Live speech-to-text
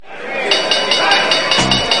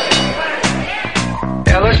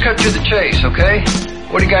to the chase, okay?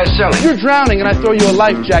 What are you guys selling? You're drowning and I throw you a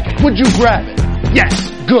life jacket. Would you grab it?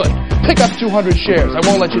 Yes. Good. Pick up 200 shares. I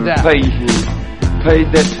won't let you down. Pay him. Pay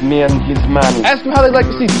that man his money. Ask them how they'd like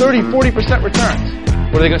to see 30, 40% returns.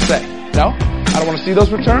 What are they going to say? No? I don't want to see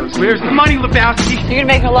those returns? Where's the money, Lebowski? You're going to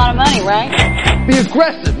make a lot of money, right? Be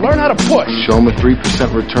aggressive. Learn how to push. Show him a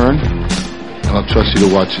 3% return, and I'll trust you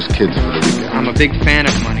to watch his kids for the weekend. I'm a big fan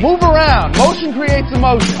of money. Move around. Motion creates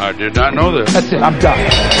emotion. I did not know this. That's it. I'm done.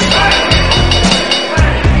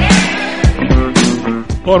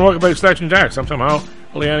 Hello and welcome back to Stacks and Jacks. I'm Tom Howell.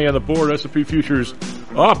 Leanne on the board. S&P futures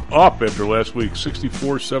up after last week,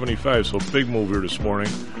 64.75. So big move here this morning.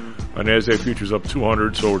 NASDAQ futures up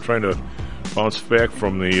 200. So we're trying to bounce back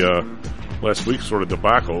from the last week's sort of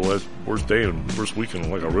debacle. Worst day and worst weekend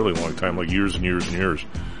in like a really long time, like years and years and years.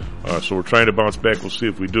 So we're trying to bounce back. We'll see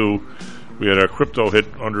if we do. We had our crypto hit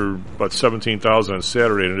under about 17,000 on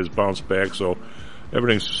Saturday, and it has bounced back. So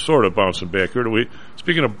everything's sort of bouncing back here.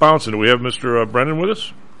 Speaking of bouncing, do we have Mr. Brennan with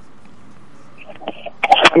us?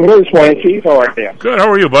 I'm good this morning, Chief. How are you? Good. How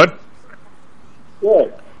are you, bud?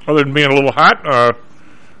 Good. Other than being a little hot,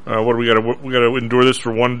 what do we got to endure this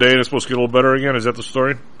for one day, and it's supposed to get a little better again? Is that the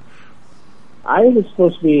story? I think it's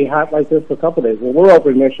supposed to be hot like this for a couple of days. Well, we're over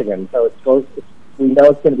in Michigan, so we know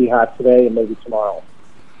it's going to be hot today and maybe tomorrow.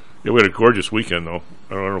 Yeah, we had a gorgeous weekend, though.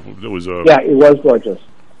 I don't know if it was. Yeah, it was gorgeous.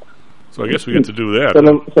 So I guess we get to do that.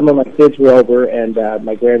 Some of my kids were over, and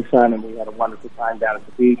my grandson, and we had a wonderful time down at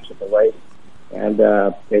the beach at the lake, and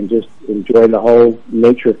just enjoying the whole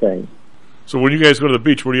nature thing. So when you guys go to the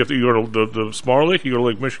beach, where do you have to? You go to the smaller lake? You go to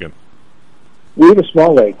Lake Michigan? We have a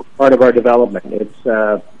small lake, part of our development. It's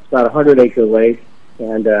about a 100-acre lake,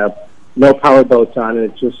 and no power boats on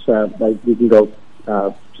it. It's just like we can go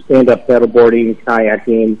stand-up paddleboarding,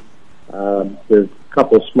 kayaking. There's a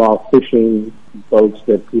couple of small fishing boats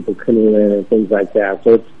that people canoe in and things like that.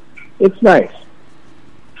 So it's nice.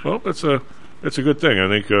 Well, that's a good thing. I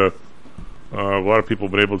think a lot of people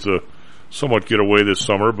have been able to somewhat get away this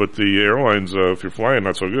summer, but the airlines, if you're flying,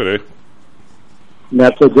 not so good, eh?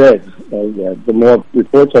 Not so good. The more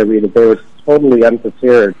reports I read, that they were totally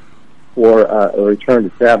unprepared for a return to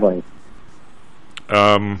traveling.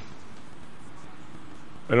 I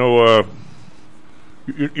know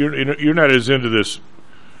you're not as into this.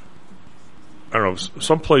 I don't know,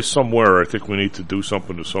 someplace, somewhere, I think we need to do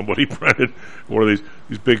something to somebody, Brendan, one of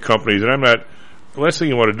these big companies. And I'm not, the last thing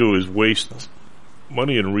you want to do is waste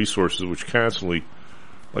money and resources, which constantly,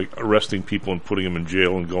 like arresting people and putting them in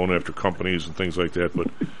jail and going after companies and things like that. But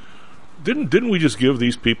didn't we just give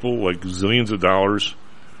these people like zillions of dollars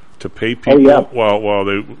to pay people while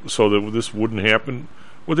they, so that this wouldn't happen?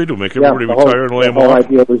 What'd they do, make everybody retire and lay them off? The whole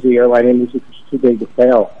idea was the airline industry was too big to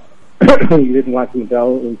fail. You didn't want them to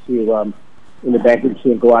go into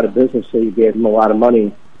bankruptcy and go out of business, so you gave them a lot of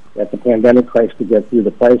money at the pandemic crisis to get through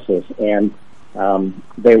the crisis. And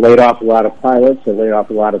they laid off a lot of pilots, they laid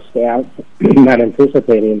off a lot of staff, not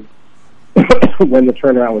anticipating when the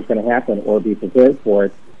turnaround was going to happen or be prepared for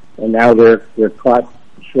it. And now they're caught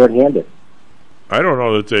short-handed. I don't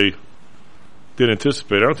know that they didn't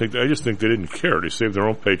anticipate. I just think they didn't care. They saved their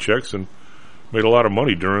own paychecks and made a lot of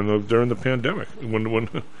money during the pandemic. When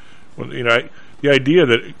you know, the idea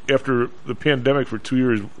that after the pandemic for 2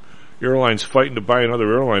 years, airlines fighting to buy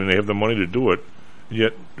another airline and they have the money to do it, and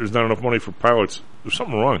yet there's not enough money for pilots. There's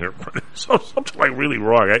something wrong here. Something like really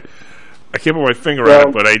wrong. I can't put my finger on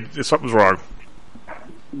it, but something's wrong.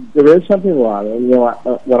 There is something wrong. And you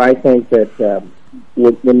know what I think that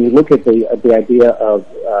when you look at the idea of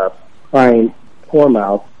buying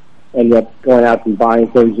Plymouth and yet going out and buying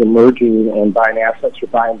things and merging and buying assets or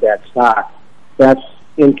buying back stock, that's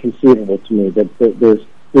inconceivable to me. That there's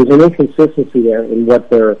an inconsistency there in what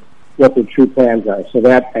their true plans are. So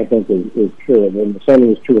that I think is true. And the same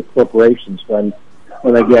thing is true with corporations when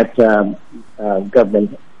they get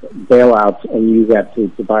government bailouts and use that to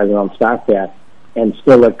buy their own stock back and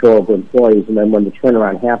still let go of employees. And then when the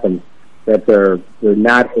turnaround happens, that they're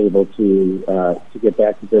not able to get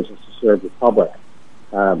back to business to serve the public.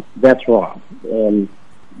 That's wrong. And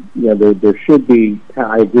you know there should be.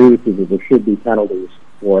 I agree with you that there should be penalties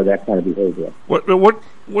for that kind of behavior.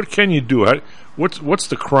 What can you do? What's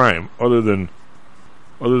the crime other than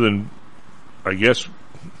I guess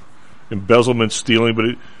embezzlement, stealing?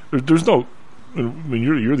 But there's no. I mean,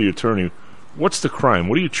 you're the attorney. What's the crime?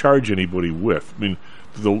 What do you charge anybody with? I mean,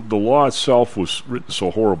 the law itself was written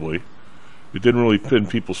so horribly. It didn't really pin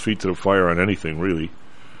people's feet to the fire on anything, really.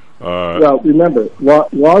 Well, remember,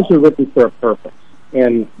 laws are written for a purpose,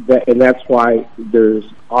 and that's why there's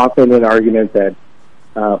often an argument that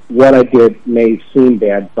what I did may seem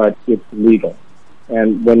bad, but it's legal.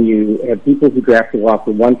 And when you have people who draft the law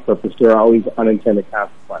for one purpose, there are always unintended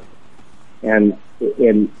consequences.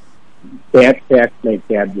 And bad facts make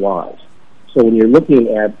bad laws. So when you're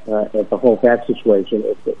looking at the whole fact situation,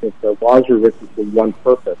 if the laws are written for one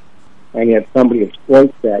purpose, and yet somebody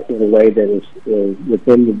exploits that in a way that is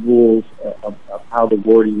within the rules of how the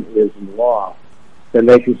wording is in the law, then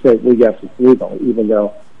they can say, well, yes, it's legal, even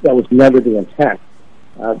though that was never the intent.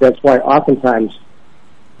 That's why oftentimes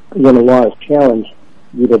when a law is challenged,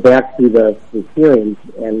 you go back through the hearings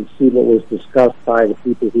and see what was discussed by the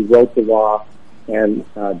people who wrote the law and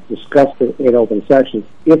discussed it in open sessions,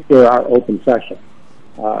 if there are open sessions.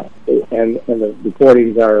 And the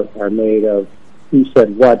recordings are made of who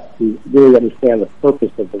said what to really understand the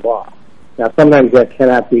purpose of the law. Now, sometimes that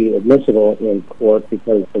cannot be admissible in court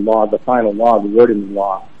because the final law, the word in the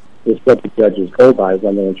law, is what the judges go by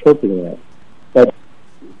when they're interpreting it. But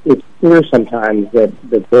it's clear sometimes that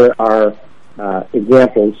there are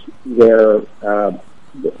examples where the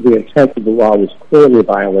intent of the law was clearly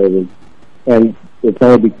violated, and it's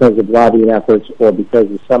only because of lobbying efforts or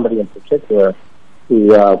because of somebody in particular who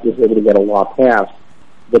was able to get a law passed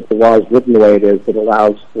that the law is written the way it is that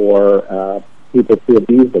allows for people to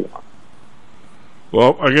abuse the law.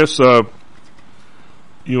 Well, I guess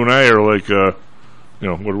you and I are like,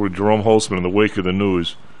 what were Jerome Holtzman in the wake of the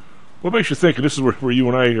news. What makes you think, and this is where you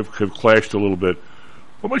and I have clashed a little bit,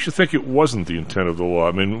 what makes you think it wasn't the intent of the law?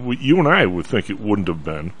 I mean, you and I would think it wouldn't have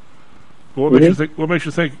been. But what makes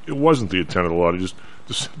you think it wasn't the intent of the law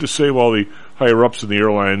to save all the higher-ups in the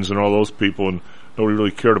airlines and all those people, and nobody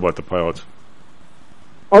really cared about the pilots?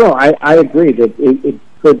 Oh, no, I agree that it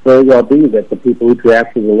could very well be that the people who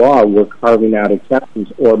drafted the law were carving out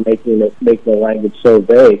exceptions or making the language so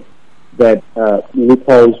vague that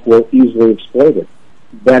loopholes were easily exploited.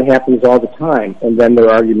 That happens all the time, and then their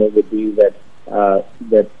argument would be that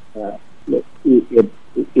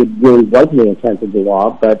it really wasn't the intent of the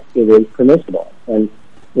law, but it is permissible. And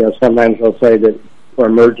sometimes they'll say that for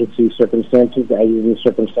emergency circumstances, exigent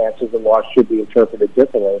circumstances, the law should be interpreted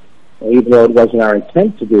differently. And even though it wasn't our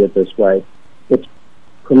intent to do it this way, it's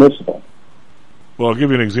permissible. Well, I'll give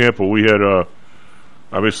you an example. We had,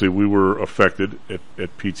 obviously, we were affected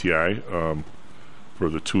at PTI for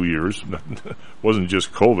the 2 years. It wasn't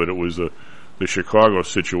just COVID. It was the Chicago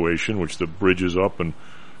situation, which the bridge is up and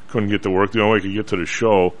couldn't get to work. The only way I could get to the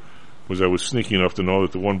show was I was sneaky enough to know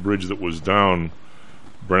that the one bridge that was down,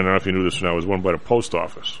 Brandon, I don't know if you knew this or not, was one by the post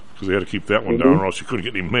office, because they had to keep that one down or else you couldn't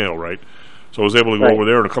get any mail, right? So I was able to go over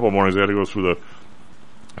there in a couple of mornings. I had to go through the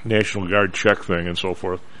National Guard check thing and so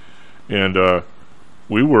forth. And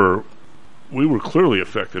we were clearly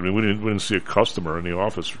affected. I mean, we didn't see a customer in the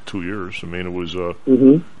office for 2 years. I mean, it was,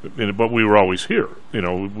 but we were always here.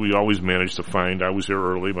 We always managed to find. I was here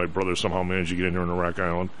early. My brother somehow managed to get in here in Rock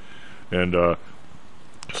Island, and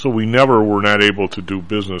so we never were not able to do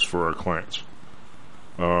business for our clients.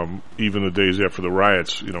 Even the days after the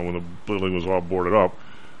riots, when the building was all boarded up,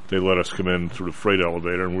 they let us come in through the freight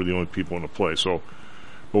elevator, and we're the only people in the place. So,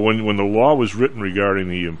 but when the law was written regarding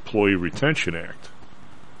the Employee Retention Act.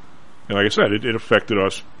 And like I said, it affected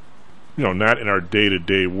us, not in our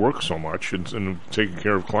day-to-day work so much and taking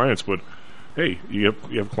care of clients, but, hey, you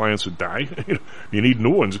have clients that die. You need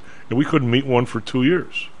new ones. And we couldn't meet one for 2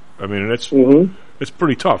 years. I mean, it's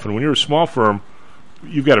pretty tough. And when you're a small firm,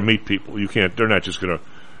 you've got to meet people. You can't, they're not just going to,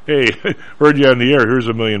 hey, heard you on the air, here's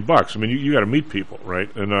 $1 million. I mean, you got to meet people,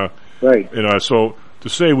 right? And, right. And so to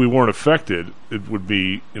say we weren't affected, it would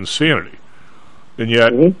be insanity. And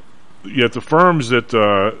yet... Yet the firms that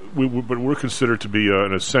we're considered to be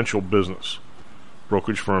an essential business,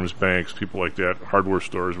 brokerage firms, banks, people like that, hardware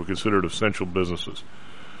stores, were considered essential businesses.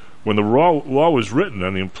 When the law was written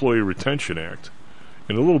on the Employee Retention Act,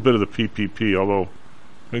 and a little bit of the PPP, although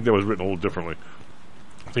I think that was written a little differently,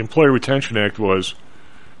 the Employee Retention Act was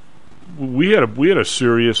we had a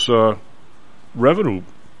serious revenue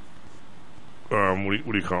what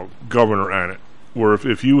do you call it, governor on it, where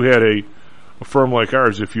if you had a firm like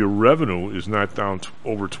ours, if your revenue is not down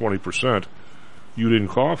over 20%, you didn't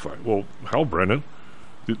qualify. Well, hell, Brendan,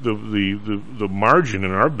 the margin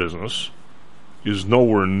in our business is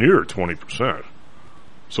nowhere near 20%.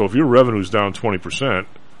 So if your revenue is down 20%,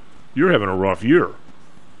 you're having a rough year.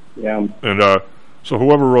 Yeah. And so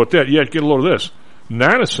whoever wrote that, get a load of this.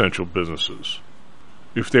 Non-essential businesses,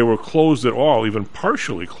 if they were closed at all, even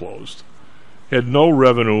partially closed, had no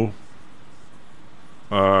revenue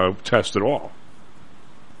test at all.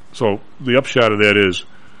 So the upshot of that is,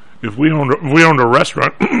 if we owned a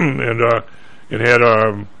restaurant and it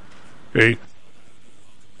had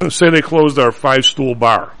say they closed our 5-stool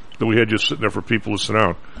bar that we had just sitting there for people to sit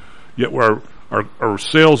down, yet our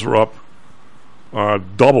sales were up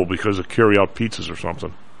double because of carry-out pizzas or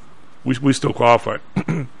something. We still qualify.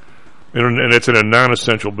 and it's in a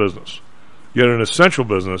non-essential business. Yet in an essential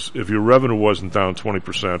business, if your revenue wasn't down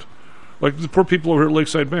 20%, like the poor people over here at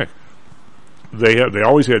Lakeside Bank, they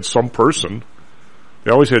always had some person,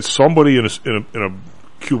 they always had somebody in a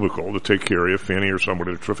cubicle to take care of you, Fannie or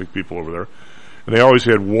somebody, they're terrific people over there, and they always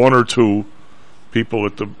had one or two people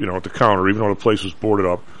at the counter, even though the place was boarded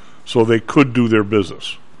up, so they could do their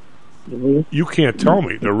business. Mm-hmm. You can't tell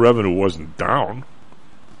me their revenue wasn't down.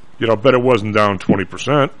 I bet it wasn't down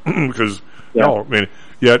 20% because no, I mean,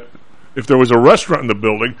 yet if there was a restaurant in the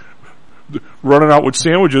building running out with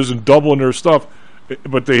sandwiches and doubling their stuff,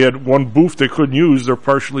 but they had one booth they couldn't use, they're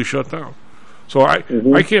partially shut down. So I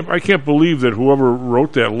can't believe that whoever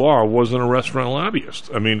wrote that law wasn't a restaurant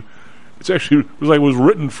lobbyist. I mean, it was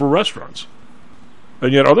written for restaurants,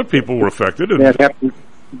 and yet other people were affected. And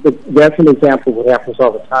that's an example of what happens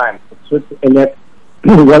all the time, and that's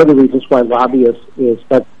one of the reasons why lobbyists is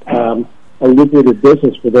such a lucrative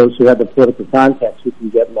business for those who have the political contacts who can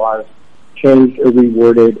get laws changed or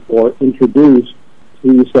reworded or introduced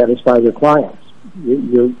to satisfy their clients.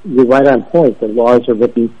 You're right on point. The laws are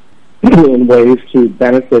written in ways to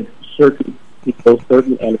benefit certain people,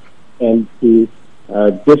 and to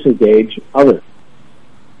disengage others.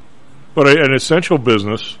 But an essential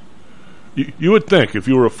business, you would think if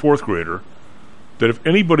you were a fourth grader that if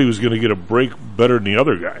anybody was going to get a break better than the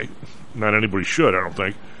other guy, not anybody should, I don't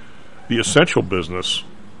think, the essential business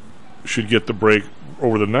should get the break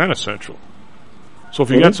over the non-essential. So if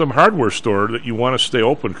you got some hardware store that you want to stay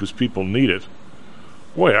open because people need it,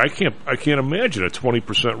 boy, I can't imagine a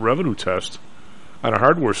 20% revenue test on a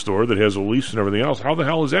hardware store that has a lease and everything else. How the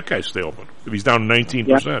hell does that guy stay open if he's down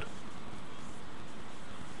 19%?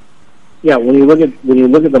 Yeah, when you look at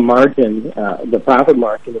the margin, the profit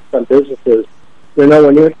margin of some businesses, they're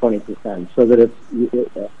nowhere near 20%. So that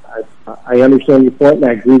I understand your point, and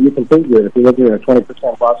I agree with you completely. If you're looking at a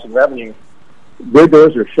 20% loss in revenue, their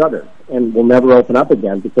doors are shuttered and will never open up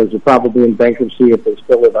again because they're probably in bankruptcy if they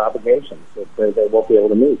still have obligations that they won't be able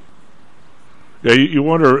to meet. Yeah, you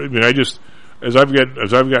wonder. I mean, as I've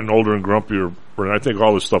gotten older and grumpier, I think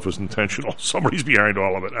all this stuff is intentional. Somebody's behind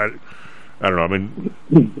all of it. I don't know. I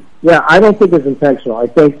mean, yeah, I don't think it's intentional. I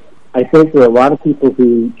think there are a lot of people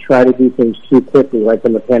who try to do things too quickly. Like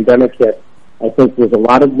when the pandemic hit, I think there's a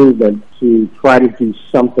lot of movement to try to do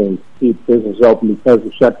something to keep business open because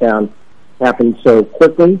the shutdown happened so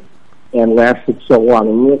quickly and lasted so long.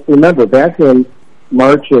 And remember, back in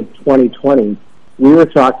March of 2020, we were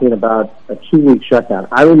talking about a 2-week shutdown.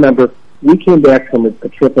 I remember we came back from a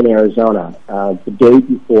trip in Arizona the day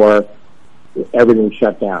before everything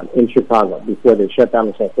shut down in Chicago, before they shut down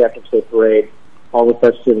the St. Patrick's Day Parade, all the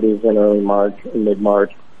festivities in early March and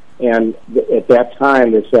mid-March. And at that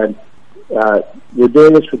time, they said, we're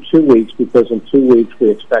doing this for 2 weeks because in 2 weeks we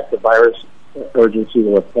expect the virus urgency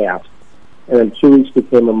will have passed. And then 2 weeks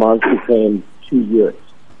became a month, became 2 years.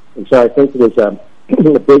 And so I think it was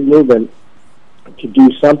a big movement to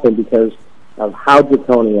do something because of how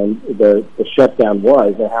draconian the shutdown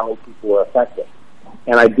was and how many people were affected.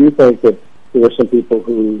 And I do think that there were some people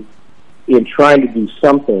who, in trying to do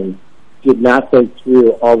something, did not think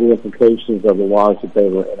through all the implications of the laws that they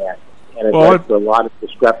were enacting. And it led to a lot of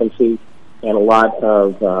discrepancy and a lot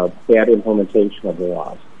of bad implementation of the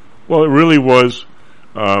laws. Well, it really was,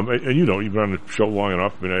 and you've been on the show long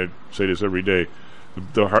enough. I mean, I say this every day.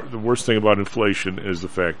 The worst thing about inflation is the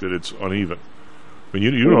fact that it's uneven. I mean,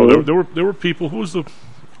 you know, there were people. Who was the?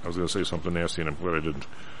 I was going to say something nasty, and I'm glad I didn't.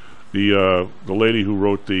 The lady who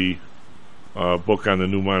wrote the book on the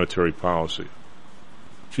new monetary policy.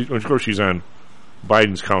 Of course, she's on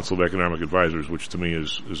Biden's Council of Economic Advisors, which to me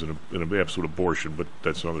is an absolute abortion. But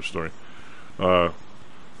that's another story.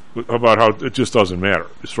 About how it just doesn't matter.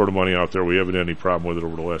 It's sort of money out there. We haven't had any problem with it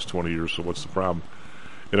over the last 20 years. So what's the problem?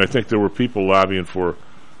 And I think there were people lobbying for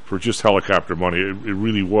just helicopter money. It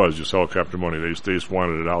really was just helicopter money. They just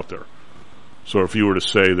wanted it out there. So if you were to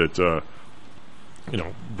say that,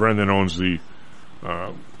 Brendan owns the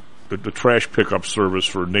trash pickup service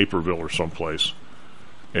for Naperville or someplace,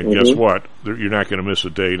 and guess what? You're not going to miss a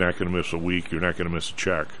day. You're not going to miss a week. You're not going to miss a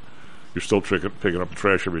check. You're still picking up the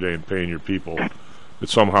trash every day and paying your people. That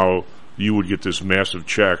somehow you would get this massive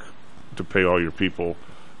check to pay all your people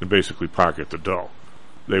and basically pocket the dough.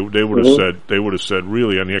 They would have said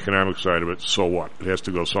really on the economic side of it, so what? It has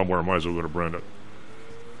to go somewhere. Might as well go to Brendan.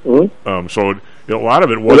 So a lot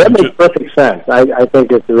of it wasn't. That makes perfect sense. I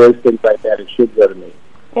think if there is things like that, it should go to me.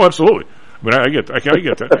 Oh, absolutely. I mean, I get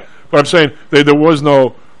that. But I'm saying there was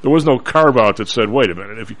no carve out that said, wait a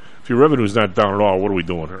minute, if your revenue is not down at all, what are we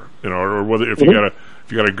doing here? Or whether if you got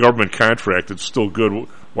if you got a government contract, it's still good.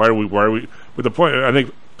 Why are we? But the point, I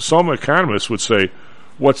think some economists would say,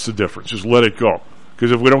 what's the difference? Just let it go.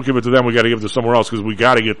 Because if we don't give it to them, we got to give it to somewhere else. Because we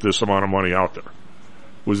got to get this amount of money out there.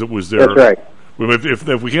 Was there? That's right.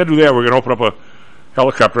 If we can't do that, we're going to open up a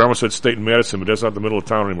helicopter. I almost said State and Madison, but that's not the middle of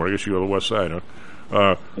town anymore. I guess you go to the west side.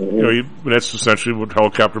 Huh? That's essentially what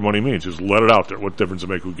helicopter money means. Just let it out there. What difference does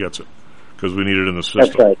it make who gets it? Because we need it in the system.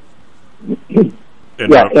 That's right.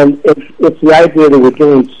 And it's the idea that we're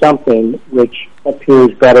doing something which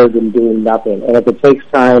appears better than doing nothing. And if it takes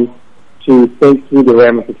time to think through the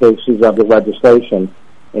ramifications of the legislation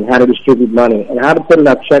and how to distribute money and how to put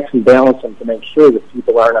enough checks and balances to make sure that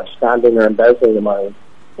people aren't absconding or embezzling the money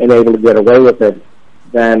and able to get away with it,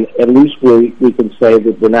 then at least we can say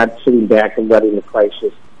that we're not sitting back and letting the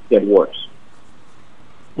crisis get worse.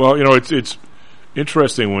 Well, it's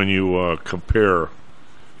interesting when you compare,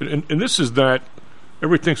 and this is not,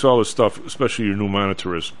 everybody thinks all this stuff, especially your new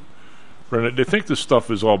monetarists, they think this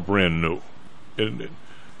stuff is all brand new.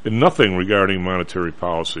 And nothing regarding monetary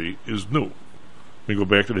policy is new. We go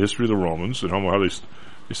back to the history of the Romans and how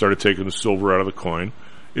they started taking the silver out of the coin.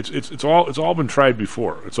 It's all been tried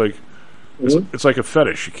before. It's like it's like a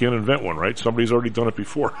fetish. You can't invent one, right? Somebody's already done it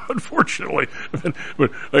before, unfortunately.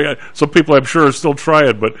 But some people, I'm sure, still try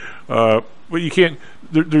it, but you can't.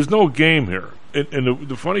 There's no game here. And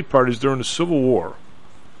the funny part is during the Civil War,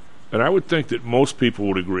 and I would think that most people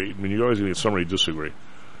would agree. I mean, you're always going to get somebody to disagree.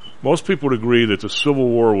 Most people would agree that the Civil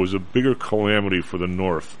War was a bigger calamity for the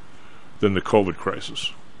North than the COVID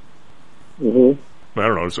crisis. Mm-hmm. I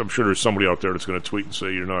don't know. I'm sure there's somebody out there that's going to tweet and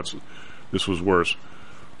say, you're nuts. This was worse.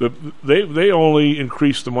 They only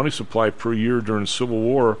increased the money supply per year during the Civil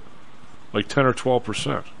War like 10 or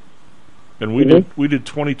 12%. And we did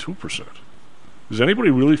 22%. Does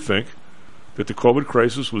anybody really think that the COVID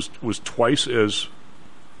crisis was twice as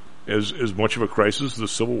much of a crisis as the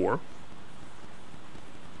Civil War?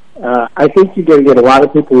 I think you're going to get a lot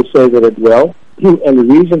of people who say that it will, and the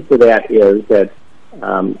reason for that is that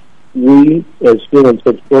we, as humans,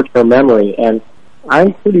 have short-term memory, and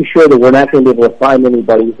I'm pretty sure that we're not going to be able to find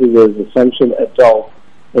anybody who was a sentient adult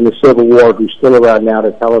in the Civil War who's still around now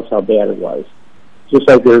to tell us how bad it was. Just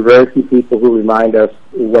like there are very few people who remind us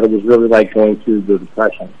what it was really like going through the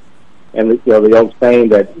Depression. And the old saying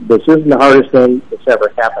that this isn't the hardest thing that's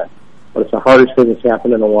ever happened, but it's the hardest thing that's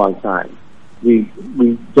happened in a long time. We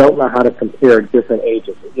don't know how to compare different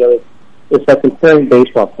ages. It's like comparing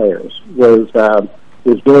baseball players. Was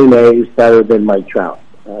Willie Mays better than Mike Trout,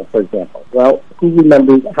 for example? Well,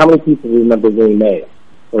 how many people remember Willie Mays?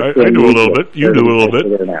 I do a little bit. You do a little bit.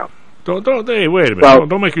 Now. Don't. Hey, wait a minute. Well,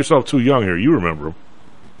 don't make yourself too young here. You remember him.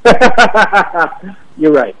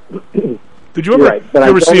 You're right. Did you ever? Right. But you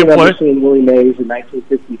ever see him play? I don't remember seeing Willie Mays in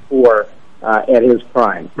 1954 at his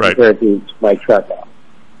prime compared to Mike Trout now.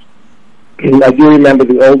 I do remember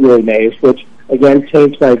the old Willie Mays, which again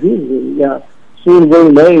changed my view. Seeing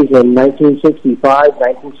Willie Mays in 1965,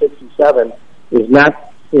 1967 is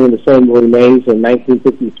not seeing the same Willie Mays in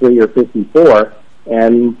 1953 or 54,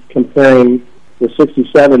 and comparing the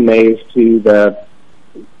 67 Mays to the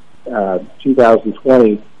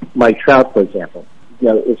 2020 Mike Trout, for example.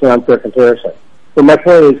 It's an unfair comparison. But my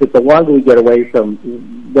point is that the longer we get away from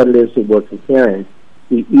what it is that we're comparing,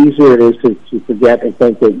 the easier it is to forget and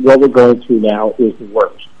think that what we're going through now is the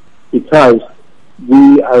worst. Because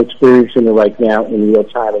we are experiencing it right now in real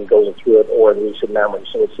time and going through it or in recent memory.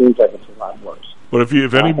 So it seems like it's a lot worse. But if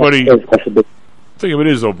anybody... think of it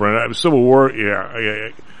is, though, Brent. Civil War, you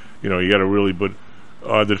got to really... But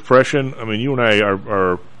the Depression, I mean, you and I,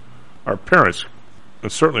 our parents,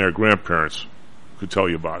 and certainly our grandparents, could tell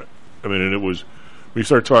you about it. I mean, and it was... We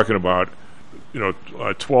start talking about,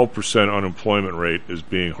 12% unemployment rate as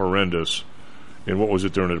being horrendous. And what was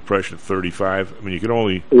it during the Depression? 35? I mean, you could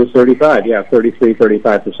only... It was 35, 33,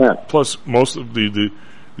 35%. Plus, most of the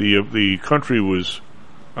country was,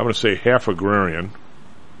 I'm going to say, half agrarian.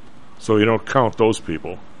 So you don't count those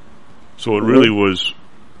people. So it really was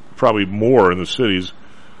probably more in the cities.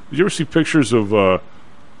 Did you ever see pictures of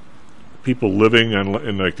people living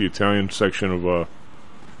in like the Italian section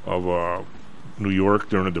of New York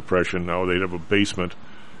during the Depression? Now they'd have a basement,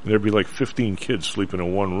 and there'd be like 15 kids sleeping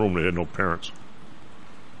in one room. They had no parents.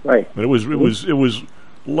 Right. And it was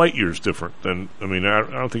light years different than. I mean, I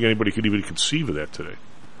don't think anybody could even conceive of that today.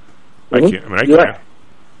 I can't. I mean, I can't. Right.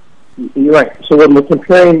 You're right. So when we're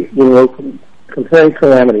comparing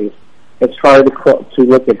calamities, it's hard to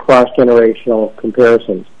look at cross-generational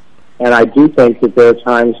comparisons. And I do think that there are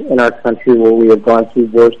times in our country where we have gone through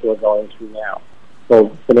worse than we're going through now,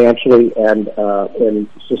 both financially and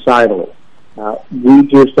societally. We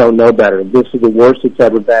just don't know better. This is the worst it's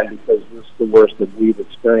ever been because this is the worst that we've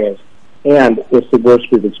experienced, and it's the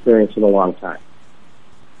worst we've experienced in a long time.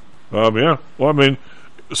 Yeah. Well, I mean,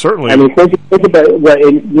 certainly. I mean, think about it.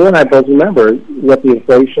 And you and I both remember what the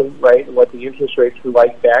inflation rate and what the interest rates were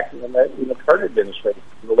like back in the Carter administration,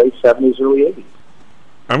 in the late 70s, early 80s.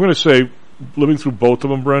 I'm going to say, living through both of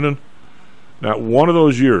them, Brendan, not one of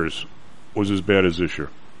those years was as bad as this year.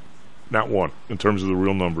 Not one, in terms of the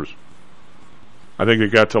real numbers. I think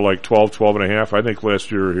it got to like 12 and a half. I think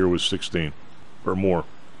last year here was 16 or more.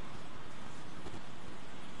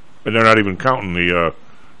 And they're not even counting the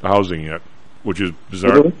housing yet, which is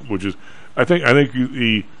bizarre. Mm-hmm. Which is, I think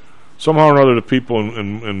the somehow or another the people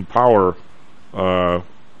in power. There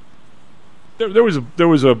was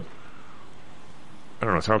a. I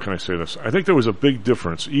don't know. How can I say this? I think there was a big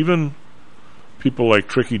difference. Even people like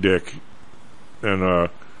Tricky Dick, and I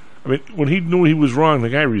mean, when he knew he was wrong, the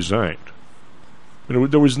guy resigned.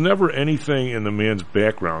 And there was never anything in the man's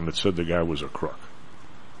background that said the guy was a crook.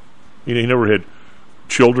 He never had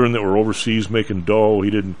children that were overseas making dough. He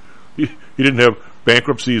didn't have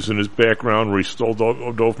bankruptcies in his background where he stole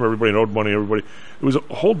dough from everybody and owed money to everybody. It was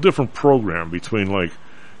a whole different program between like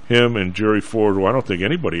him and Jerry Ford, who I don't think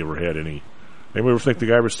anybody ever had any. Anybody ever think the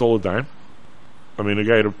guy ever stole a dime? I mean, the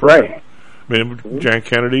guy had a right. I mean, John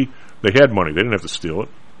Kennedy, they had money. They didn't have to steal it.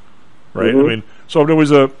 Right? Mm-hmm. I mean, so there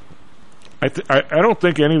was a... I don't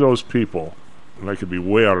think any of those people, and I could be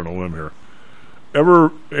way out on a limb here,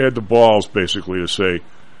 ever had the balls, basically, to say,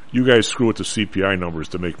 you guys screw with the CPI numbers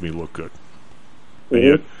to make me look good.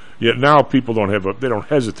 Mm-hmm. And yet now people they don't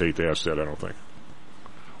hesitate to ask that, I don't think.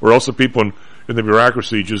 Or else the people in the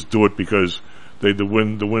bureaucracy just do it because the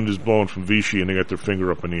wind is blowing from Vichy and they got their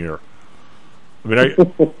finger up in the air. I mean,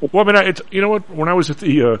 it's, you know what? When I was at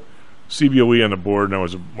the CBOE on the board and I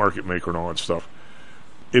was a market maker and all that stuff,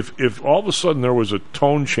 if all of a sudden there was a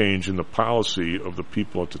tone change in the policy of the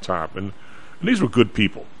people at the top, and these were good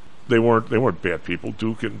people, they weren't bad people.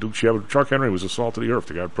 Duke Shevard, Chuck Henry was the salt of the earth,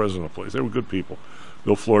 the guy president of the place. They were good people.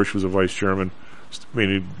 Bill Flourish was a vice chairman. I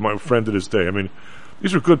mean, my friend to this day. I mean,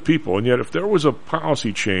 these were good people, and yet if there was a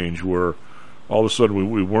policy change where all of a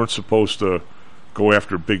sudden we weren't supposed to go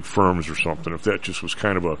after big firms or something, if that just was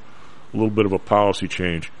kind of a little bit of a policy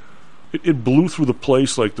change, it blew through the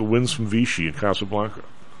place like the winds from Vichy in Casablanca.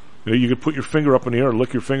 You know, you could put your finger up in the air,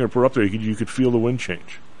 lick your finger, put it up there, you could feel the wind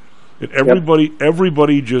change. And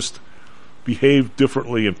everybody just behaved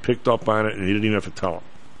differently and picked up on it, and you didn't even have to tell them.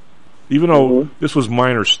 Even though this was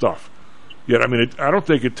minor stuff. Yet, I mean, I don't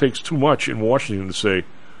think it takes too much in Washington to say,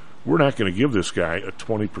 we're not going to give this guy a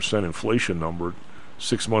 20% inflation number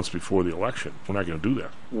 6 months before the election. We're not going to do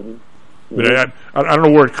that. Mm-hmm. I mean, I don't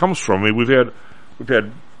know where it comes from. I mean, we've had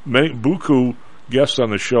many buku guests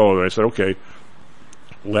on the show, and I said, okay,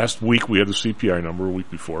 last week we had the CPI number, a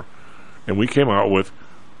week before, and we came out with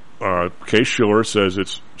Case Shiller says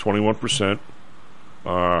it's 21%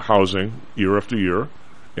 housing year after year.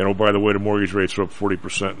 And oh, by the way, the mortgage rates are up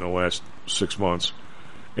 40% in the last 6 months.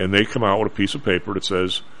 And they come out with a piece of paper that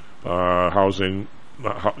says housing,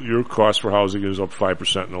 your cost for housing is up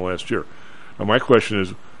 5% in the last year. Now, my question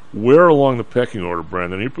is, where along the pecking order,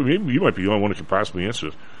 Brandon? You might be the only one who can possibly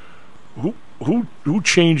answer this. Who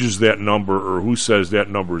changes that number, or who says that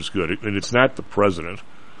number is good? And it's not the president.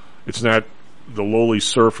 It's not the lowly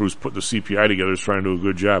serf who's put the CPI together is trying to do a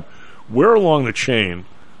good job. Where along the chain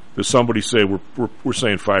does somebody say we're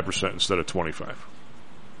saying 5% instead of 25%?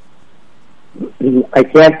 I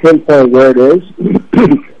can't pinpoint where it is,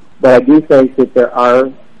 but I do think that there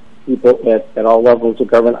are people at all levels of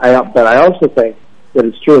government. But I also think that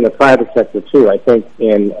it's true in the private sector too. I think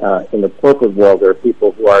in the corporate world there are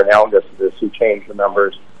people who are analogous to this, who change the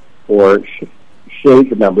numbers or shade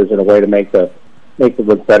the numbers in a way to make them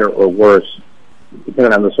look better or worse,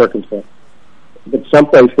 depending on the circumstance. But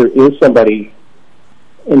someplace there is somebody,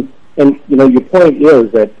 and you know, your point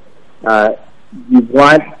is that you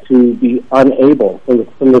want to be unable,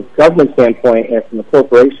 from the government standpoint and from the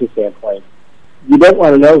corporation standpoint, you don't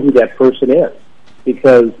want to know who that person is,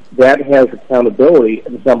 because that has accountability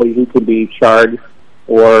in somebody who could be charged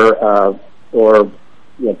or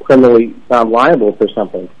criminally found liable for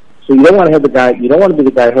something. So you don't want to have the guy. You don't want to be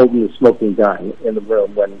the guy holding the smoking gun in the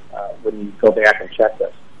room when you go back and check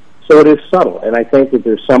this. So it is subtle, and I think that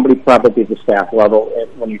there's somebody probably at the staff level,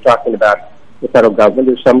 and when you're talking about the federal government,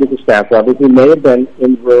 there's somebody at the staff level who may have been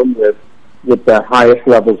in the room with the highest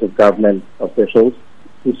levels of government officials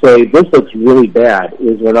who say, this looks really bad.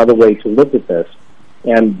 Is there another way to look at this?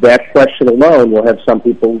 And that question alone will have some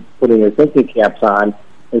people putting their thinking caps on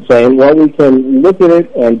and saying, well, we can look at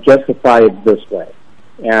it and justify it this way.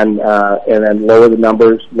 and then lower the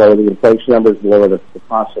numbers, lower the inflation numbers, lower the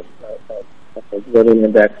cost of living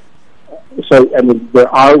index. So, I mean, there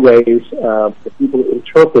are ways for people to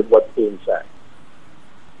interpret what's being said.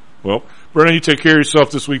 Well, Brennan, you take care of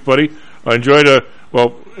yourself this week, buddy. Hang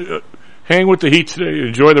with the heat today.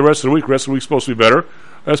 Enjoy the rest of the week. The rest of the week's supposed to be better.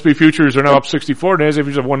 SP futures are now up 64. NASDAQ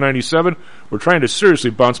futures up 197. We're trying to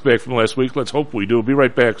seriously bounce back from last week. Let's hope we do. We'll be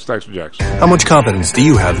right back. Stocks and Jocks. How much confidence do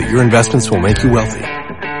you have that your investments will make you wealthy?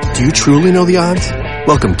 Do you truly know the odds?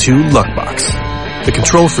 Welcome to Luckbox, the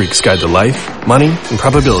control freak's guide to life, money, and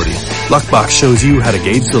probability. Luckbox shows you how to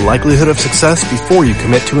gauge the likelihood of success before you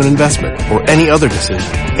commit to an investment or any other decision.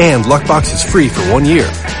 And Luckbox is free for 1 year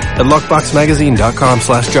at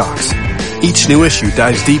luckboxmagazine.com/jocks. Each new issue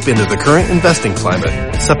dives deep into the current investing climate,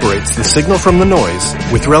 separates the signal from the noise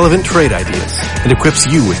with relevant trade ideas, and equips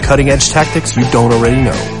you with cutting-edge tactics you don't already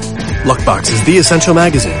know. Luckbox is the essential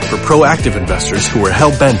magazine for proactive investors who are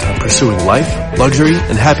hell-bent on pursuing life, luxury,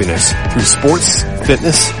 and happiness through sports,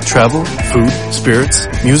 fitness, travel, food, spirits,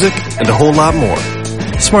 music, and a whole lot more.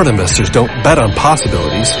 Smart investors don't bet on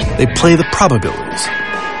possibilities, they play the probabilities.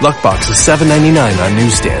 Luckbox is $7.99 on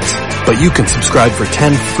newsstands, but you can subscribe for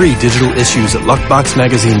 10 free digital issues at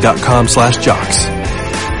luckboxmagazine.com/jocks.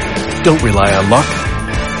 Don't rely on luck.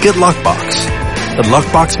 Get Luckbox at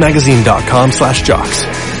luckboxmagazine.com/jocks.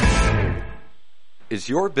 Is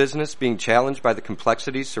your business being challenged by the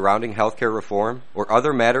complexities surrounding healthcare reform or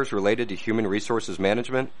other matters related to human resources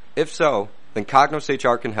management? If so, then Cognos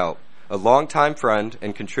HR can help. A longtime friend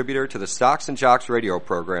and contributor to the Stocks and Jocks radio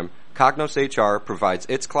program, Cognos HR provides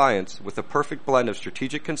its clients with a perfect blend of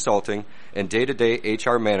strategic consulting and day-to-day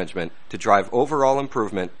HR management to drive overall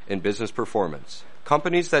improvement in business performance.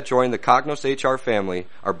 Companies that join the Cognos HR family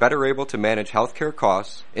are better able to manage healthcare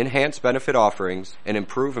costs, enhance benefit offerings, and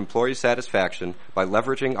improve employee satisfaction by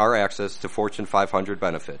leveraging our access to Fortune 500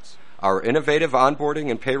 benefits. Our innovative onboarding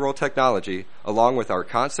and payroll technology, along with our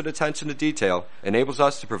constant attention to detail, enables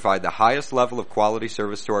us to provide the highest level of quality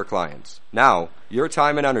service to our clients. Now, your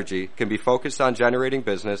time and energy can be focused on generating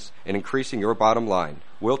business and increasing your bottom line.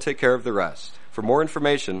 We'll take care of the rest. For more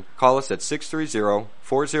information, call us at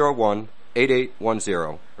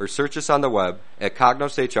 630-401-8810 or search us on the web at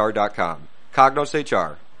cognoshr.com. Cognos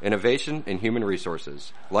HR, innovation in human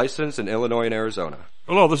resources. Licensed in Illinois and Arizona.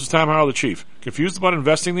 Hello, this is Tom Howell, the Chief. Confused about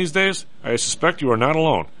investing these days? I suspect you are not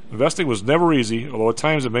alone. Investing was never easy, although at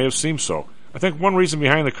times it may have seemed so. I think one reason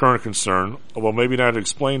behind the current concern, although maybe not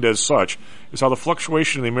explained as such, is how the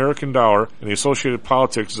fluctuation in the American dollar and the associated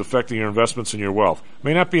politics is affecting your investments and your wealth. It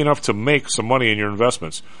may not be enough to make some money in your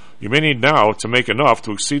investments. You may need now to make enough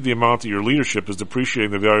to exceed the amount that your leadership is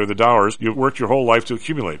depreciating the value of the dollars you've worked your whole life to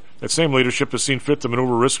accumulate. That same leadership has seen fit to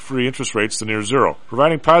maneuver risk-free interest rates to near zero.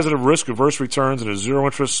 Providing positive risk-averse returns in a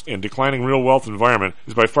zero-interest and declining real wealth environment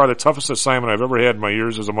is by far the toughest assignment I've ever had in my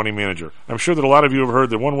years as a money manager. I'm sure that a lot of you have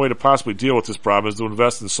heard that one way to possibly deal with this problem is to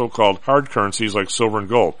invest in so-called hard currencies like silver and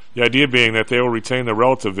gold. The idea being that they will retain their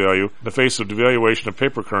relative value in the face of devaluation of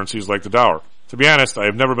paper currencies like the dollar. To be honest, I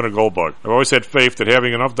have never been a gold bug. I've always had faith that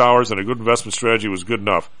having enough dollars and a good investment strategy was good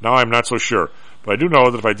enough. Now I'm not so sure. But I do know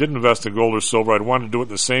that if I did invest in gold or silver, I'd want to do it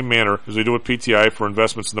in the same manner as we do with PTI for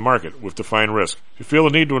investments in the market, with defined risk. If you feel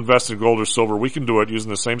the need to invest in gold or silver, we can do it using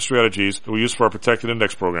the same strategies that we use for our protected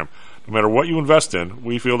index program. No matter what you invest in,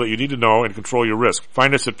 we feel that you need to know and control your risk.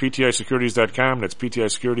 Find us at PTIsecurities.com. That's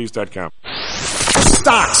PTIsecurities.com.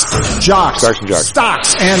 Stocks, jocks, Stocks and Jocks.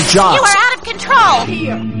 Stocks and jocks. You are out of control.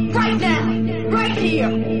 Here, right now, right here,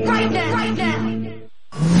 right now, right now.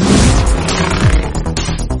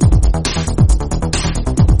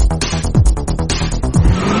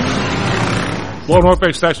 Hello, North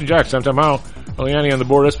Bank Stocks and Jocks. I'm Tom Howell. Eliani on the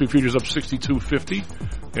board. SP futures up 62.50.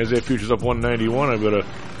 NASDAQ futures up 191. I've got a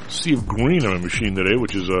sea of green on my machine today,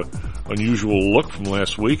 which is a unusual look from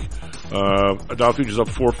last week. Dow futures up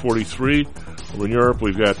 443. Over in Europe,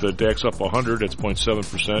 we've got the DAX up 100. That's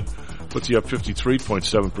 0.7%. FTSE up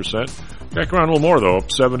 53.7%. Back around a little more though,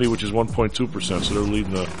 up 70, which is 1.2%. So they're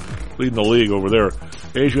leading the league over there.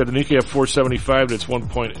 Asia had the Nikkei up 475. That's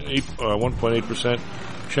 1.8%.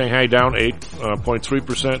 Shanghai down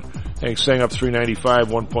 8.3%. Hang Seng up 395,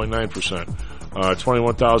 1.9%.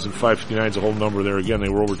 21,559 is a whole number there. Again, they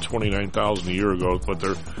were over 29,000 a year ago, but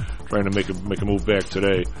they're trying to make a move back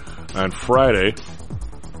today. On Friday,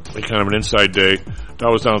 kind of an inside day.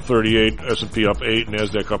 Dow was down 38, S&P up 8,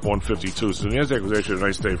 NASDAQ up 152. So the NASDAQ was actually a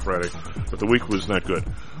nice day Friday, but the week was not good.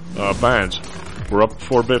 Bonds were up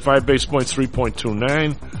 5 basis points,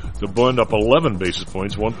 3.29. The Bund up 11 basis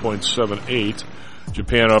points, 1.78.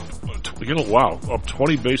 Japan up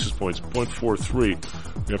 20 basis points, 0.43.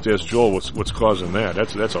 You have to ask Joel what's causing that.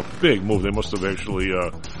 That's a big move. They must have actually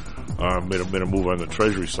made a move on the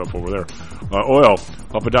Treasury stuff over there. Oil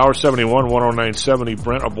up $1.71, 109.70.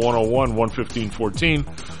 Brent up 101,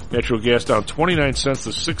 115.14. Natural gas down 29 cents to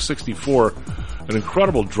 6.64. An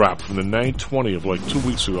incredible drop from the 9.20 of like 2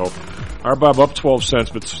 weeks ago. RBOB up 12 cents,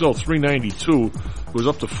 but still 3.92. It was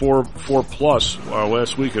up to 4 plus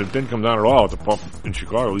last week, and it didn't come down at all at the pump in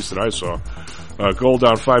Chicago, at least that I saw. Gold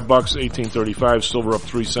down $5, 18.35. Silver up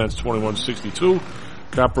 3 cents, 21.62.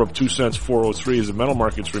 Copper up 2 cents, 4.03. As the metal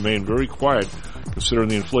markets remain very quiet, considering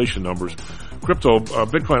the inflation numbers. Crypto,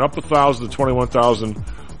 Bitcoin up 1,000 to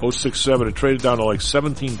 21,067. It traded down to like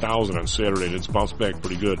 17,000 on Saturday, and it's bounced back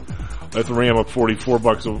pretty good. Ethereum up $44,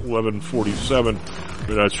 11.47.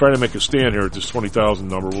 It's trying to make a stand here at this 20,000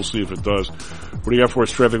 number. We'll see if it does. What do you got for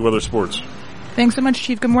us? Traffic, weather, sports. Thanks so much,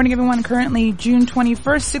 Chief. Good morning, everyone. Currently June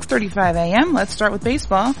 21st, 6:35 a.m. Let's start with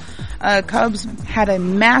baseball. Cubs had a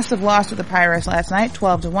massive loss to the Pirates last night,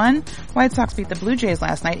 12-1. White Sox beat the Blue Jays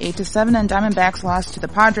last night, 8-7, and Diamondbacks lost to the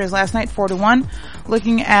Padres last night, 4-1.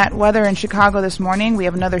 Looking at weather in Chicago this morning, we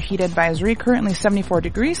have another heat advisory. Currently 74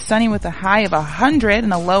 degrees, sunny with a high of 100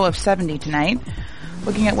 and a low of 70 tonight.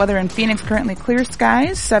 Looking at weather in Phoenix, currently clear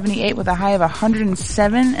skies, 78 with a high of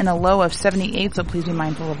 107 and a low of 78, so please be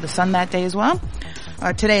mindful of the sun that day as well.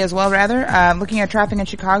 Today as well, rather. Looking at traffic in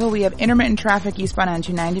Chicago, we have intermittent traffic eastbound on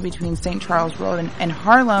 290 between St. Charles Road and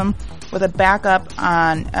Harlem, with a backup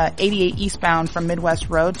on 88 eastbound from Midwest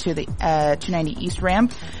Road to the 290 East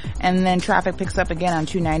ramp. And then traffic picks up again on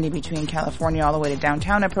 290 between California all the way to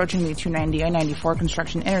downtown, approaching the 290 I-94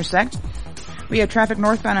 construction intersect. We have traffic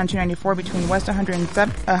northbound on 294 between West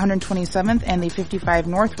 127th and the 55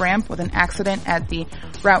 North ramp, with an accident at the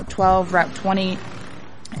Route 12, Route 20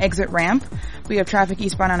 exit ramp. We have traffic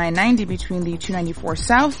eastbound on I-90 between the 294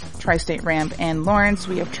 South, Tri-State ramp, and Lawrence.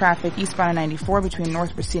 We have traffic eastbound on 94 between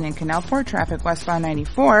North Racine and Canalport. Traffic westbound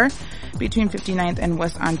 94 between 59th and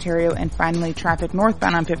West Ontario. And finally, traffic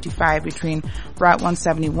northbound on 55 between Route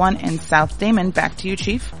 171 and South Damon. Back to you,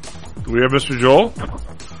 Chief. Do we have Mr. Joel?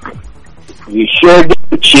 You sure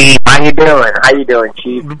do, Chief. How you doing,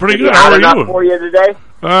 Chief? Pretty good. How are you? For you today?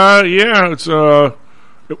 Yeah, it's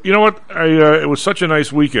you know what? It was such a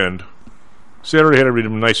nice weekend. Saturday had to be the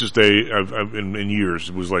nicest day I've in years.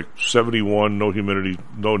 It was like 71, no humidity,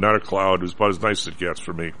 not a cloud. It was about as nice as it gets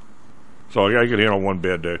for me. So I could handle one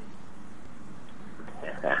bad day.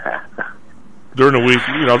 During the week,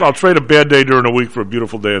 I'll trade a bad day during the week for a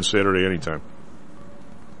beautiful day on Saturday anytime.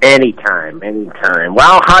 Anytime.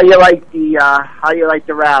 Well, how you like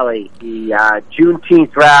the rally? The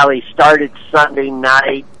Juneteenth rally started Sunday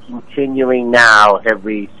night, continuing now. Have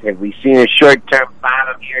we seen a short-term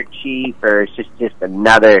bottom here, Chief, or is this just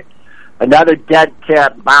another dead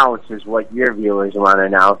cat bounce? Is what your viewers want to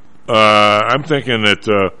know? I'm thinking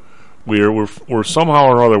that we're somehow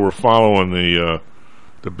or other we're following the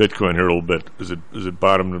Bitcoin here a little bit. Is it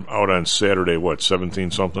bottomed out on Saturday? What, 17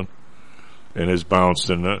 something? And has bounced,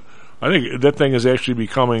 and I think that thing is actually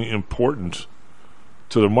becoming important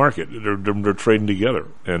to the market. They're trading together,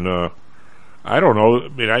 and I don't know. I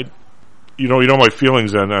mean, you know my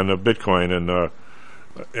feelings on the Bitcoin, and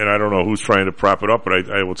I don't know who's trying to prop it up,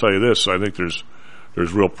 but I will tell you this: I think there's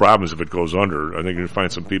real problems if it goes under. I think you're gonna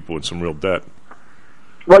find some people with some real debt.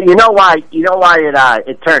 Well, you know why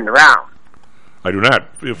it turned around. I do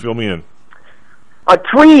not. Fill me in. A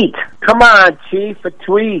tweet. Come on, Chief. A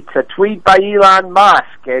tweet by Elon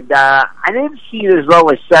Musk. And I didn't see it as low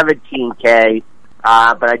as 17K,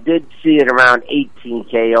 but I did see it around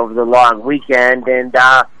 18K over the long weekend. And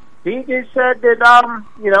he just said that,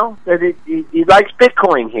 that he likes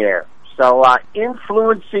Bitcoin here. So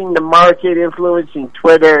influencing the market, influencing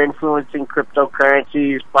Twitter, influencing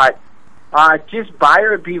cryptocurrencies, but just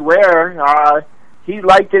buyer beware. He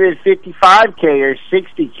liked it at 55K or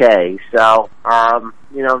 60K, so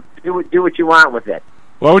do what you want with it.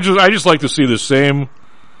 Well, I just like to see the same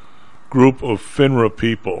group of FINRA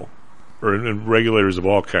people, and regulators of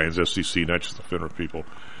all kinds, SEC, not just the FINRA people.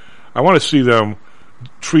 I want to see them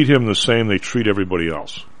treat him the same they treat everybody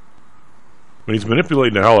else. I mean, he's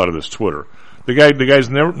manipulating the hell out of this Twitter. The guy's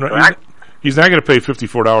never. He's not going to pay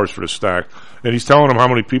 $54 for the stock, and he's telling them how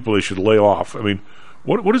many people they should lay off. I mean.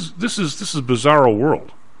 What is this? Is bizarro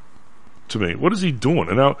world to me? What is he doing?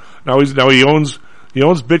 And now he owns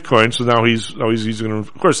Bitcoin, so now he's going to.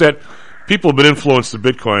 Of course, that people have been influenced to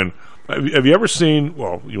Bitcoin. Have you ever seen?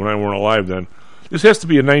 Well, you and I weren't alive then. This has to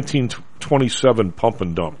be a 1927 pump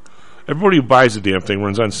and dump. Everybody who buys the damn thing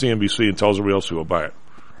runs on CNBC and tells everybody else to go buy it.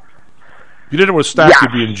 If you did it with stock,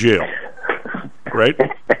 you'd be in jail, right?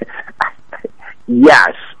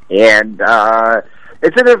 Yes, and.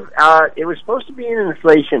 It was supposed to be an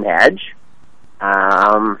inflation hedge.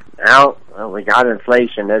 Now we got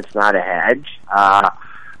inflation. That's not a hedge.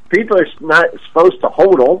 People are not supposed to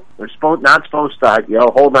hodl. They're not supposed to,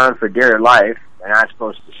 hold on for dear life. They're not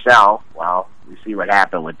supposed to sell. Well, you see what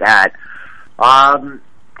happened with that. I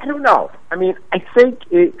don't know. I mean, I think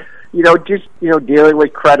dealing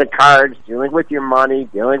with credit cards, dealing with your money,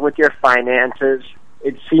 dealing with your finances.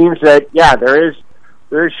 It seems that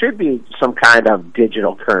there should be some kind of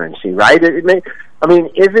digital currency, right? Isn't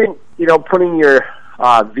putting your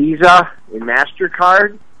Visa in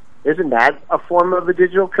MasterCard? Isn't that a form of a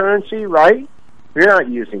digital currency, right? You're not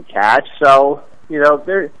using cash, so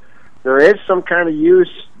there is some kind of use.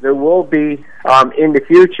 There will be in the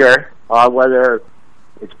future, whether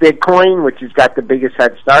it's Bitcoin, which has got the biggest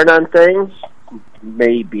head start on things,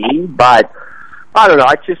 maybe, but I don't know.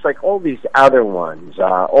 It's just like all these other ones,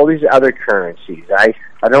 all these other currencies. I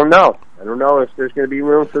don't know. I don't know if there's going to be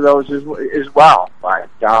room for those as well. But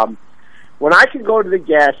when I can go to the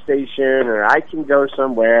gas station or I can go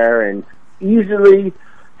somewhere and easily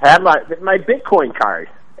have my Bitcoin card,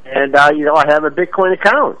 and I have a Bitcoin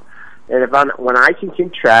account, and when I can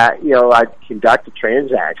I conduct a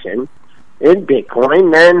transaction in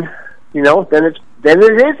Bitcoin, then it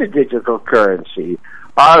is a digital currency.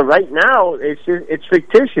 Right now, it's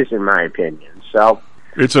fictitious in my opinion. So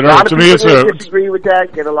it's disagree with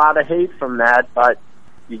that, get a lot of hate from that, but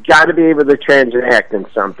you got to be able to transact in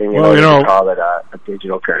something in order to call it a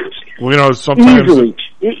digital currency. Well, sometimes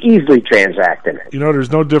easily transacting it.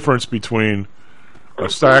 There's no difference between a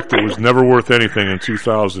stock that was never worth anything in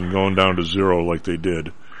 2000 going down to zero like they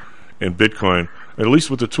did, and Bitcoin. At least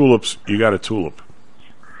with the tulips, you got a tulip.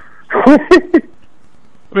 I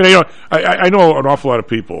know an awful lot of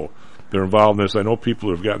people that are involved in this. I know people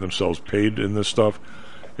who have gotten themselves paid in this stuff.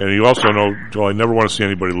 And you also know, Joel, I never want to see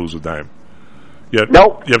anybody lose a dime. Yet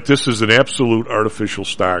this is an absolute artificial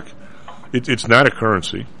stock. It's not a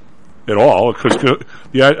currency at all, because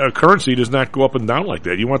a currency does not go up and down like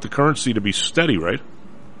that. You want the currency to be steady, right?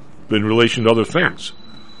 In relation to other things.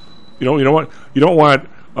 You know what? You don't want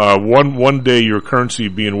one day your currency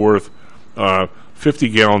being worth 50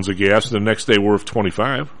 gallons of gas, and the next day worth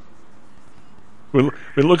 25.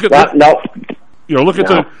 Look at look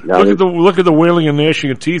at the wailing and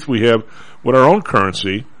gnashing of teeth we have with our own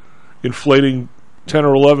currency inflating 10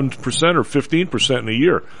 or 11% or 15% in a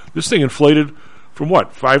year. This thing inflated from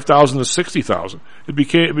what, 5,000 to 60,000. It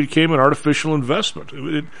became an artificial investment.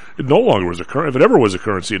 It no longer was a currency. If it ever was a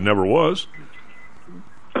currency, it never was.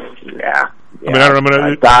 Yeah.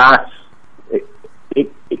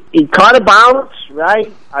 It caught a bounce,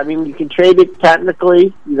 right? I mean, you can trade it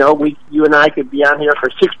technically. You and I could be on here for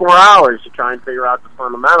 6 more hours to try and figure out the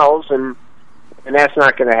fundamentals, and that's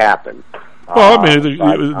not going to happen. Well,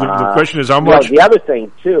 the question is how much. The other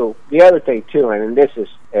thing too, and this is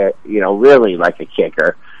really like a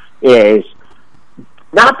kicker, is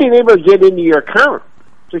not being able to get into your account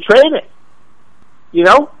to trade it.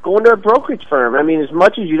 Going to a brokerage firm. I mean, as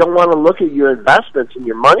much as you don't want to look at your investments and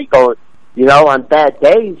your money going, on bad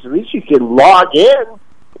days, at least you can log in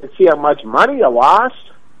and see how much money you lost.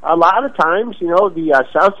 A lot of times, the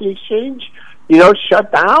South Sea Exchange, shut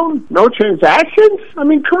down, no transactions. I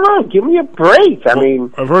mean, come on, give me a break.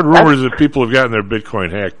 I've heard rumors that people have gotten their Bitcoin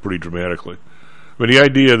hacked pretty dramatically. I mean, the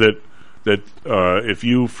idea that if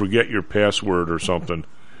you forget your password or something,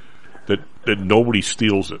 that nobody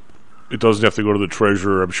steals it. It doesn't have to go to the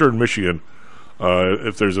treasurer. I'm sure in Michigan,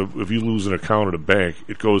 if you lose an account at a bank,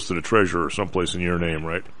 it goes to the treasurer someplace in your name,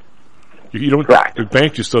 right? You don't. Correct. The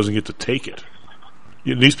bank just doesn't get to take it.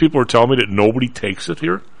 These people are telling me that nobody takes it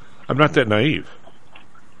here. I'm not that naive.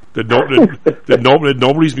 That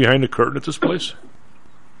nobody's behind the curtain at this place.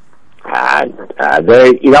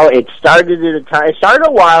 It started at a time. It started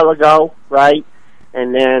a while ago, right?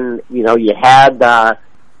 And then you had the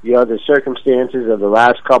circumstances of the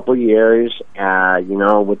last couple of years,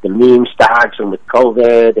 with the meme stocks and with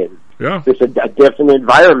COVID and just a different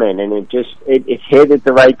environment, and it hit at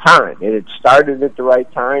the right time. And it started at the right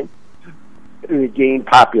time. It gained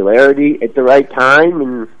popularity at the right time,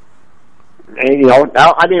 and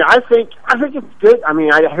I think it's good. I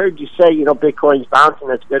mean, I heard you say, Bitcoin's bouncing.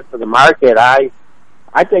 That's good for the market. I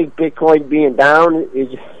think Bitcoin being down is,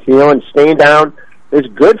 and staying down is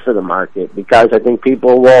good for the market, because I think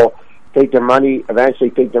people will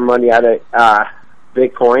eventually take their money out of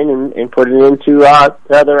Bitcoin and put it into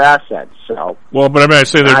other assets. So, well, but I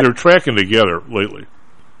say they're tracking together lately,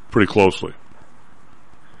 pretty closely.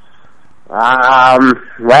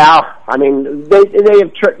 Well, I mean, they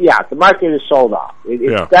have the market is sold off.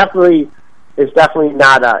 It's definitely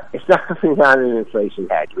not an inflation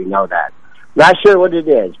hedge. We know that. Not sure what it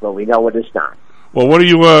is, but we know what it's not. Well, what do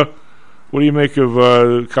you make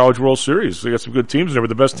of College World Series? They got some good teams in there, but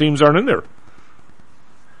the best teams aren't in there.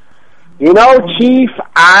 You know, Chief,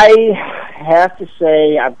 I have to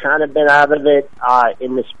say I've kind of been out of it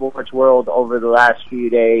in the sports world over the last few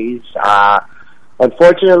days.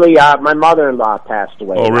 Unfortunately, my mother-in-law passed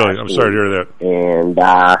away. Oh, really? I'm sorry to hear that. And,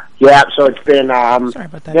 so it's been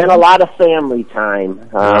a lot of family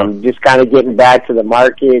time. Just kind of getting back to the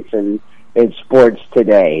markets and sports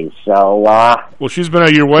today. So, well, she's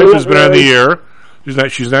been your wife has been on the air.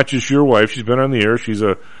 She's not just your wife. She's been on the air. She's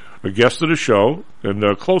a guest of the show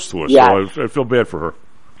and close to us. Yes. So I feel bad for her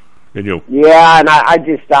and you. Yeah, and I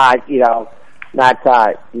just thought,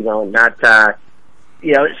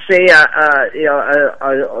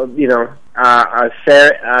 say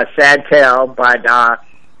a sad tale, but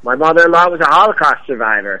my mother-in-law was a Holocaust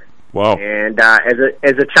survivor. Wow! And as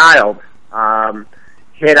a child,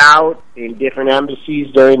 hid out in different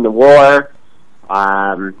embassies during the war.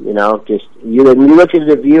 Just you look at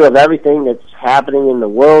the view of everything that's happening in the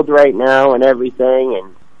world right now and everything,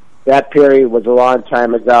 and that period was a long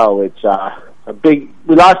time ago. It's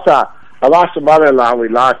I lost a mother-in-law. We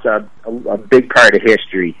lost a big part of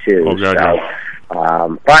history too. Oh, God, so,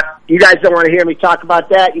 but you guys don't want to hear me talk about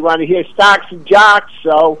that. You want to hear stocks and jocks.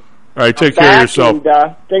 So, all right, take care of yourself.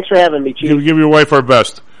 And, thanks for having me, Chief. Give your wife our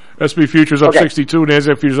best. SP Futures up 62,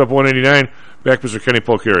 NASDAQ Futures up 189. Back Mr. Kenny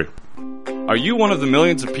Polcari. Are you one of the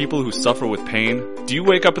millions of people who suffer with pain? Do you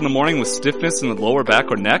wake up in the morning with stiffness in the lower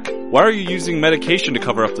back or neck? Why are you using medication to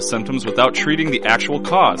cover up the symptoms without treating the actual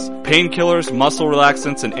cause? Painkillers, muscle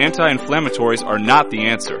relaxants, and anti-inflammatories are not the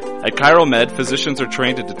answer. At ChiroMed, physicians are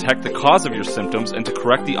trained to detect the cause of your symptoms and to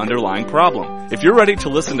correct the underlying problem. If you're ready to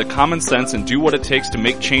listen to common sense and do what it takes to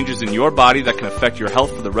make changes in your body that can affect your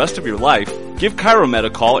health for the rest of your life, give ChiroMed a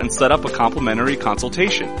call and set up a complimentary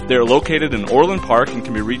consultation. They are located in Orland Park and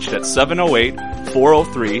can be reached at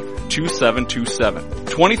 708-403-2727.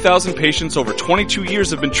 20,000 patients over 22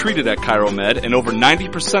 years have been treated at ChiroMed, and over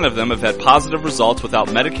 90% of them have had positive results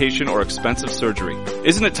without medication or expensive surgery.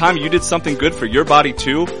 Isn't it time you did something good for your body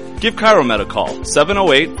too? Give ChiroMed a call,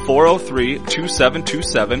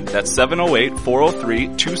 708-403-2727. That's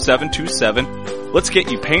 708-403-2727. Let's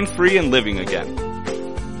get you pain-free and living again.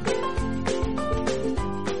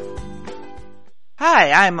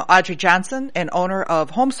 Hi, I'm Audrey Johnson, an owner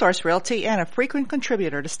of HomeSource Realty and a frequent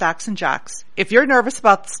contributor to Stocks and Jocks. If you're nervous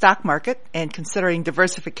about the stock market and considering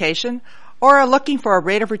diversification, or are looking for a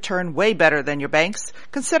rate of return way better than your banks,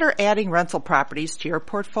 consider adding rental properties to your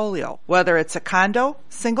portfolio. Whether it's a condo,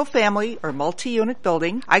 single family, or multi-unit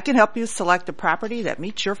building, I can help you select a property that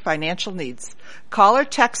meets your financial needs. Call or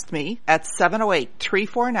text me at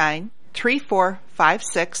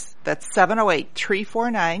 708-349-3456. That's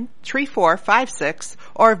 708-349-3456,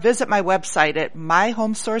 or visit my website at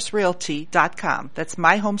myhomesourcerealty.com. That's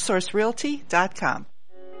myhomesourcerealty.com.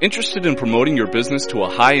 Interested in promoting your business to a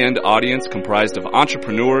high-end audience comprised of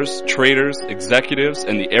entrepreneurs, traders, executives,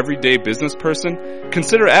 and the everyday business person?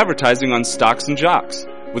 Consider advertising on Stocks and Jocks.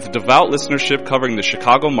 With a devout listenership covering the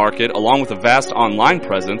Chicago market along with a vast online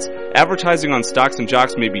presence, advertising on Stocks and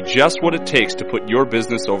Jocks may be just what it takes to put your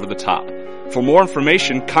business over the top. For more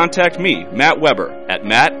information, contact me, Matt Weber, at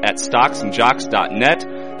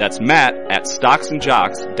matt@stocksandjocks.net. That's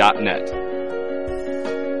matt@stocksandjocks.net.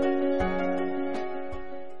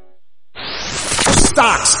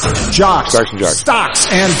 Stocks, jocks, Stocks and Jocks. Stocks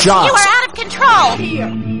and jocks. You are out of control. Here,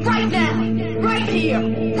 right now, right here,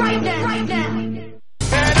 right now, right now. And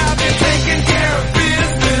I've been taking care of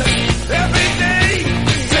business every day.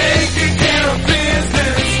 Taking care of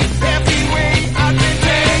business every way. I've been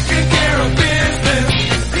taking care of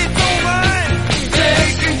business. It's all mine.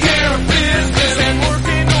 Taking care of business and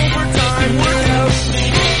working overtime will help me.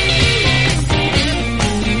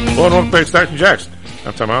 Well, welcome back to Stocks and Jocks.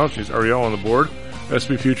 I'm Tom Allen. She's Ariel on the board.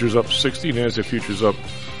 SP Futures up 60. NASDAQ Futures up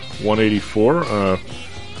 184.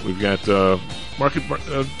 We've got market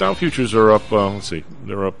Dow Futures are up. Let's see,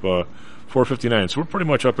 they're up 459. So we're pretty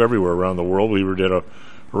much up everywhere around the world. We did a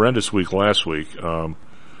horrendous week last week,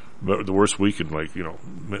 but the worst week in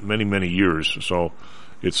many years. So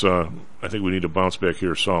it's I think we need to bounce back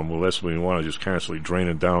here some. Well, that's what we want to just constantly drain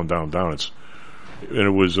it down.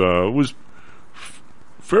 It was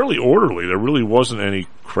fairly orderly. There really wasn't any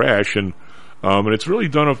crash, and it's really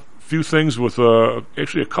done a few things with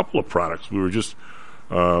actually a couple of products. We were just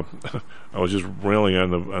I was just railing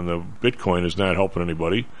on the Bitcoin is not helping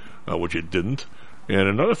anybody, which it didn't. And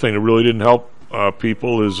another thing that really didn't help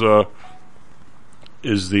people is the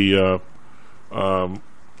issue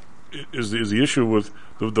with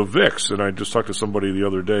the VIX. And I just talked to somebody the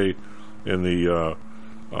other day in the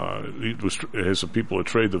has some people that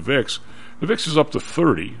trade the VIX. The VIX is up to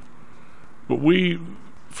 30, but we,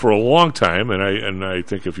 for a long time, and I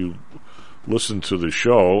think if you listen to the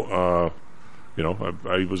show,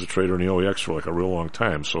 I was a trader in the OEX for like a real long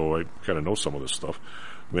time, so I kind of know some of this stuff.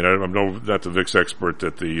 I mean, I'm not the VIX expert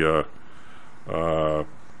that the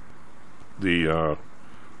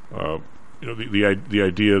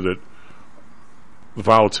idea that the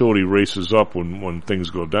volatility races up when things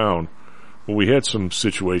go down. Well, we had some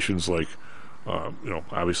situations like,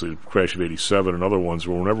 obviously the crash of '87 and other ones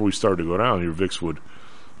where whenever we started to go down, your VIX would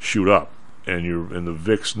shoot up, and the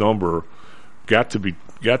VIX number got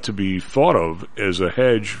to be thought of as a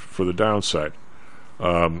hedge for the downside,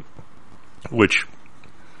 which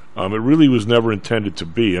it really was never intended to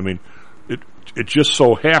be. I mean, it just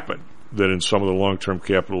so happened that in some of the long-term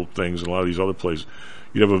capital things and a lot of these other places,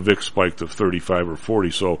 you'd have a VIX spike to 35 or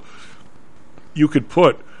 40. So you could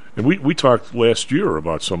put, and we talked last year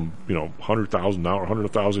about some,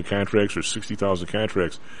 100,000 contracts or 60,000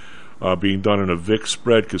 contracts being done in a VIX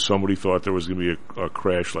spread because somebody thought there was going to be a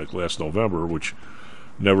crash like last November, which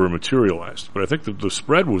never materialized. But I think the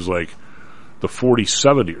spread was like the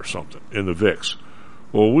 40-70 or something in the VIX.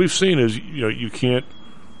 Well, what we've seen is, you can't,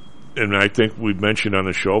 and I think we mentioned on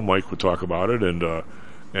the show, Mike would talk about it, and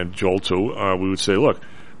Joel too, we would say, look,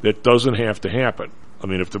 that doesn't have to happen. I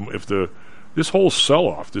mean, if this whole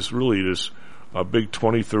sell-off, this big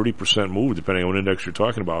 20-30% move, depending on what index you're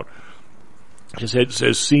talking about,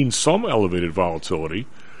 has seen some elevated volatility,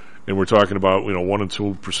 and we're talking about 1 and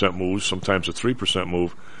 2% moves, sometimes a 3%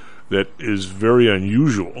 move, that is very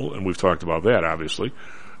unusual, and we've talked about that obviously,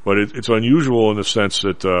 but it's unusual in the sense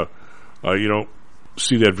that you don't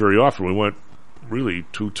see that very often. We went really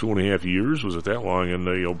 2.5 years, was it that long, in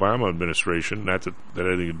the Obama administration, not that had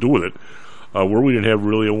anything to do with it, where we didn't have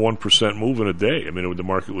really a 1% move in a day. I mean, the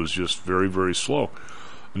market was just very, very slow.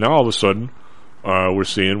 Now all of a sudden, we're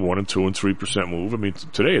seeing 1 and 2 and 3% move. I mean,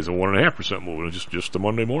 today is a 1.5% move, and it's just a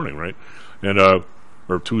Monday morning, right? And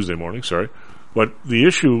or Tuesday morning, sorry. But the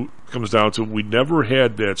issue comes down to we never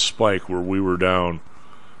had that spike where we were down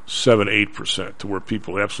 7-8% to where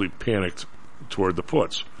people absolutely panicked toward the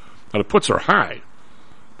puts. Now the puts are high,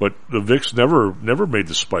 but the VIX never made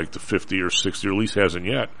the spike to 50 or 60, or at least hasn't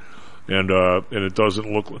yet. And it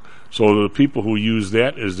doesn't look so. The people who use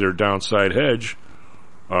that as their downside hedge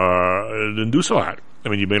didn't do so hot. I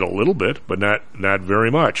mean, you made a little bit, but not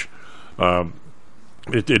very much.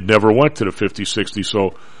 It never went to the 50, 60.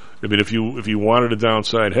 So, I mean, if you wanted a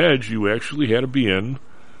downside hedge, you actually had to be in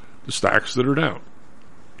the stocks that are down.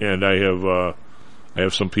 And I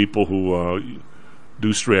have some people who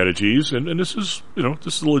do strategies, and this is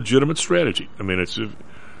a legitimate strategy. I mean,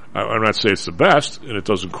 I'm not saying it's the best, and it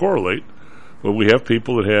doesn't correlate, but we have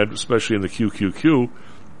people that had, especially in the QQQ,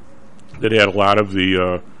 that had a lot of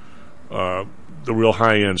the real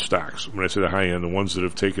high-end stocks. When I say the high-end, the ones that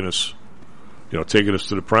have taken us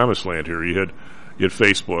to the promised land here. You had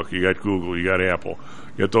Facebook, you got Google, you got Apple,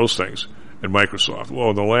 you got those things, and Microsoft. Well,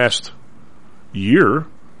 in the last year,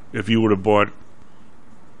 if you would have bought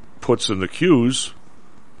puts in the Qs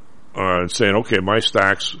and saying, okay, my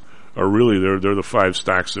stocks are really they're the 5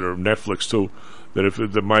 stocks that are Netflix too. That if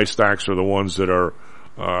my stocks are the ones that are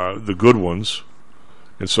the good ones,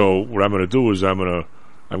 and so what I'm going to do is I'm going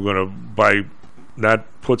to buy not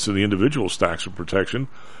puts in the individual stocks for protection.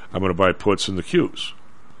 I'm going to buy puts in the Qs,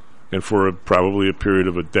 and for probably a period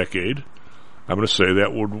of a decade, I'm going to say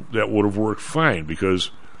that would have worked fine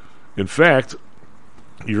because, in fact,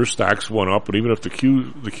 your stocks went up, but even if the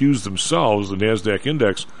Qs themselves, the NASDAQ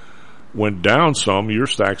index, went down some, your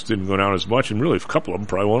stocks didn't go down as much, and really a couple of them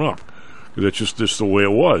probably went up because that's just the way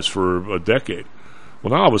it was for a decade.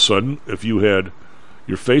 Well, now all of a sudden, if you had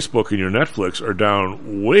your Facebook and your Netflix are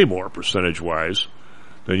down way more percentage-wise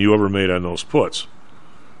than you ever made on those puts.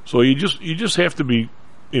 So you just have to be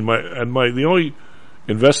the only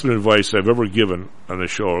investment advice I've ever given on the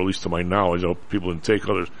show, or at least to my knowledge, I hope people didn't take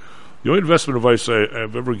others. The only investment advice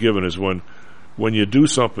I've ever given is when you do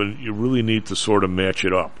something, you really need to sort of match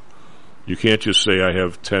it up. You can't just say, I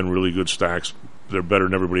have 10 really good stocks, they're better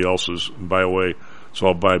than everybody else's, and by the way, so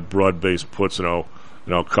I'll buy broad-based puts and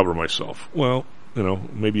I'll cover myself. Well,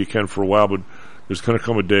 maybe you can for a while, but there's going to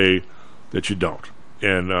come a day that you don't.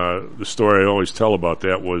 And the story I always tell about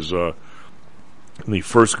that was in the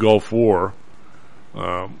first Gulf War,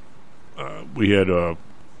 we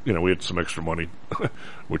had some extra money,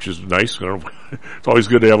 which is nice. It's always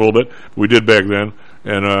good to have a little bit. We did back then.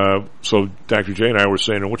 And so Dr. J and I were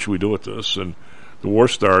saying, what should we do with this? And the war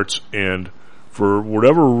starts, and for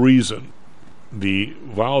whatever reason, the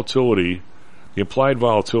implied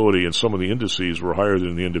volatility in some of the indices were higher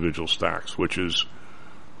than the individual stocks, which is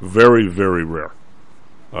Very, very rare.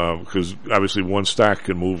 Because obviously one stock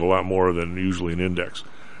can move a lot more than usually an index.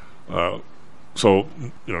 So,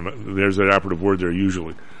 there's that operative word there,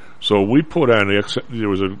 usually. So we put on there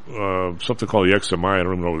was something called the XMI. I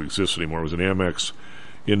don't even know if it exists anymore. It was an Amex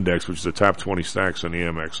index, which is the top 20 stocks on the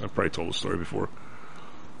Amex. I've probably told the story before.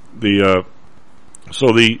 We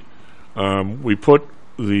put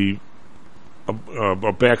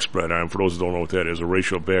a back spread on, for those who don't know what that is, a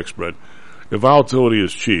ratio back spread. If volatility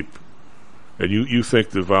is cheap, and you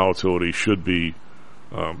think the volatility should be,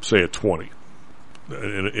 say, at 20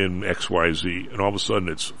 in XYZ, and all of a sudden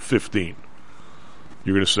it's 15,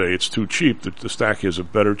 you're going to say it's too cheap, that the stock has a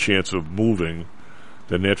better chance of moving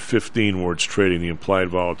than that 15 where it's trading. The implied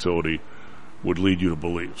volatility would lead you to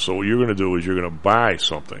believe. So what you're going to do is you're going to buy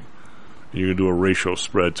something. You're going to do a ratio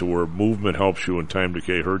spread to where movement helps you and time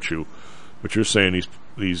decay hurts you. But you're saying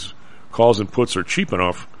these calls and puts are cheap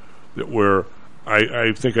enough that where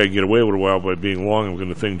I think I can get away with it a while by being long, and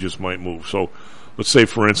the thing just might move. So let's say,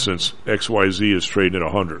 for instance, XYZ is trading at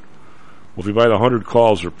 100. Well, if you buy the 100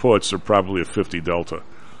 calls or puts, they're probably a 50 delta.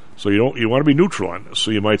 So you want to be neutral on this.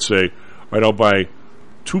 So you might say, all right, I'll buy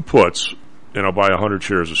 2 puts and I'll buy 100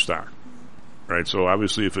 shares of stock. Right? So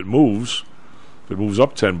obviously if it moves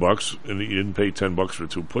up $10 and you didn't pay $10 for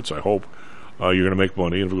 2 puts, I hope, you're going to make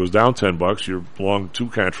money. And if it goes down $10, you're long 2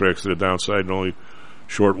 contracts to the downside and only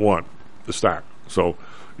short 1, the stock. So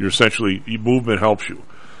you're essentially, movement helps you.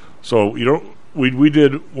 So we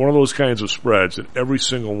did one of those kinds of spreads in every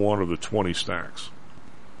single one of the 20 stocks.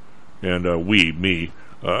 And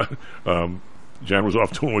John was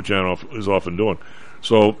off doing what John is often doing.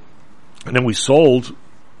 So, and then we sold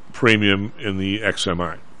premium in the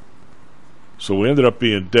XMI. So we ended up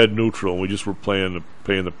being dead neutral, and we just were paying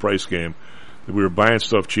the price game. That we were buying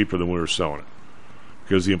stuff cheaper than we were selling it.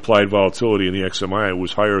 Because the implied volatility in the XMI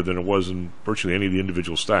was higher than it was in virtually any of the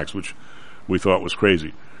individual stocks, which we thought was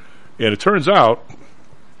crazy. And it turns out,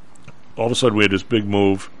 all of a sudden we had this big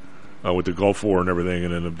move with the Gulf War and everything,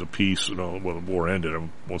 and then the peace, the war ended. I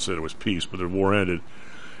won't say it was peace, but the war ended,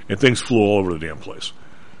 and things flew all over the damn place.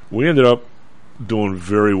 We ended up doing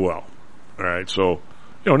very well. All right, so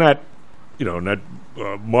not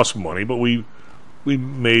Musk money, but we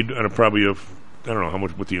made probably I don't know how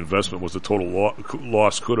much what the investment was. The total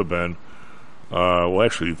loss could have been. Well,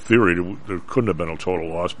 actually, in theory, there couldn't have been a total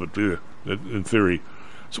loss, but in theory,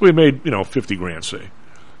 so we made $50,000, say,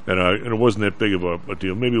 and it wasn't that big of a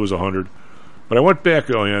deal. Maybe it was 100, but I went back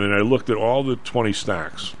and I looked at all the 20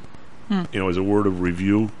 stocks, as a word of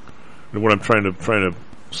review. And what I'm trying to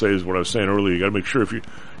say is what I was saying earlier. You got to make sure if you're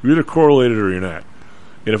either correlated or you're not.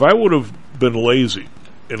 And if I would have been lazy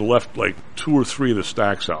and left like 2 or 3 of the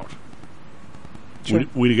stocks out, sure,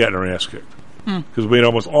 we'd have gotten our ass kicked. Because we made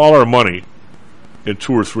almost all our money in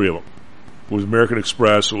 2 or 3 of them. It was American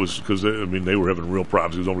Express. It was because they were having real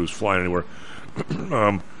problems because nobody was flying anywhere.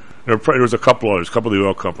 There was a couple others, a couple of the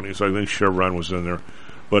oil companies. I think Chevron was in there.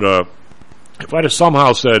 But if I'd have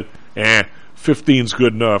somehow said, 15's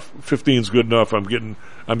good enough. 15's good enough. I'm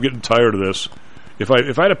getting tired of this. If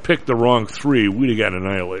I'd have picked the wrong 3, we'd have gotten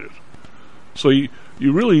annihilated. So you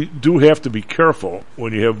really do have to be careful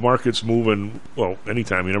when you have markets moving. Well,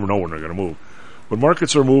 anytime, you never know when they're going to move. When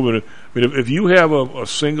markets are moving, if you have a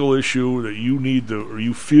single issue that you need or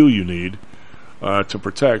you feel you need to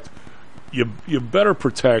protect, you better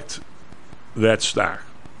protect that stock,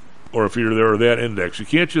 or if you're there or that index. You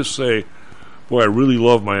can't just say, "Boy, I really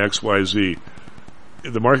love my XYZ."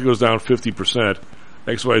 If the market goes down 50%,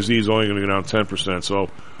 XYZ is only going to go down 10%. So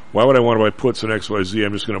why would I want to buy puts in XYZ?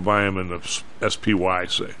 I'm just going to buy them in the SPY,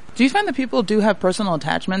 say. Do you find that people do have personal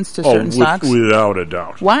attachments to certain stocks? Without a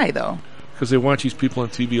doubt. Why, though? Because they watch these people on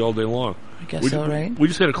TV all day long. I guess so, right? We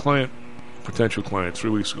just had a potential client 3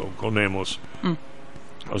 weeks ago, go nameless. I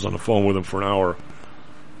was on the phone with him for an hour.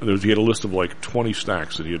 And he had a list of like 20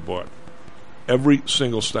 stocks that he had bought. Every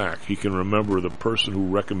single stock, he can remember the person who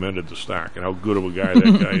recommended the stock and how good of a guy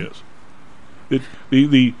that guy is.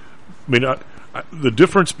 The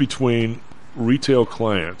difference between retail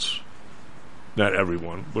clients, not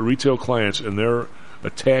everyone, but retail clients and their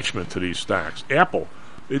attachment to these stocks. Apple,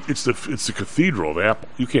 it's the cathedral of Apple.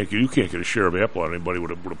 You can't get a share of Apple on anybody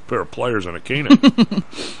with a pair of pliers and a canine.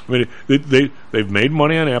 They've made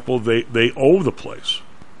money on Apple. They owe the place.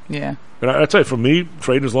 Yeah. And I tell you, for me,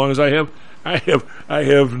 trading as long as I have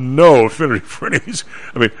no affinity for any of these.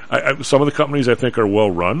 Some of the companies I think are well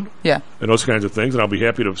run. Yeah. And those kinds of things, and I'll be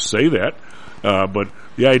happy to say that. But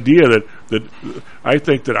the idea that I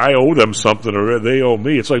think that I owe them something or they owe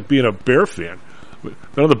me, it's like being a Bear fan. none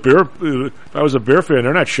of the Bear. If I was a Bear fan,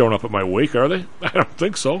 they're not showing up at my wake, are they? I don't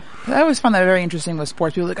think so. I always found that very interesting with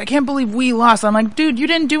sports. People are like, I can't believe we lost. I'm like, dude, you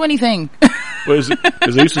didn't do anything. Well, as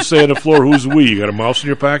they used to say on the floor, who's we? You got a mouse in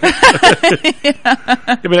your pocket?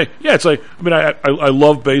 I mean, it's like, I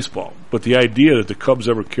love baseball, but the idea that the Cubs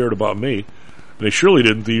ever cared about me, and they surely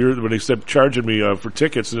didn't the year when they stopped charging me for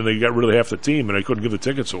tickets, and then they got rid of half the team, and I couldn't give the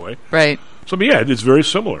tickets away. Right. So, it's very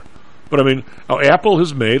similar. But, Apple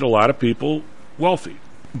has made a lot of people wealthy.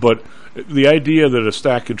 But the idea that a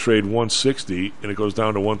stock can trade 160 and it goes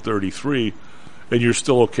down to 133, and you're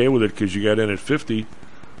still okay with it because you got in at 50,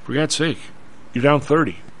 for God's sake, you're down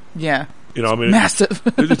 30. Yeah. Massive.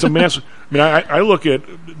 It's a massive. I look at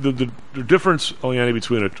the difference, Leanne,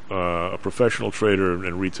 between a professional trader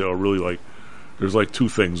and retail. Really, there's two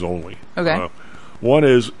things only. Okay. One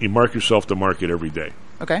is you mark yourself to market every day.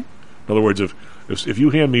 Okay. In other words, if you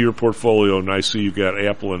hand me your portfolio and I see you've got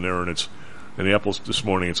Apple in there and the Apple's this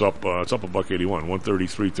morning it's up $1.81,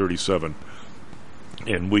 133.37,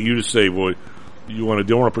 and you just say, well, you want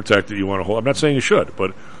to protect it, you want to hold. I'm not saying you should,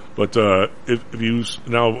 but if you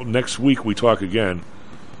now next week we talk again,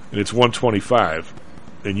 and it's 125,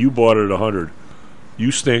 and you bought it at 100,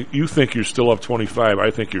 you think you're still up 25.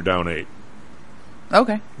 I think you're down 8.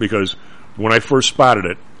 Okay. Because when I first spotted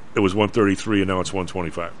it, it was 133, and now it's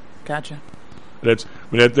 125. Gotcha. That's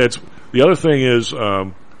the other thing is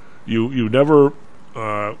you never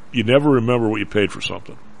remember what you paid for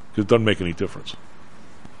something because it doesn't make any difference.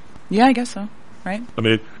 Yeah, I guess so. Right.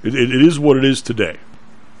 It is what it is today.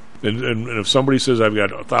 And if somebody says I've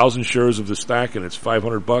got 1,000 shares of the stock and it's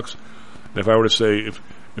 $500, and if I were to say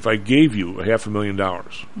if I gave you $500,000,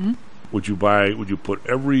 mm-hmm. would you put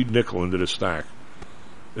every nickel into the stock?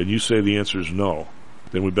 And you say the answer is no,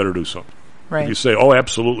 then we better do something. Right. If you say, oh,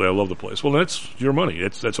 absolutely, I love the place, well, that's your money.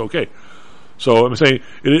 That's okay. So I'm saying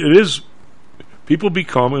it is. People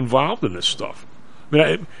become involved in this stuff.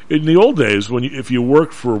 In the old days, if you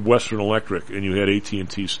worked for Western Electric and you had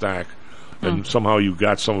AT&T stock, and somehow you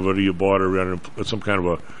got some of it, or you bought it, or some kind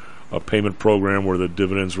of a payment program where the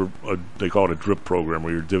dividends were, they call it a DRIP program,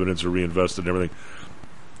 where your dividends are reinvested and everything,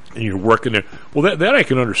 and you're working there. Well, that I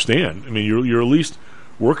can understand. You're at least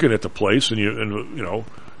working at the place, and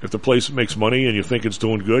if the place makes money and you think it's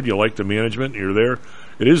doing good, you like the management, and you're there.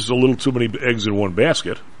 It is a little too many eggs in one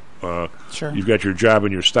basket. Sure. You've got your job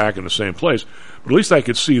and your stock in the same place. But at least I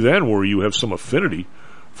could see then where you have some affinity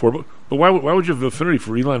for. But why would you have affinity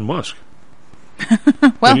for Elon Musk?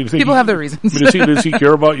 Well, people have their reasons. Does he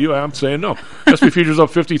care about you? I'm saying no. S&P futures up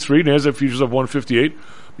 53, NASDAQ futures up 158.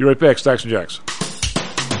 Be right back. Stocks and Jacks.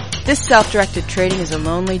 This self-directed trading is a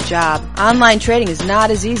lonely job. Online trading is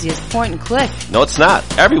not as easy as point and click. No, it's not.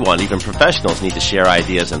 Everyone, even professionals, need to share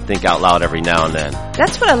ideas and think out loud every now and then.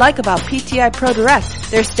 That's what I like about PTI Pro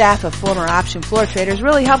Direct. Their staff of former option floor traders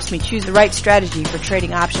really helps me choose the right strategy for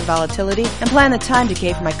trading option volatility and plan the time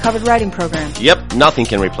decay for my covered writing program. Yep, nothing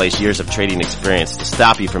can replace years of trading experience to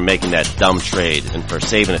stop you from making that dumb trade and for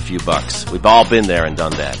saving a few bucks. We've all been there and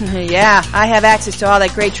done that. Yeah, I have access to all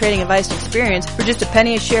that great trading advice and experience for just a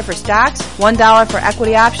penny a share for stocks, $1 for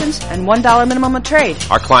equity options, and $1 minimum a trade.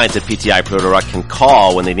 Our clients at PTI Pro Direct can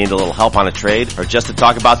call when they need a little help on a trade or just to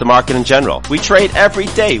talk about the market in general. We trade every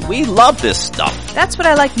day. We love this stuff. That's what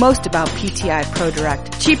I like most about PTI Pro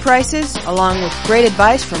Direct. Cheap prices, along with great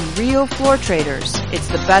advice from real floor traders. It's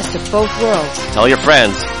the best of both worlds. Tell your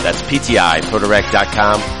friends. That's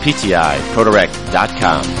PTIProDirect.com,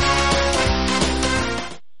 PTIProDirect.com.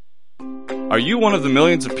 Are you one of the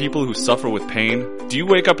millions of people who suffer with pain? Do you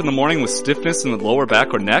wake up in the morning with stiffness in the lower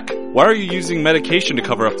back or neck? Why are you using medication to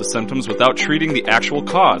cover up the symptoms without treating the actual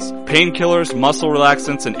cause? Painkillers, muscle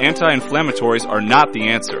relaxants, and anti-inflammatories are not the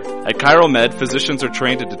answer. At ChiroMed, physicians are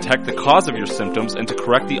trained to detect the cause of your symptoms and to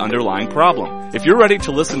correct the underlying problem. If you're ready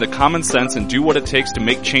to listen to common sense and do what it takes to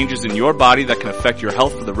make changes in your body that can affect your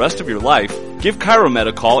health for the rest of your life, give ChiroMed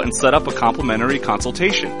a call and set up a complimentary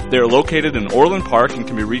consultation. They are located in Orland Park and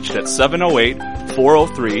can be reached at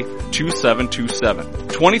 708-403-2727.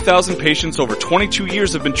 20,000 patients over 22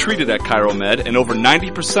 years have been treated at ChiroMed, and over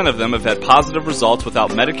 90% of them have had positive results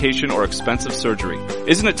without medication or expensive surgery.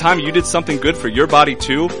 Isn't it time you did something good for your body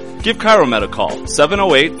too? Give ChiroMed a call,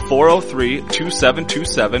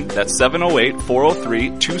 708-403-2727. That's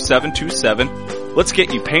 708-403-2727. Let's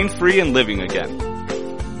get you pain-free and living again.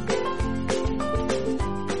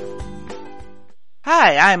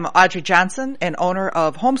 Hi, I'm Audrey Johnson, an owner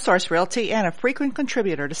of HomeSource Realty and a frequent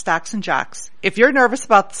contributor to Stocks and Jocks. If you're nervous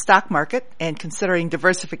about the stock market and considering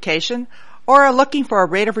diversification or are looking for a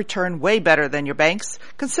rate of return way better than your banks,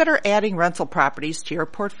 consider adding rental properties to your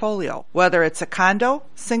portfolio. Whether it's a condo,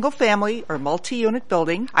 single family, or multi-unit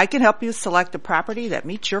building, I can help you select a property that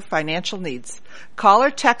meets your financial needs. Call or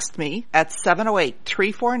text me at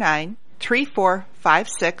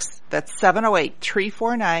 708-349-3456. That's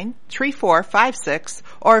 708-349-3456.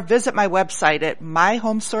 Or visit my website at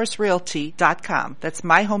myhomesourcerealty.com. That's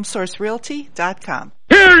myhomesourcerealty.com.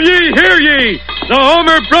 Hear ye, hear ye! The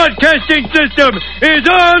Homer Broadcasting System is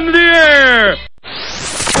on the air!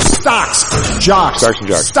 Stocks, jocks,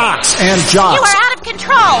 stocks and jocks. You are out of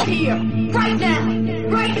control! Here, right now,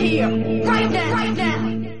 right here, right now, right now.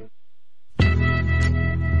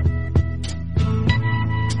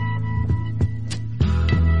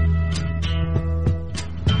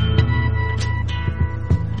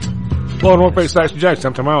 Hello and welcome back to Stocks and Jocks.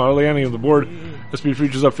 I'm Tom Howell, Eliani on the board. S&P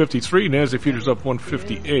futures up 53, NASDAQ futures up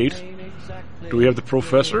 158. Do we have the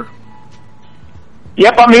professor?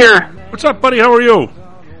 Yep, I'm here. What's up, buddy? How are you?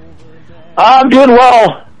 I'm doing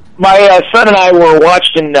well. My son and I were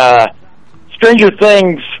watching Stranger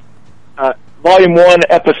Things, Volume 1,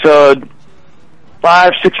 Episode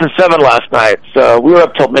 5, 6, and 7 last night. So we were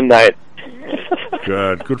up till midnight.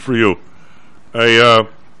 Good for you. I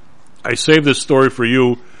saved this story for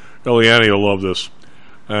you. Eliani will love this.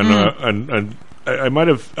 And I might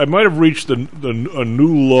have reached a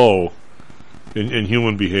new low in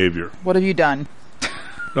human behavior. What have you done?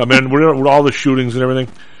 I mean, with all the shootings and everything.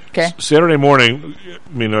 Okay. Saturday morning, I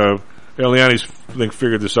mean, Eliani's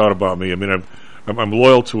figured this out about me. I mean, I'm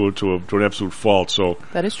loyal to an absolute fault. So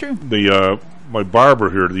that is true. My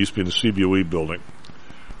barber here, they used to be in the CBOE building.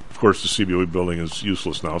 Of course, the CBOE building is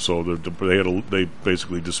useless now. So they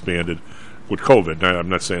basically disbanded with COVID. Now, I'm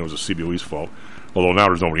not saying it was the CBOE's fault, although now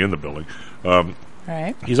there's nobody in the building.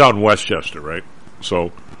 Right. He's out in Westchester, right?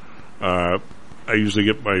 So I usually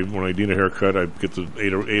get when I need a haircut, I get the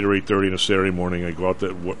 8 or 8:30 on a Saturday morning. I go out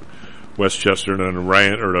to Westchester, and then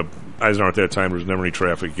Ryan or the Eisenhower at that time. There was never any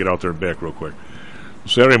traffic. Get out there and back real quick.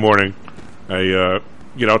 Saturday morning, I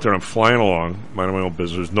get out there. I'm flying along, minding my own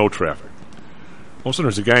business. There's no traffic. All of a sudden,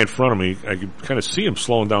 there's a guy in front of me. I can kind of see him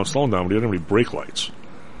slowing down, but he doesn't have any brake lights.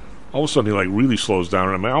 All of a sudden, he really slows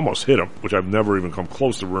down, and I almost hit him, which I've never even come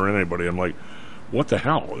close to rearing anybody. I'm like, what the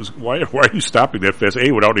hell? Why are you stopping that fast?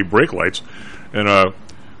 Without any brake lights. And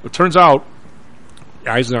it turns out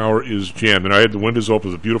Eisenhower is jammed, and I had the windows open.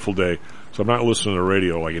 It was a beautiful day, so I'm not listening to the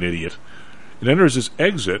radio like an idiot. And then there's this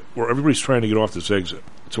exit where everybody's trying to get off this exit.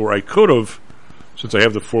 So where I could have, since I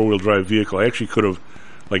have the four-wheel drive vehicle, I actually could have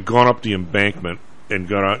gone up the embankment and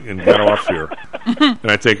got off here. And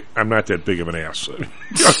I'm not that big of an ass.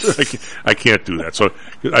 I can't do that. So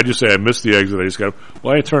I just say I missed the exit. I just got,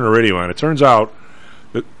 I turned the radio on. It turns out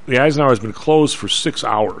that the Eisenhower has been closed for 6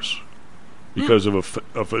 hours because of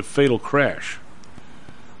a fatal crash.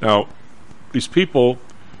 Now, these people,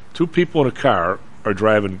 2 people in a car are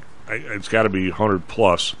driving, it's got to be 100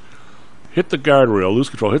 plus, hit the guardrail, lose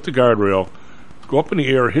control, hit the guardrail, go up in the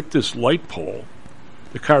air, hit this light pole.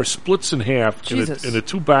 The car splits in half, and the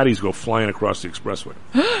 2 bodies go flying across the expressway.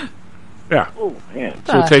 Yeah. Oh, man.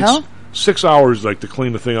 So it takes 6 hours to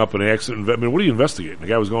clean the thing up in an accident. I mean, what are you investigating? The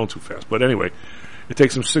guy was going too fast. But anyway, it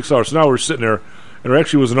takes them 6 hours. So now we're sitting there, and there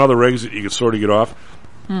actually was another exit you could sort of get off.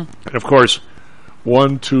 And, of course,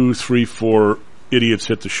 1, 2, 3, 4 idiots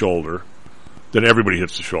hit the shoulder. Then everybody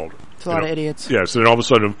hits the shoulder. It's a lot of idiots. Yeah, so then all of a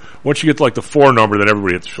sudden, once you get to the 4 number, then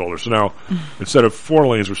everybody hits the shoulder. So now, instead of 4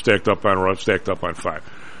 lanes, we're stacked up on 5.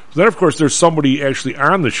 So then, of course, there's somebody actually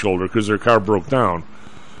on the shoulder because their car broke down.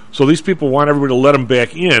 So these people want everybody to let them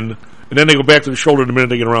back in, and then they go back to the shoulder the minute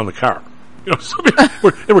they get around the car. So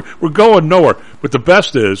we're going nowhere. But the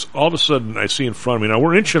best is, all of a sudden, I see in front of me, now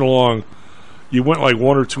we're inching along. You went 1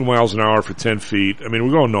 or 2 miles an hour for 10 feet. I mean,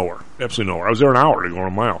 we're going nowhere. Absolutely nowhere. I was there an hour to go a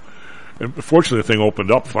mile. And fortunately, the thing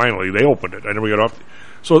opened up finally. They opened it. I never got off.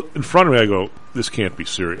 So in front of me, I go, this can't be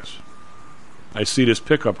serious. I see this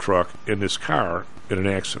pickup truck and this car in an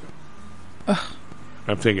accident.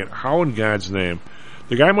 I'm thinking, how in God's name?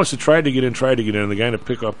 The guy must have tried to get in, and the guy in the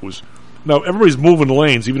pickup was... Now, everybody's moving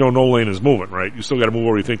lanes, even though no lane is moving, right? You still got to move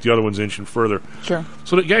where you think the other one's inching further. Sure.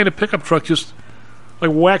 So the guy in the pickup truck just,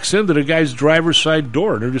 whacks into the guy's driver's side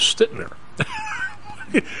door, and they're just sitting there.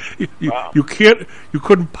 You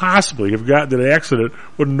couldn't possibly have gotten to an accident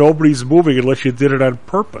when nobody's moving unless you did it on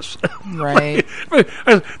purpose. Right.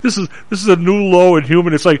 This is a new low in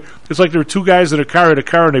human. It's like there were 2 guys in a car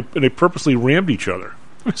and they purposely rammed each other.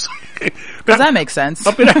 Does that make sense?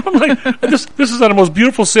 I'm like, this is on the most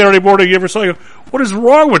beautiful Saturday morning you ever saw. You go, what is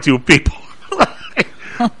wrong with you people?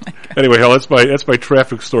 Anyway, hell, that's my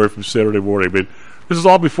traffic story from Saturday morning. I mean, this is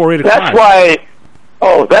all before 8 o'clock. That's why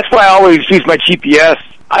Oh, that's why I always use my GPS.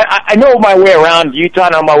 I know my way around Utah, I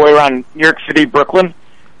know my way around New York City, Brooklyn,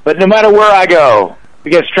 but no matter where I go,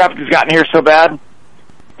 because traffic has gotten so bad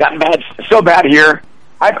here,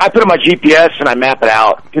 I put in my GPS and I map it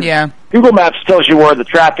out. Yeah. Google Maps tells you where the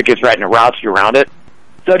traffic is right and it routes you around it.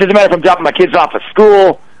 So it doesn't matter if I'm dropping my kids off at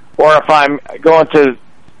school or if I'm going to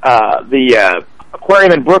the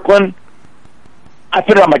aquarium in Brooklyn. I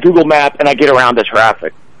put it on my Google Map and I get around the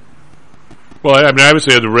traffic. Well, I mean,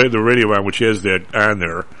 obviously I had the radio on, which has that on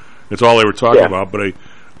there. That's all they were talking about. But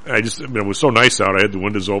it was so nice out. I had the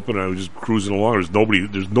windows open. And I was just cruising along.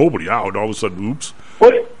 There's nobody out. All of a sudden, oops.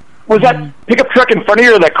 What was that pickup truck in front of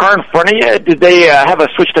you or that car in front of you? Did they have a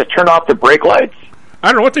switch to turn off the brake lights? I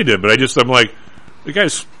don't know what they did, but I'm like, the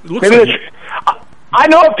guys. It looks Maybe I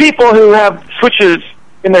know of people who have switches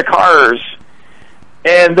in their cars,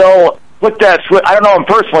 and they'll flick that switch. I don't know them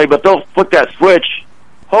personally, but they'll flick that switch,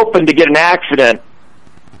 hoping to get an accident,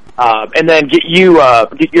 and then get your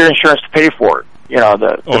insurance to pay for it. You know,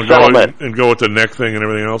 the settlement. And go with the neck thing and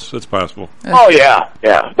everything else. That's possible. Oh yeah.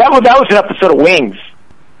 That was an episode of Wings.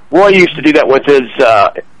 Roy used to do that with his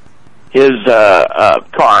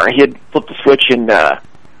car. He'd flip the switch and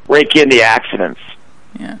rake in the accidents.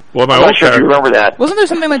 Yeah. Well, I'm not sure if you remember that. Wasn't there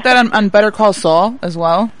something like that on Better Call Saul as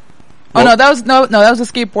well? Oh no, that was a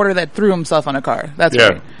skateboarder that threw himself on a car. That's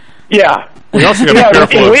right. Yeah. We also got to be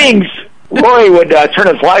careful. In Wings, Roy would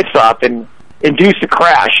turn his lights off and induce a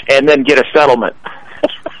crash and then get a settlement.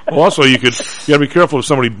 Well, also, you got to be careful if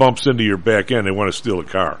somebody bumps into your back end. They want to steal the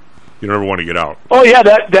car. You never want to get out. Oh yeah,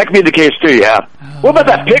 that could be the case too. Yeah. What about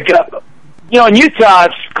that pickup? You know, in Utah,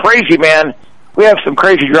 it's crazy, man. We have some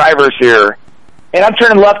crazy drivers here, and I'm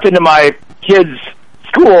turning left into my kids'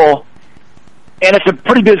 school, and it's a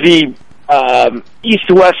pretty busy east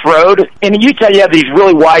to west road. And in Utah, you have these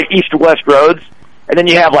really wide east to west roads, and then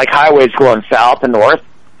you have like highways going south and north.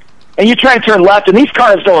 And you try and turn left, and these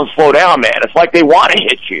cars don't slow down, man. It's like they want to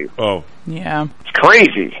hit you. Oh. Yeah. It's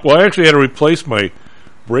crazy. Well, I actually had to replace my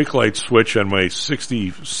brake light switch on my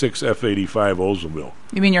 66 F85 Oldsmobile.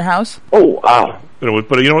 You mean your house? Oh, wow.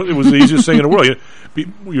 But you know, it was the easiest thing in the world.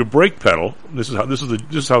 Your brake pedal. This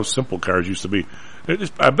is how simple cars used to be.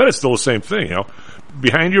 I bet it's still the same thing. You know,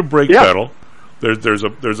 behind your brake pedal, there's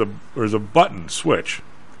a button switch.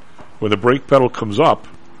 When the brake pedal comes up,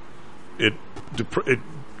 it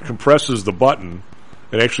compresses the button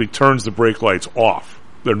and actually turns the brake lights off.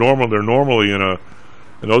 They're normally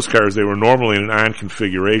in those cars, they were normally in an on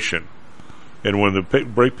configuration. And when the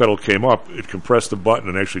brake pedal came up, it compressed the button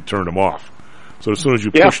and actually turned them off. So as soon as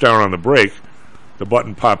you push down on the brake, the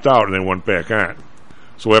button popped out and then went back on.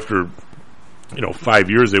 So after, 5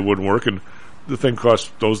 years, they wouldn't work. And the thing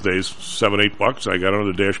cost those days $7-8. I got on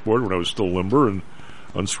the dashboard when I was still limber and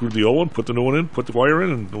unscrewed the old one, put the new one in, put the wire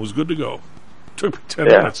in, and it was good to go. Took me 10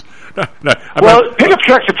 minutes. Pickup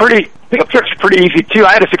trucks are pretty easy too.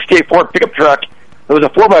 I had a '68 Ford pickup truck. It was a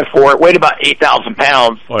 4x4. It weighed about 8,000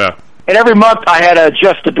 pounds. Oh yeah. And every month I had to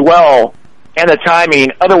adjust the dwell and the timing.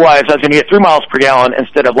 Otherwise, I was going to get 3 miles per gallon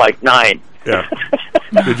instead of like 9. Yeah.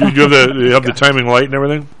 Did you have the timing light and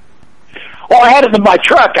everything? Well, I had it in my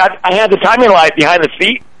truck. I had the timing light behind the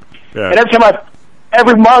seat. Yeah. And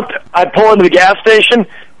every month I'd pull into the gas station,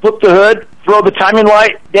 flip the hood, throw the timing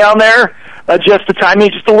light down there, adjust the timing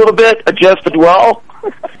just a little bit, adjust the dwell,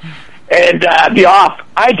 and be off.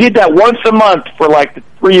 I did that once a month for like the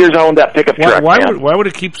 3 years I owned that pickup truck. Why would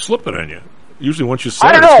it keep slipping on you? Usually once you set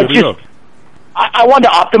I don't it's know. good to go. I wanted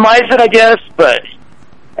to optimize it, I guess, but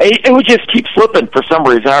it would just keep slipping for some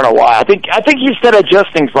reason. I don't know why. I think you used to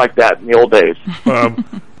adjust things like that in the old days.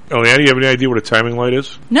 Leanne, you have any idea what a timing light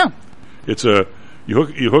is? No. It's you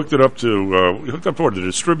hooked it up toward the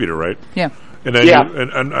distributor, right? Yeah. And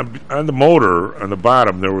then on the motor on the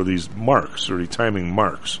bottom there were these marks, or the timing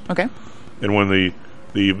marks. Okay. And when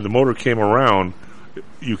the motor came around,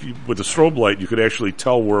 with the strobe light you could actually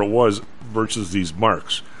tell where it was versus these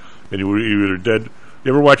marks. And you were either dead.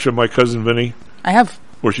 You ever watch My Cousin Vinny? I have.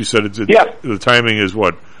 Where she said the timing is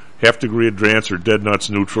what? Half degree advance or dead nuts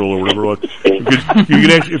neutral or whatever it was. You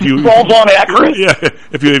could actually, if you falls on accurate. Yeah,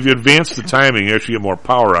 if you advance the timing, you actually get more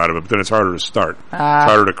power out of it. But then it's harder to start. It's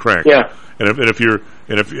harder to crank. Yeah. And if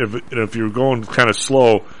you're going kind of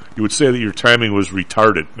slow, you would say that your timing was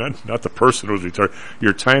retarded. Not the person was retarded.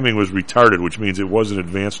 Your timing was retarded, which means it wasn't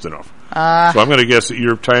advanced enough. So I'm going to guess that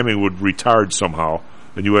your timing would retard somehow,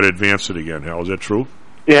 and you had to advance it again. Hal, is that true?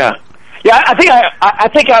 Yeah. Yeah, I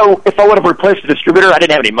think if I would have replaced the distributor, I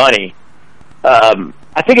didn't have any money.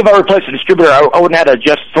 I think if I replaced the distributor, I wouldn't have to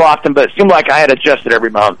adjust so often, but it seemed like I had to adjust it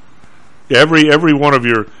every month. Yeah, every one of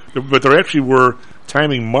but there actually were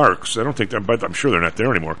timing marks. I don't think that, but I'm sure they're not there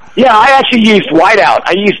anymore. Yeah, I actually used whiteout.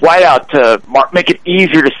 I used whiteout to make it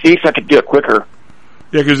easier to see so I could do it quicker.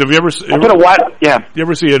 Yeah, because have you ever? I put a white. Yeah. You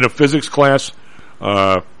ever see in a physics class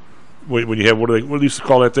when you have what do they used to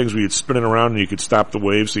call that things where you'd spin it around and you could stop the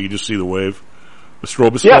wave so you just see the wave? A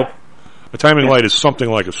stroboscope. Yeah. A timing light is something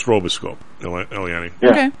like a stroboscope, Eliane. Yeah.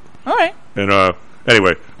 Okay. All right. And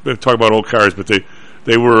anyway, we talk about old cars, but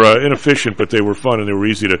they were inefficient, but they were fun and they were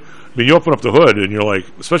easy to. I mean, you open up the hood and you're like,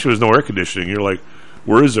 especially when there's no air conditioning, you're like,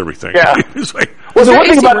 where is everything? Yeah. It's like, well, the one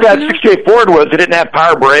thing about that 68 Ford was it didn't have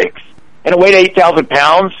power brakes and it weighed 8,000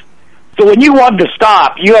 pounds. So when you wanted to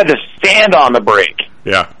stop, you had to stand on the brake.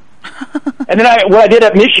 Yeah. And then what I did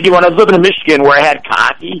at Michigan, when I was living in Michigan, where I had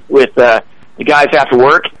coffee with the guys after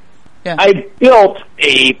work, I built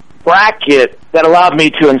a bracket that allowed me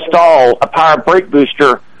to install a power brake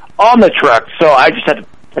booster on the truck. So I just had to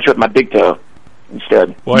touch it with my big toe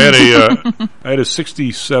instead. Well, I had a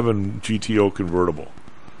 67 GTO convertible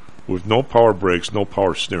with no power brakes, no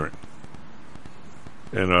power steering,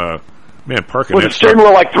 and man, parking. Was the steering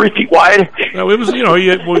wheel like 3 feet wide? No, it was.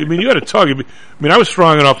 You had a tug. I mean, I was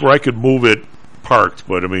strong enough where I could move it parked,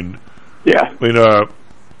 but I mean, yeah. I mean,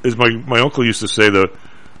 as my uncle used to say, the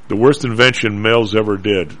worst invention males ever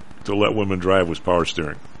did to let women drive was power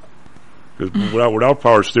steering. Because without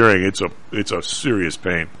power steering, it's a serious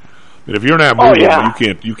pain. And if you're not moving,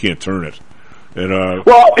 you can't turn it. And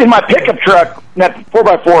well, in my pickup truck, that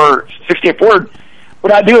 4x4 68 Ford,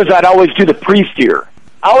 what I do is I'd always do the pre-steer.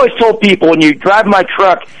 I always told people when you drive my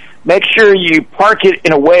truck, make sure you park it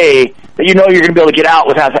in a way that you know you're going to be able to get out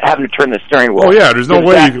without having to turn the steering wheel. Oh yeah, there's no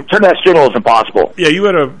way you can turn that steering wheel is impossible. Yeah, you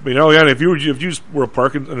had if you were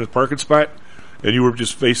parking in a parking spot and you were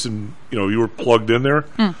just facing, you were plugged in there.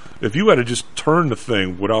 If you had to just turn the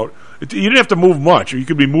thing without, you didn't have to move much. You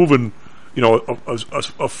could be moving,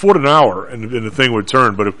 a foot an hour and the thing would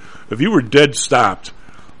turn. But if you were dead stopped,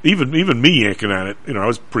 even me yanking on it, I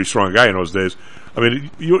was a pretty strong guy in those days. I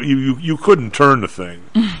mean, you couldn't turn the thing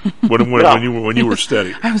when you were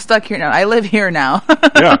steady. I'm stuck here now. I live here now.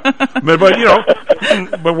 Yeah,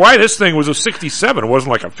 but why this thing was a 67? It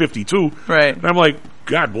wasn't like a 52, right? And I'm like,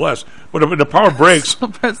 God bless. But the power brakes,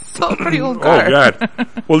 still a pretty old car. Oh God.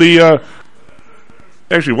 Well,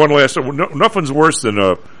 actually one last. Nothing's worse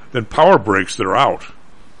than power brakes that are out.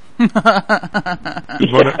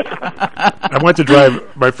 I went to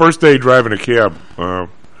drive my first day driving a cab.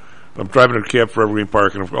 I'm driving a cab for Evergreen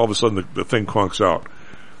Park, and all of a sudden the thing clunks out.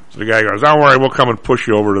 So the guy goes, "Don't worry, we'll come and push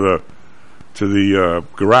you over to the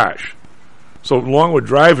garage." So Longwood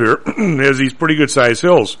Drive here has these pretty good sized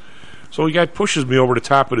hills. So the guy pushes me over the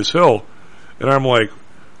top of this hill, and I'm like,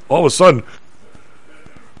 all of a sudden,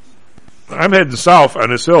 I'm heading south on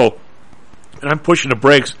this hill, and I'm pushing the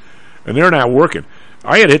brakes, and they're not working.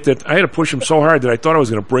 I had to push them so hard that I thought I was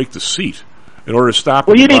going to break the seat in order to stop.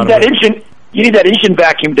 Well, you need that engine. You need that engine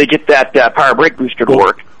vacuum to get that power brake booster to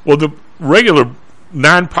work. Well, the regular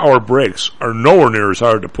non-power brakes are nowhere near as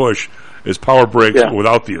hard to push as power brakes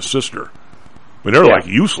without the assister. I mean, they're like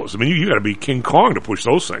useless. I mean, you got to be King Kong to push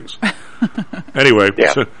those things. Anyway,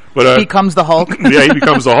 but he becomes the Hulk. Yeah, he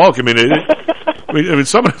becomes the Hulk. I mean,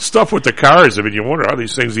 some of the stuff with the cars. I mean, you wonder how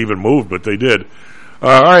these things even moved, but they did.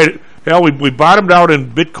 All right, hell, we bottomed out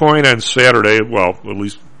in Bitcoin on Saturday. Well, at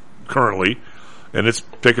least currently. And it's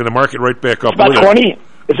taking the market right back up. It's about 20.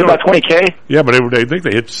 It's about 20K. Yeah, but I think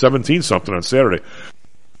they hit 17 something on Saturday.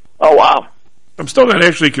 Oh wow! I'm still not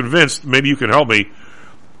actually convinced. Maybe you can help me.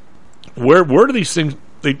 Where do these things?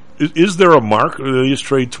 Is there a mark, or do they just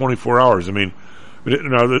trade 24 hours? I mean,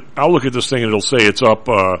 now I'll look at this thing and it'll say it's up.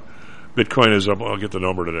 Bitcoin is up. I'll get the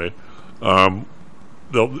number today.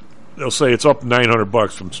 They'll say it's up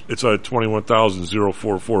 $900 from it's at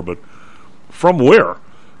 21,044. But from where? I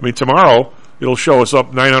mean, tomorrow. It'll show us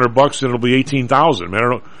up $900 and it'll be 18,000. Man, I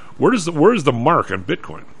don't know where is the mark on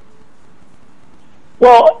Bitcoin?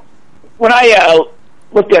 Well, when I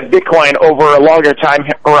looked at Bitcoin over a longer time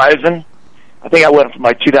horizon, I think I went from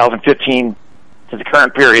like 2015 to the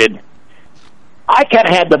current period. I kind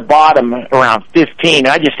of had the bottom around 15.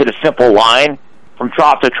 I just did a simple line from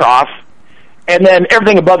trough to trough, and then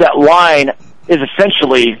everything above that line is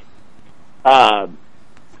essentially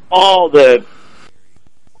all the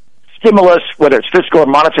stimulus, whether it's fiscal or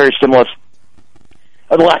monetary stimulus,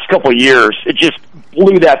 of the last couple of years. It just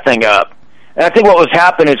blew that thing up. And I think what was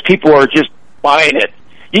happening is people are just buying it.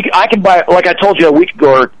 I can buy, like I told you a week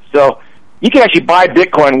ago or so, you can actually buy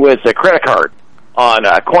Bitcoin with a credit card on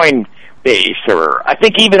Coinbase, or I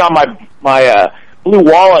think even on my Blue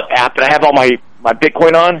Wallet app that I have all my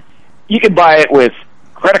Bitcoin on, you can buy it with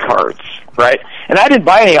credit cards, right? And I didn't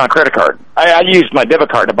buy any on credit card. I used my debit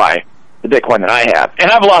card to buy the Bitcoin that I have.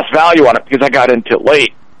 And I've lost value on it because I got into it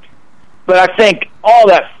late. But I think all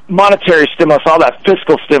that monetary stimulus, all that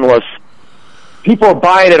fiscal stimulus, people are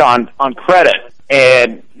buying it on credit.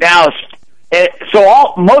 And now,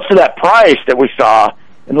 most of that price that we saw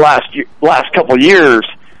in the last couple of years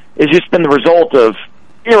has just been the result of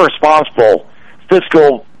irresponsible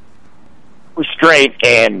fiscal restraint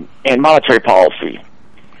and monetary policy.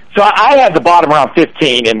 So I had the bottom around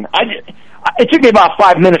 15, and it took me about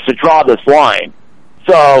 5 minutes to draw this line.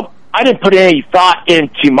 So I didn't put any thought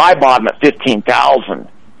into my bottom at 15,000.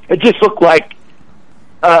 It just looked like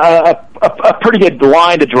a pretty good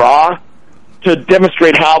line to draw to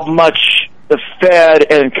demonstrate how much the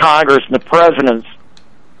Fed and Congress and the presidents,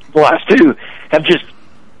 the last two, have just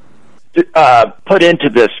put into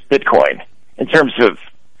this Bitcoin in terms of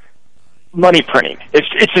money printing.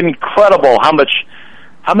 It's incredible how much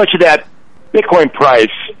of that Bitcoin price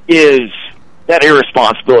is that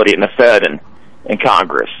irresponsibility in the Fed and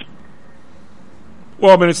Congress.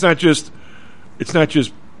 Well, I mean, it's not just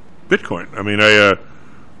Bitcoin. I mean,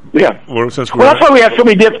 yeah. Well, that's why we have so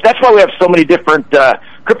many. That's why we have so many different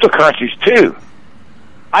cryptocurrencies too.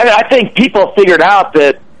 I think people figured out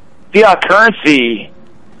that fiat currency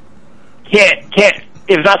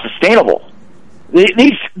is not sustainable.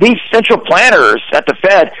 These central planners at the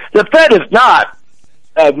Fed is not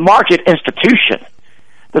a market institution.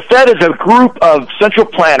 The Fed is a group of central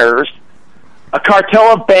planners, a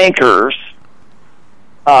cartel of bankers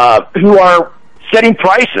who are setting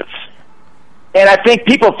prices. And I think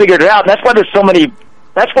people figured it out, and that's why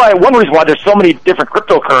one reason why there's so many different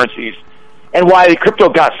cryptocurrencies and why the crypto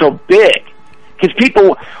got so big. Because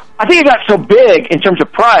I think it got so big in terms of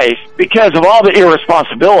price because of all the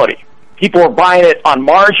irresponsibility. People were buying it on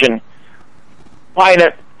margin, buying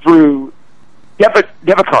it through debit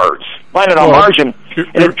cards, buying it on margin,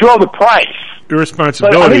 and it drove the price.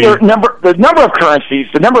 Irresponsibility. But I think the number of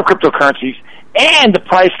cryptocurrencies, and the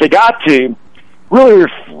price they got to really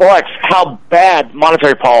reflects how bad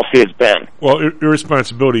monetary policy has been. Well,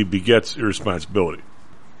 irresponsibility begets irresponsibility.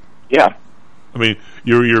 Yeah. I mean,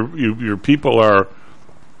 your people are.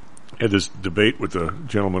 I had this debate with the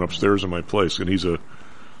gentleman upstairs in my place, and he's a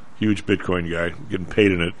huge Bitcoin guy, getting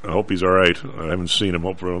paid in it. I hope he's all right. I haven't seen him.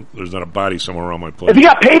 Hopefully, there's not a body somewhere around my place. If he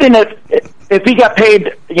got paid in it,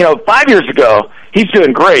 5 years ago, he's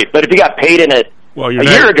doing great. But if he got paid in it a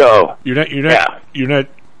year ago, you're not.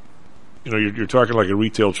 You're talking like a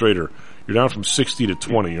retail trader. You're down from 60 to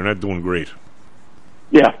 20. You're not doing great.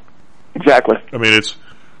 Yeah, exactly. I mean, it's.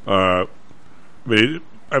 I'm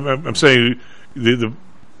saying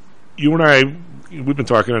you and I, we've been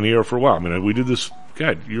talking on the air for a while. I mean, we did this,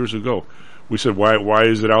 years ago. We said, why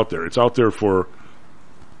is it out there? It's out there for,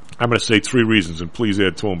 I'm going to say 3 reasons, and please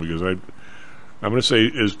add to them, because I'm going to say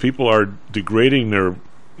is people are degrading their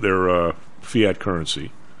fiat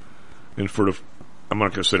currency, and I'm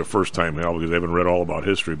not going to say the first time now because I haven't read all about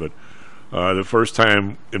history, but the first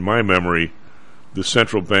time in my memory, the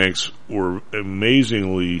central banks were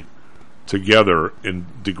amazingly together in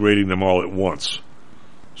degrading them all at once.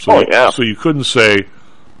 So, so you couldn't say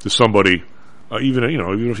to somebody, even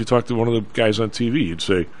if you talk to one of the guys on TV, you'd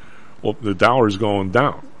say, "Well, the dollar is going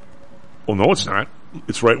down." Well, no, it's not.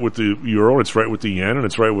 It's right with the euro, it's right with the yen, and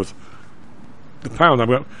it's right with the pound.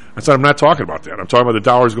 I'm not talking about that. I'm talking about the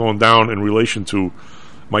dollar's going down in relation to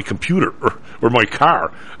my computer or my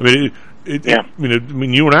car. I mean,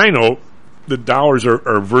 you and I know the dollars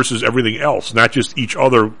are versus everything else, not just each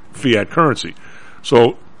other fiat currency.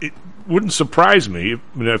 So it wouldn't surprise me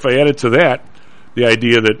if I added to that the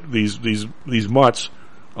idea that these mutts,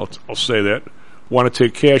 I'll say that, want to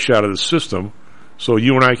take cash out of the system, so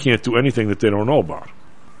you and I can't do anything that they don't know about.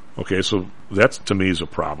 Okay, so that to me is a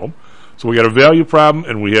problem. So we got a value problem,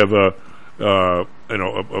 and we have a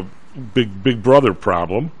big brother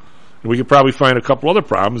problem, and we could probably find a couple other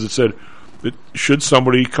problems that said that should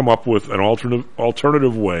somebody come up with an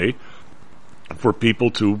alternative way for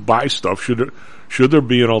people to buy stuff, should there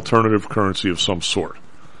be an alternative currency of some sort?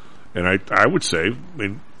 And I would say,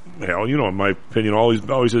 in my opinion,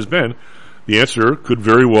 always has been, the answer could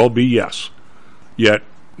very well be yes. Yet,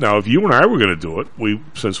 now, if you and I were going to do it,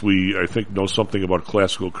 since we, I think, know something about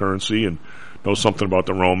classical currency and know something about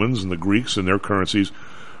the Romans and the Greeks and their currencies,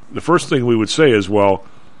 the first thing we would say is, well,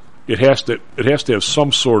 it has to have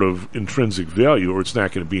some sort of intrinsic value, or it's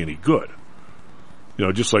not going to be any good.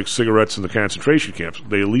 Just like cigarettes in the concentration camps,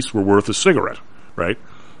 they at least were worth a cigarette, right?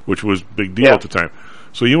 Which was a big deal at the time.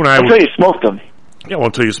 So you and I until you smoked them. Yeah, well,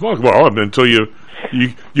 until you smoked. Well, until you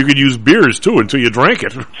could use beers too until you drank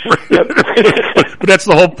it. But that's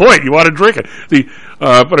the whole point. You want to drink it.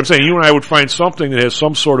 But I'm saying you and I would find something that has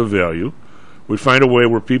some sort of value, We'd find a way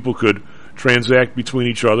where people could transact between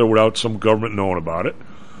each other without some government knowing about it,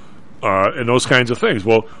 and those kinds of things.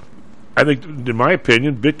 Well, I think, in my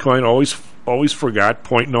opinion, Bitcoin always forgot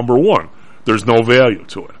point number one. There's no value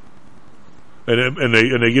to it, and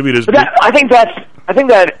they give you this. I think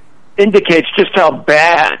that indicates just how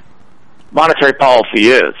bad monetary policy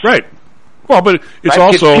is. Right. Well, but it's right?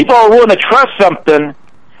 also people are willing to trust something.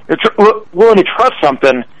 They're willing to trust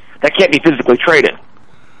something that can't be physically traded.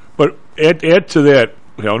 But add to that,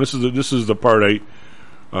 this is the part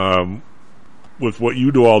with what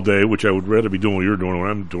you do all day, which I would rather be doing what you're doing, what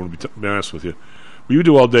I'm doing, to be honest with you. What you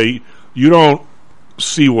do all day, you don't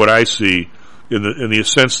see what I see in the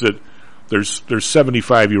sense that there's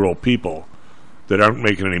 75-year-old people that aren't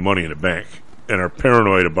making any money in a bank and are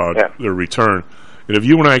paranoid about their return. And if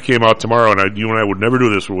you and I came out tomorrow, and you and I would never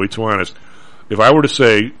do this, we're way too honest. If I were to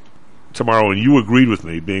say tomorrow, and you agreed with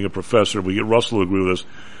me, being a professor, we get Russell to agree with us,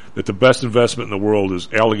 that the best investment in the world is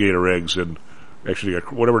alligator eggs and actually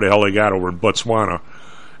whatever the hell they got over in Botswana,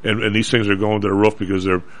 and these things are going to the roof because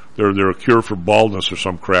they're a cure for baldness or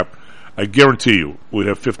some crap. I guarantee you, we'd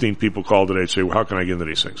have 15 people call today and say, well, how can I get into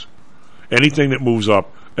these things? Anything that moves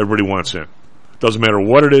up, everybody wants in. Doesn't matter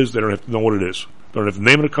what it is, they don't have to know what it is. They don't have to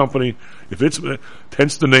name of the company. If it's,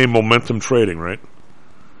 hence the name momentum trading, right?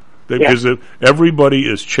 Because everybody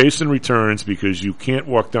is chasing returns because you can't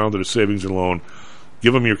walk down to the savings and loan,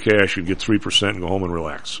 give them your cash and get 3% and go home and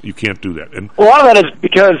relax. You can't do that. And a lot of that is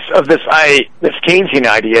because of this Keynesian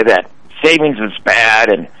idea that savings is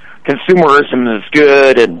bad and consumerism is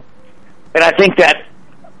good, and I think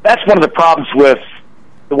that's one of the problems with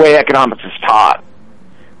the way economics is taught.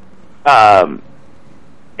 And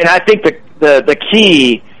I think the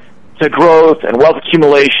key to growth and wealth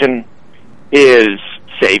accumulation is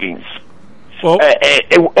savings. Well,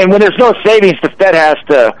 and when there's no savings, the Fed has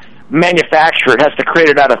to manufacture it, has to create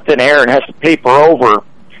it out of thin air, and has to paper over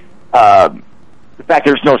the fact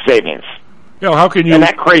there's no savings. How can you? And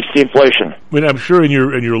that creates the inflation. I mean, I'm sure in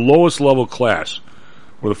your lowest level class,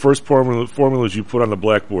 where the first formulas you put on the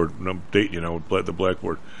blackboard, and I'm dating the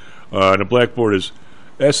blackboard, and the blackboard is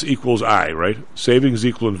S equals I, right? Savings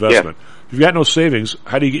equal investment. Yeah. If you've got no savings,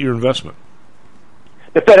 how do you get your investment?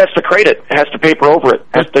 The Fed has to create it. It has to paper over it.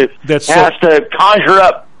 Has to conjure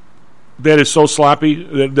up. That is so sloppy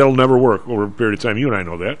that'll never work over a period of time. You and I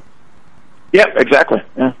know that. Yeah, exactly.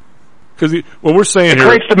 Yeah. Because what we're saying here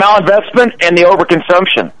creates the malinvestment and the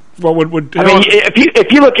overconsumption. Well,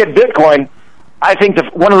 if you look at Bitcoin, I think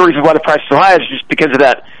one of the reasons why the price is so high is just because of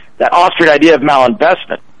that Austrian idea of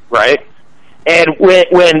malinvestment, right? And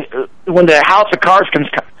when the house of cards comes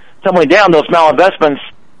tumbling down, those malinvestments,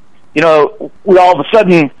 we all of a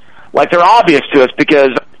sudden, like, they're obvious to us because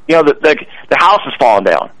the house has fallen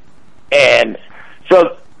down, and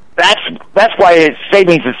so that's why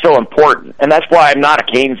savings is so important, and that's why I'm not a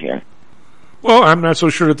Keynesian. Well, I'm not so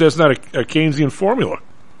sure that's not a Keynesian formula.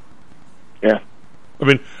 Yeah, I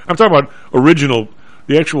mean, I'm talking about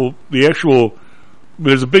the actual.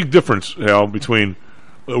 There's a big difference, Hal, between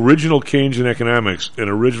original Keynesian economics and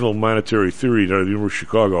original monetary theory out of the University of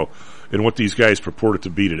Chicago and what these guys purported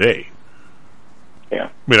to be today. Yeah.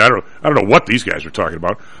 I mean, I don't know what these guys are talking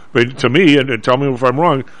about, but to me, and tell me if I'm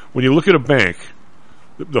wrong, when you look at a bank,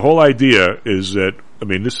 the whole idea is that,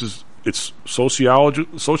 it's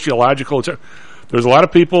sociological. There's a lot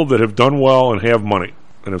of people that have done well and have money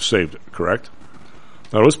and have saved it, correct?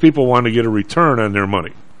 Now, those people want to get a return on their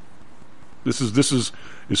money. This is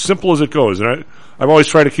as simple as it goes, and I've always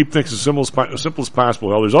tried to keep things as simple as possible.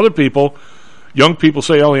 Well, there's other people, young people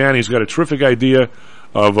say, Eliani's got a terrific idea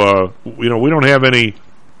of, we don't have any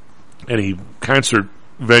concert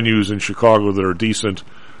venues in Chicago that are decent,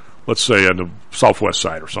 let's say on the southwest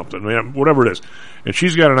side or something, whatever it is. And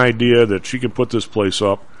she's got an idea that she can put this place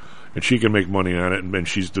up and she can make money on it, and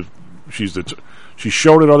she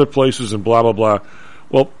showed it other places and blah, blah, blah.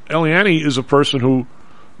 Well, Eliani is a person who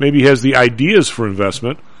maybe has the ideas for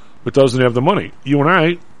investment but doesn't have the money. You and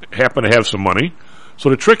I happen to have some money. So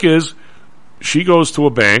the trick is, she goes to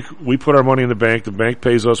a bank, we put our money in the bank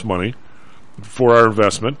pays us money for our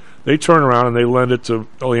investment. They turn around and they lend it to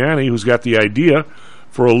Eliani, who's got the idea,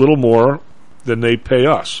 for a little more than they pay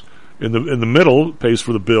us. In the middle, pays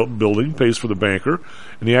for the building, pays for the banker,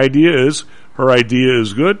 and the idea is, her idea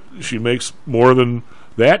is good, she makes more than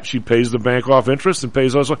that, she pays the bank off interest and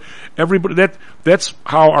pays us. Everybody, that's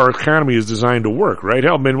how our economy is designed to work, right?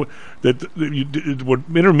 What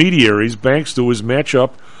intermediaries, banks do is match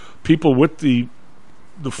up people with the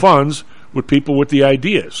funds with people with the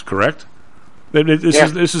ideas, correct?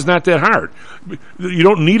 This is not that hard. You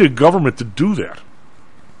don't need a government to do that.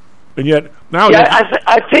 And yet now,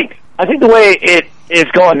 I think the way it is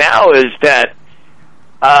going now is that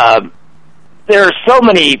there are so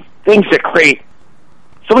many things that create,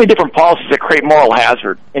 so many different policies that create moral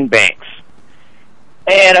hazard in banks.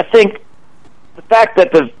 And I think the fact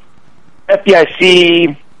that the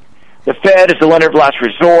FDIC, the Fed is the lender of last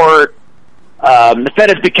resort, the Fed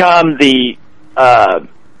has become the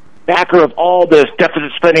backer of all this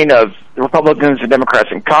deficit spending of the Republicans and Democrats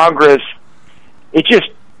in Congress, it just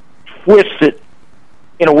twists it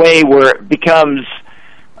in a way where it becomes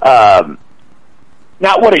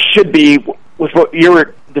not what it should be with what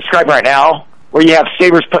you're describing right now, where you have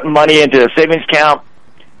savers putting money into a savings account,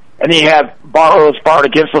 and then you have borrowers borrowed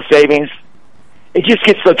against those savings. It just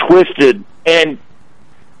gets so twisted, and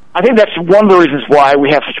I think that's one of the reasons why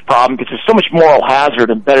we have such a problem, because there's so much moral hazard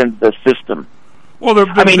embedded in the system. Well,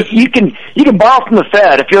 you can borrow from the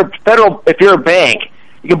Fed if you're a bank.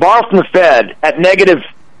 You can borrow from the Fed at negative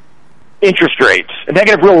interest rates,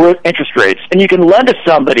 negative real interest rates, and you can lend to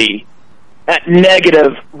somebody at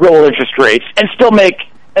negative real interest rates and still make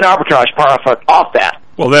an arbitrage profit off that.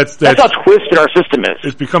 Well, that's how twisted our system is.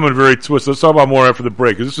 It's becoming very twisted. Let's talk about more after the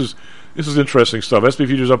break. This is interesting stuff. SP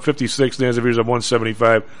futures up 56, NASDAQ futures up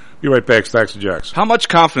 175. Be right back, Stocks and Jocks. How much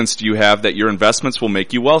confidence do you have that your investments will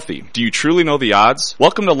make you wealthy? Do you truly know the odds?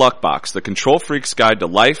 Welcome to Luckbox, the control freak's guide to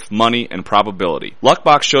life, money, and probability.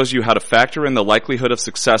 Luckbox shows you how to factor in the likelihood of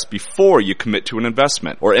success before you commit to an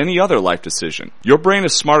investment or any other life decision. Your brain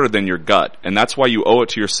is smarter than your gut, and that's why you owe it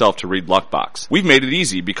to yourself to read Luckbox. We've made it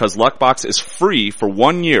easy because Luckbox is free for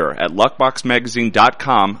 1 year at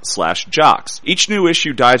luckboxmagazine.com/jocks. Each new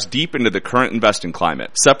issue dives deep into the current investing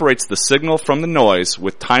climate, separates the signal from the noise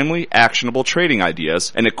with timely, actionable trading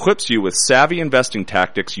ideas, and equips you with savvy investing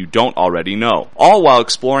tactics you don't already know, all while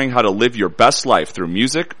exploring how to live your best life through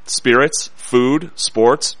music, spirits, food,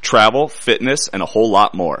 sports, travel, fitness, and a whole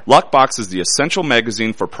lot more. Luckbox is the essential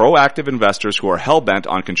magazine for proactive investors who are hell-bent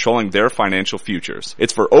on controlling their financial futures.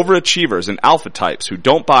 It's for overachievers and alpha types who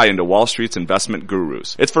don't buy into Wall Street's investment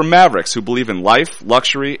gurus. It's for mavericks who believe in life,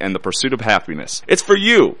 luxury, and the pursuit of happiness. It's for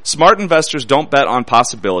you. Smart investors don't bet on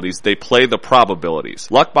possibilities, they play the probabilities.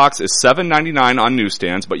 Luckbox is $7.99 on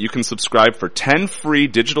newsstands, but you can subscribe for 10 free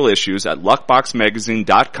digital issues at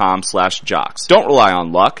luckboxmagazine.com/jocks. Don't rely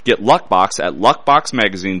on luck. Get Luckbox at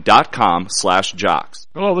luckboxmagazine.com/jocks.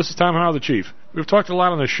 Hello, this is Tom Howell, the Chief. We've talked a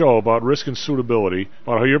lot on the show about risk and suitability,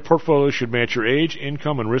 about how your portfolio should match your age,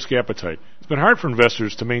 income, and risk appetite. It's been hard for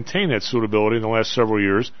investors to maintain that suitability in the last several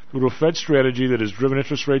years due to a Fed strategy that has driven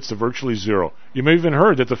interest rates to virtually zero. You may have even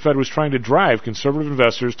heard that the Fed was trying to drive conservative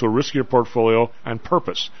investors to a riskier portfolio on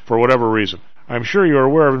purpose, for whatever reason. I'm sure you're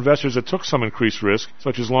aware of investors that took some increased risk,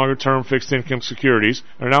 such as longer-term fixed-income securities,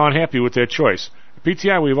 and are now unhappy with that choice. At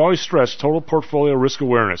PTI, we've always stressed total portfolio risk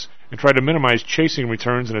awareness and tried to minimize chasing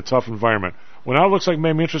returns in a tough environment. Well, now it looks like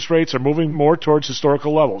maybe interest rates are moving more towards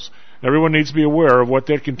historical levels. Everyone needs to be aware of what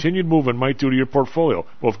that continued movement might do to your portfolio,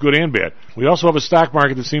 both good and bad. We also have a stock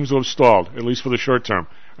market that seems to have stalled, at least for the short term.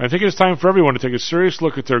 I think it's time for everyone to take a serious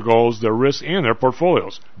look at their goals, their risks, and their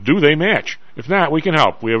portfolios. Do they match? If not, we can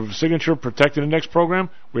help. We have a Signature Protected Index program.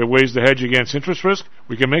 We have ways to hedge against interest risk.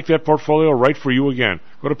 We can make that portfolio right for you again.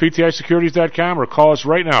 Go to PTIsecurities.com or call us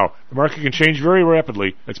right now. The market can change very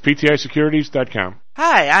rapidly. That's PTIsecurities.com.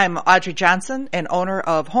 Hi, I'm Audrey Johnson, an owner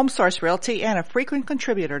of HomeSource Realty and a frequent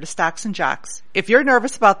contributor to Stocks and Jocks. If you're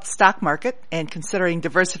nervous about the stock market and considering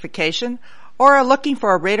diversification, or are looking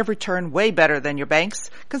for a rate of return way better than your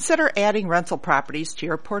banks, consider adding rental properties to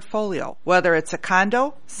your portfolio. Whether it's a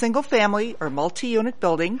condo, single family, or multi-unit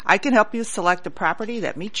building, I can help you select a property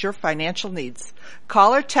that meets your financial needs.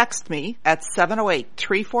 Call or text me at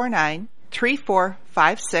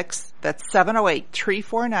 708-349-3456. That's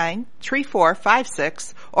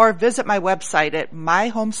 708-349-3456. Or visit my website at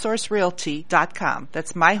myhomesourcerealty.com.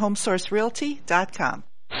 That's myhomesourcerealty.com.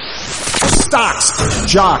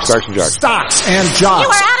 Stocks, jocks, Stocks and Jocks. Stocks and jocks.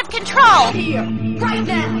 You are out of control. Here, right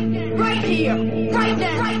now, right here, right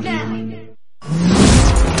now, right now.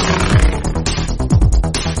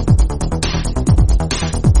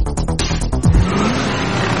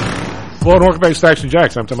 Hello and welcome back to Stocks and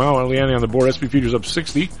Jocks. I'm Tom Howell, Leanne on the board. SP futures up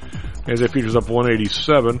 60. NASDAQ futures up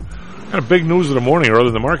 187. Kind of big news of the morning, or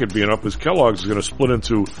other than the market being up, is Kellogg's is going to split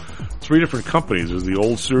into 3 different companies. There's the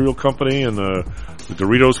old cereal company and the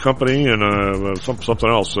Doritos company and something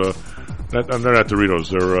else. They're not Doritos.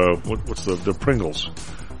 They're they're Pringles.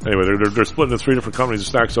 Anyway, they're split into 3 different companies. The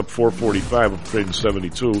stock's up 445, up trading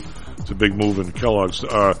 72. It's a big move in Kellogg's.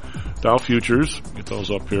 Dow futures, get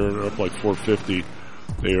those up here. They're up like 450.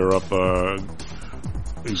 They are up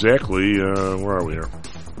exactly. Where are we here?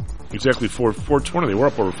 Exactly 420. They were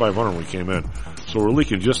up over 500 when we came in. So we're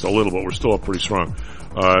leaking just a little, but we're still up pretty strong.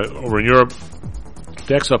 Over in Europe,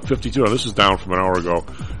 DAX up 52. Now, this is down from an hour ago.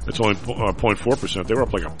 It's only 0.4%. They were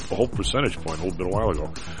up like a whole percentage point a little bit a while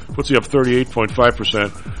ago. FTSE up 38.5%.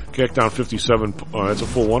 CAC down 57. That's a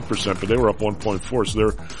full 1%, but they were up 1.4.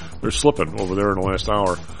 So they're slipping over there in the last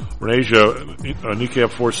hour. In Asia, Nikkei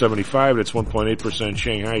up 475. That's 1.8%.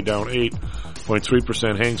 Shanghai down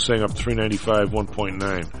 8.3%. Hang Seng up 395,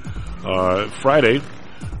 1.9. Friday,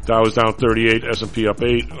 Dow was down 38, S&P up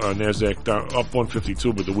 8, NASDAQ down, up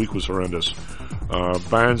 152, but the week was horrendous.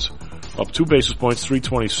 Bonds up 2 basis points,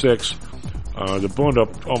 326. The bond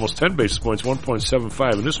up almost 10 basis points,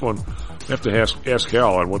 1.75. And this one, I have to ask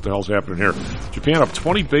Hal on what the hell's happening here. Japan up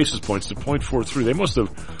 20 basis points to 0.43. They must have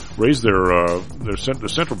raised the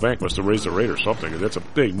central bank must have raised their rate or something. That's a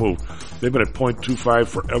big move. They've been at 0.25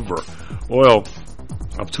 forever. Oil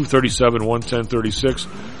up 237, 110.36.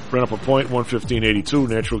 Brent up a point, 115.82.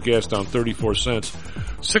 Natural gas down 34 cents,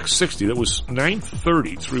 660. That was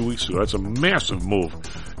 930 3 weeks ago. That's a massive move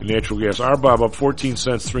in natural gas. RBOB up 14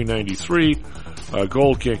 cents, 393.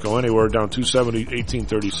 Gold can't go anywhere, down 270,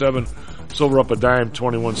 1837. Silver up a dime,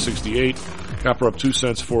 2168. Copper up 2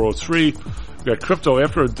 cents, 403. We got crypto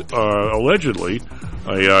after allegedly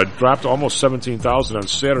dropped almost 17,000 on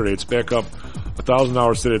Saturday. It's back up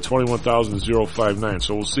 $1,000 today at 21,059.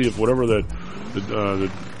 So we'll see if whatever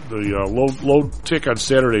the low tick on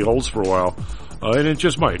Saturday holds for a while, and it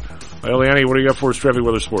just might. Eliane, what do you got for us, traffic,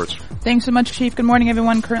 weather, sports? Thanks so much, Chief. Good morning,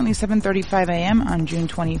 everyone. Currently 7:35 a.m. on June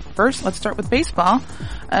 21st. Let's start with baseball.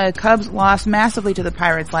 Cubs lost massively to the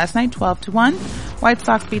Pirates last night, 12-1. White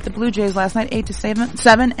Sox beat the Blue Jays last night,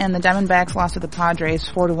 8-7, and the Diamondbacks lost to the Padres,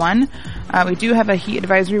 4-1. We do have a heat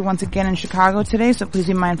advisory once again in Chicago today, so please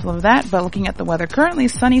be mindful of that. But looking at the weather currently,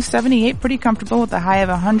 sunny, 78, pretty comfortable with a high of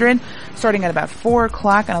 100, starting at about 4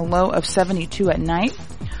 o'clock and a low of 72 at night.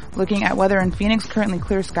 Looking at weather in Phoenix, currently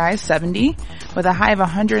clear skies, 70, with a high of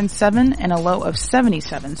 107 and a low of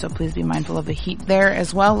 77. So please be mindful of the heat there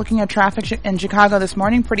as well. Looking at traffic in Chicago this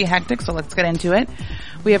morning, pretty hectic, so let's get into it.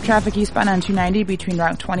 We have traffic eastbound on 290 between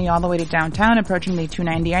Route 20 all the way to downtown, approaching the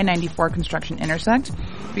 290 I-94 construction intersect.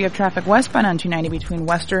 We have traffic westbound on 290 between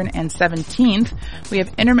Western and 17th. We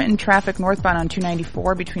have intermittent traffic northbound on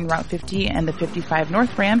 294 between Route 50 and the 55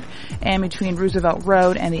 North Ramp, and between Roosevelt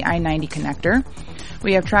Road and the I-90 connector.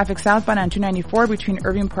 We have traffic southbound on 294 between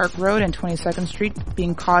Irving Park Road and 22nd Street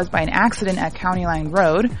being caused by an accident at County Line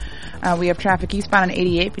Road. We have traffic eastbound on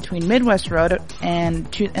 88 between Midwest Road and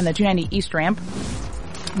the 290 East Ramp.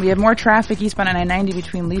 We have more traffic eastbound on I-90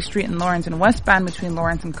 between Lee Street and Lawrence, and westbound between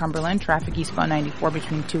Lawrence and Cumberland. Traffic eastbound 94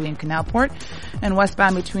 between Toohey and Canalport, and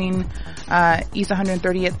westbound between East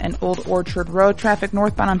 130th and Old Orchard Road. Traffic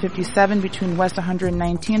northbound on 57 between West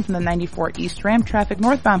 119th and the 94 East Ramp. Traffic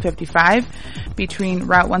northbound 55 between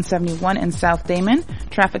Route 171 and South Damon.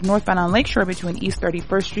 Traffic northbound on Lakeshore between East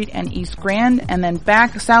 31st Street and East Grand, and then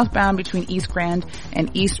back southbound between East Grand and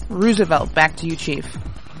East Roosevelt. Back to you, Chief.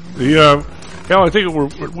 Hal, I think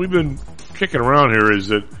we've been kicking around here is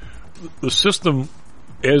that the system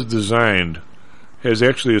as designed has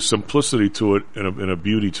actually a simplicity to it and a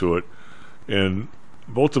beauty to it. And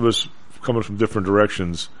both of us, coming from different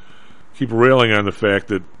directions, keep railing on the fact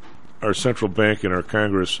that our central bank and our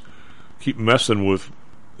Congress keep messing with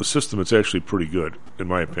the system. It's actually pretty good, in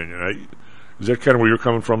my opinion. Is that kind of where you're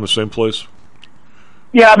coming from, the same place?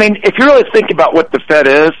 Yeah, I mean, if you really think about what the Fed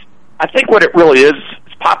is, I think what it really is,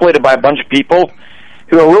 it's populated by a bunch of people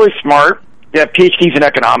who are really smart. They have PhDs in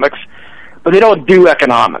economics, but they don't do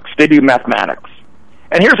economics. They do mathematics.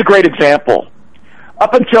 And here's a great example.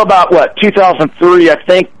 Up until about, 2003, I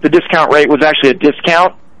think the discount rate was actually a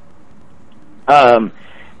discount.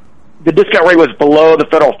 The discount rate was below the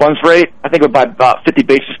federal funds rate. I think it was by about 50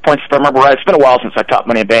 basis points, if I remember right. It's been a while since I taught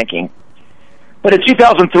money in banking. But in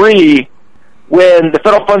 2003, when the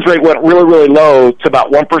federal funds rate went really, really low to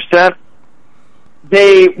about 1%,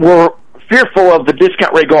 they were fearful of the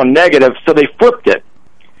discount rate going negative, so they flipped it.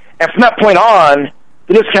 And from that point on,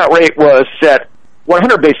 the discount rate was set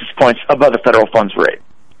 100 basis points above the federal funds rate.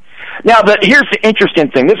 Now, here's the interesting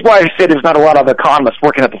thing. This is why I said there's not a lot of economists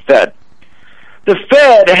working at the Fed. The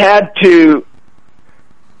Fed had to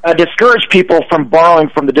discourage people from borrowing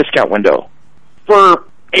from the discount window for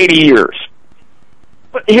 80 years.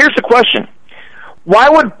 But here's the question. Why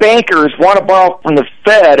would bankers want to borrow from the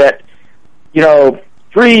Fed at,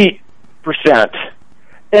 3%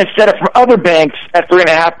 instead of from other banks at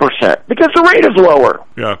 3.5%? Because the rate is lower.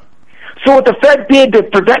 Yeah. So what the Fed did to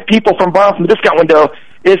prevent people from borrowing from the discount window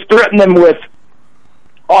is threaten them with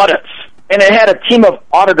audits. And it had a team of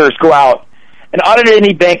auditors go out and audit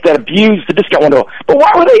any bank that abused the discount window. But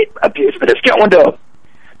why would they abuse the discount window?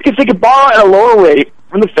 Because they could borrow at a lower rate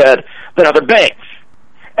from the Fed than other banks.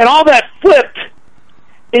 And all that flipped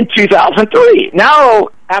in 2003. Now,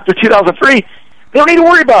 after 2003, they don't need to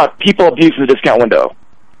worry about people abusing the discount window,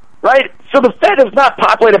 right? So the Fed is not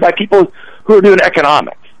populated by people who are doing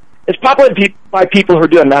economics. It's populated by people who are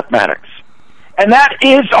doing mathematics. And that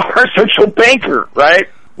is our central banker, right?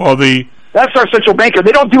 Well, that's our central banker.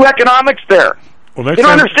 They don't do economics there. Well, they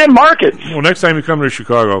don't understand markets. Well, next time you come to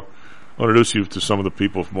Chicago, I'll introduce you to some of the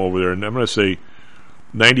people from over there, and I'm going to say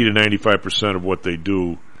 90 to 95% of what they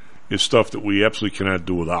do is stuff that we absolutely cannot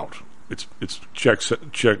do without. It's check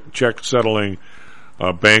settling,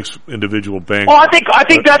 banks, individual banks. Well, I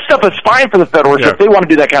think that stuff is fine for the Federal Reserve if they want to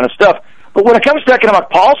do that kind of stuff. But when it comes to economic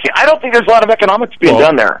policy, I don't think there's a lot of economics being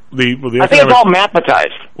done there. I think it's all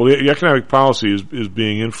mathematized. Well, the economic policy is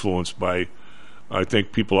being influenced by, I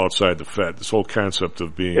think, people outside the Fed. This whole concept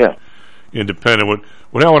of being independent.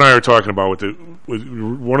 What Al and I are talking about with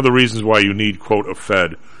one of the reasons why you need, quote, a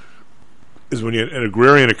Fed is when you an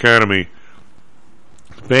agrarian economy,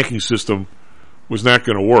 the banking system was not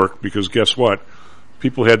going to work because guess what?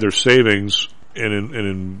 People had their savings, and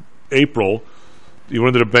in April, you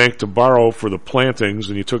went to the bank to borrow for the plantings,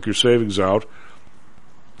 and you took your savings out,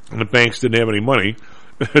 and the banks didn't have any money.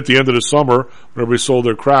 At the end of the summer, when everybody sold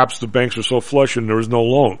their crops, the banks were so flush and there was no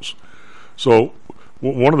loans. So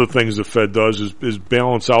one of the things the Fed does is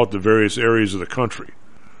balance out the various areas of the country,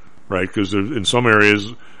 right? Because in some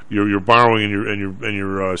areas your borrowing and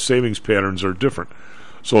your savings patterns are different.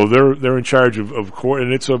 So they're in charge of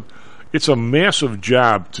and it's a massive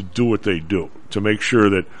job to do what they do, to make sure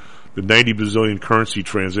that the 90 bazillion currency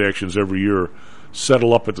transactions every year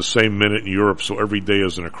settle up at the same minute in Europe, so every day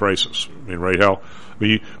isn't a crisis. I mean, right, Hal? I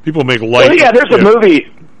mean, people make light. Well, yeah, there's a movie.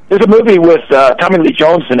 There's a movie with Tommy Lee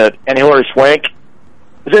Jones in it and Hilary Swank.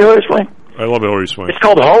 Is it Hilary Swank? I love Hilary Swank. It's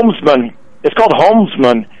called Homesman.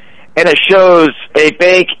 And it shows a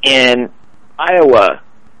bank in Iowa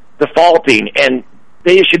defaulting, and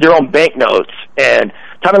they issued their own banknotes. And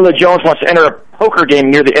Tommy Lee Jones wants to enter a poker game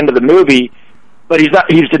near the end of the movie, but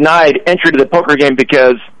he's denied entry to the poker game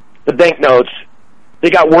because the banknotes, they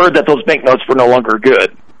got word that those banknotes were no longer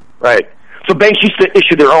good, right? So banks used to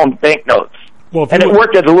issue their own banknotes. Well, and it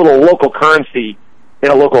worked as a little local currency in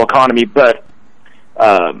a local economy, but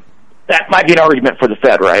that might be an argument for the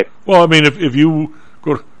Fed, right? Well, I mean, if you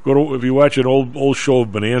if you watch an old show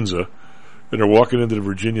of Bonanza and they're walking into the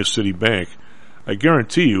Virginia City Bank, I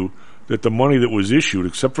guarantee you that the money that was issued,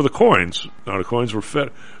 except for the coins, now the coins were Fed,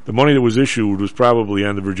 the money that was issued was probably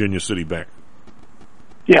on the Virginia City Bank.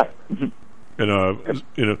 Yeah.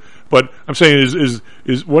 And but I'm saying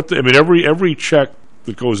is what I mean. Every check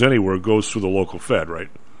that goes anywhere goes through the local Fed, right?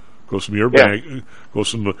 Goes from your bank.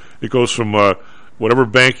 It goes from whatever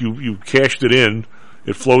bank you cashed it in.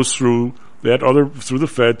 It flows through through the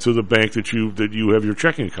Fed to the bank that you have your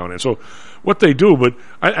checking account in. So what they do, but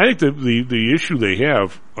I think the issue they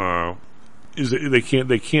have is that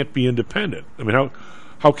they can't be independent. I mean,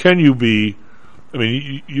 how can you be? I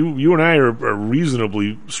mean, you and I are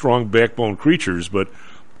reasonably strong backbone creatures, but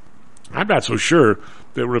I'm not so sure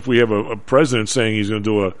that if we have a president saying he's going to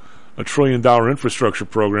do a $1 trillion infrastructure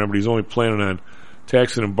program, but he's only planning on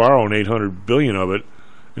taxing and borrowing $800 billion of it,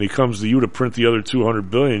 and he comes to you to print the other $200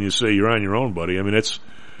 billion, you say you're on your own, buddy. I mean,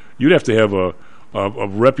 you'd have to have a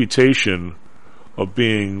reputation of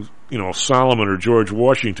being, Solomon or George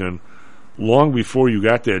Washington long before you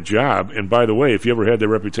got that job. And by the way, if you ever had that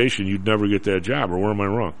reputation, you'd never get that job. Or where am I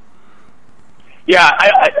wrong? Yeah,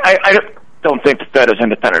 I don't think the Fed is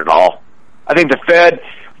independent at all. I think the Fed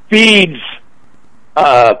feeds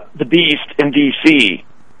the beast in D.C.,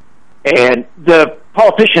 and the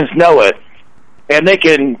politicians know it, and they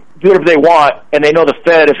can do whatever they want, and they know the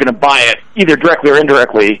Fed is going to buy it, either directly or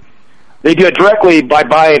indirectly. They do it directly by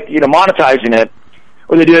buying, monetizing it,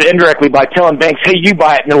 or they do it indirectly by telling banks, hey, you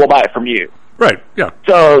buy it, and then we'll buy it from you. Right, yeah.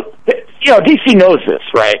 So, D.C. knows this,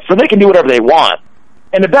 right? So they can do whatever they want.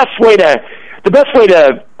 And the best way to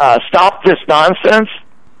stop this nonsense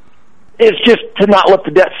is just to not lift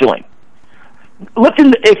the debt ceiling.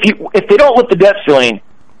 If they don't lift the debt ceiling,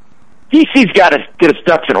 D.C.'s got to get its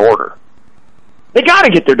ducks in order. They got to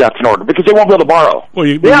get their ducks in order because they won't be able to borrow. Well,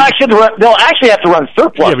 they'll actually have to run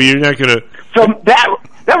surplus. Yeah, but you're not going to. So that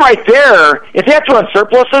right there, if they have to run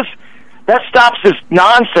surpluses, that stops this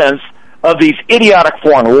nonsense of these idiotic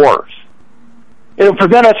foreign wars. It'll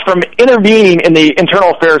prevent us from intervening in the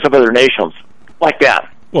internal affairs of other nations like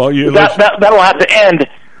that. Well, that'll have to end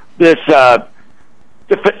this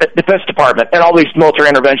Defense Department and all these military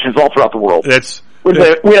interventions all throughout the world. We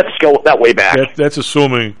have to scale that way back. That's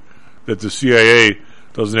assuming that the CIA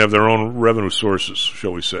doesn't have their own revenue sources,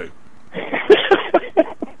 shall we say.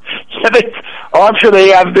 I'm sure they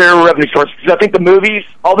have their revenue sources. Because I think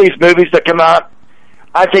all these movies that come out,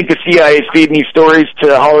 I think the CIA is feeding these stories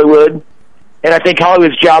to Hollywood, and I think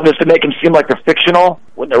Hollywood's job is to make them seem like they're fictional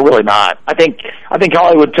when they're really not. I think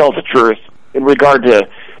Hollywood tells the truth in regard to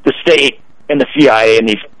the state and the CIA and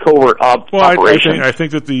these covert operations. I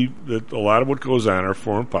think that that a lot of what goes on in our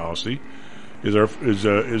foreign policy is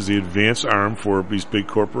the advance arm for these big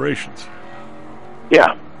corporations. Yeah,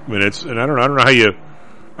 I mean and I don't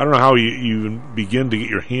know how you even begin to get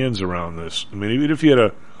your hands around this. I mean, even if you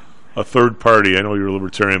had a third party, I know you're a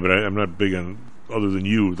libertarian, but I'm not big on, other than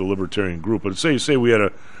you, the libertarian group. But say we had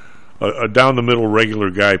a down the middle regular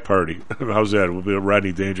guy party. How's that? It would be a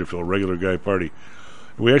Rodney Dangerfield regular guy party.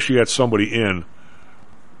 We actually got somebody in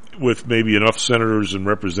with maybe enough senators and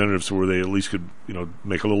representatives where they at least could,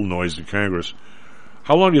 make a little noise in Congress.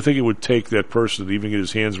 How long do you think it would take that person to even get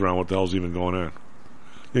his hands around what the hell's even going on?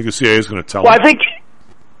 You think the CIA is going to tell them? Well, I think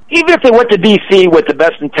even if they went to D.C. with the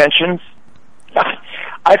best intentions,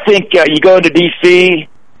 I think you go into D.C.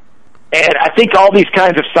 and I think all these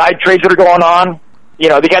kinds of side trades that are going on, they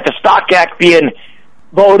got the Stock Act being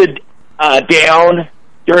voted down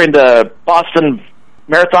during the Boston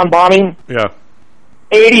Marathon bombing. Yeah.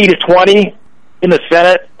 80 to 20 in the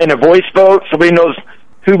Senate in a voice vote. Somebody knows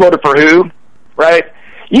who voted for who, right?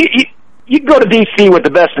 You go to D.C. with the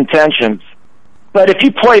best intentions, but if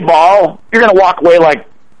you play ball, you're going to walk away like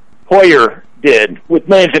Hoyer did with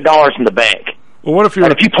millions of dollars in the bank. Well, what if you're?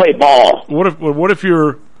 But if you play ball, what if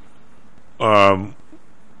you're a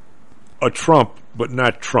Trump, but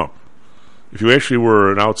not Trump? If you actually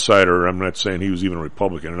were an outsider, I'm not saying he was even a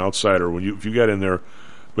Republican, an outsider. If you got in there,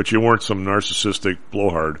 but you weren't some narcissistic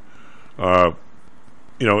blowhard, but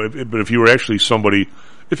if you were actually somebody,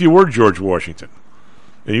 if you were George Washington,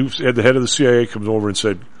 and you had the head of the CIA comes over and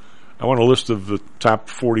said, "I want a list of the top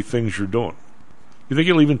 40 things you're doing," you think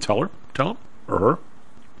he'll even tell him or her?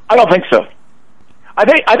 I don't think so. I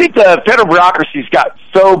think the federal bureaucracy's got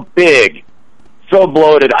so big, so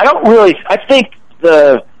bloated. I think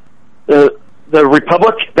the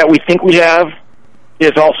republic that we think we have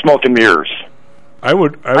is all smoke and mirrors. I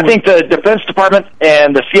think the Defense Department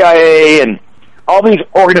and the CIA and all these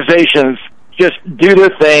organizations just do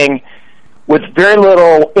their thing with very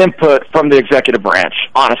little input from the executive branch.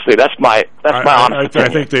 Honestly, that's my honest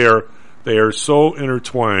opinion. I think they are so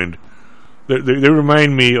intertwined. They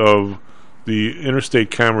remind me of the Interstate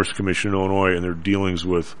Commerce Commission in Illinois and their dealings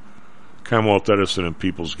with Commonwealth Edison and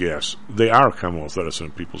People's Gas. They are Commonwealth Edison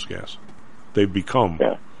and People's Gas. They've become.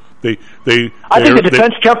 Yeah. I think the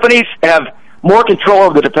defense companies have more control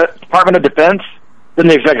of the Department of Defense than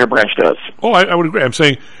the executive branch does. Oh, I would agree. I'm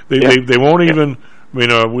saying they won't even. I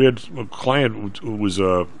mean, we had a client who was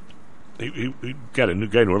he got a new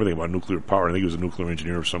guy who knew everything about nuclear power. I think he was a nuclear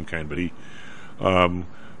engineer of some kind, but he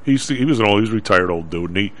was a retired old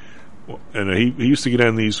dude, and he used to get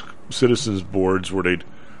on these citizens boards where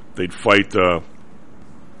they'd fight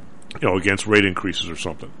against rate increases or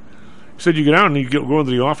something. He said you get out and you go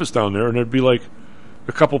into the office down there and there'd be like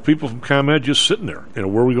a couple people from ComEd just sitting there.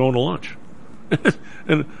 Where are we going to lunch?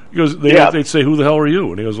 And he goes, they'd say, "Who the hell are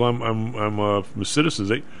you?" And he goes, "Well, I'm from Citizens."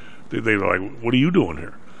 They were like, "What are you doing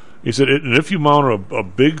here?" He said, "And if you mount a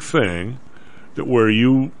big thing that where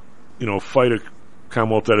you fight a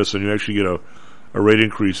Commonwealth Edison, you actually get a rate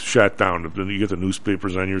increase shot down. Then you get the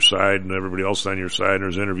newspapers on your side and everybody else on your side, and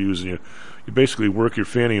there's interviews, and you basically work your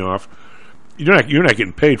fanny off. You're not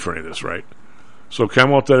getting paid for any of this, right? So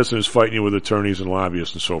Commonwealth Edison is fighting you with attorneys and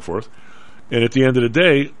lobbyists and so forth. And at the end of the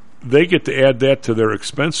day, they get to add that to their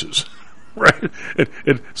expenses, right?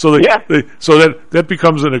 So that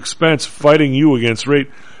becomes an expense fighting you against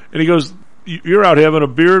rate." And he goes, "You're out having a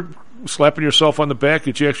beer, slapping yourself on the back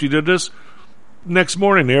that you actually did this. Next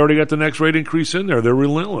morning, they already got the next rate increase in there. They're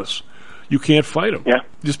relentless. You can't fight them,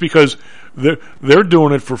 just because they're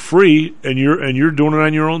doing it for free, and you're doing it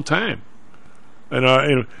on your own time,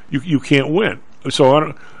 and you can't win. So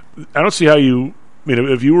I don't see how you. I mean,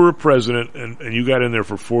 if you were a president and you got in there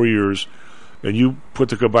for 4 years, and you put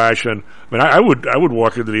the kibosh on. I mean, I would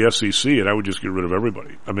walk into the FCC and I would just get rid of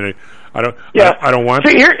everybody. I mean, I don't want.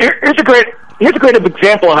 See, here's a great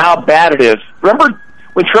example of how bad it is. Remember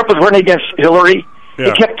when Trump was running against Hillary? Yeah.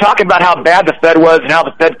 He kept talking about how bad the Fed was and how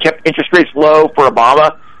the Fed kept interest rates low for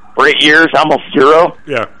Obama for 8 years, almost zero.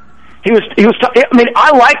 Yeah. He was. I mean,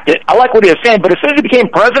 I liked it. I liked what he was saying. But as soon as he became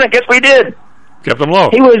president, guess what he did? Kept them low.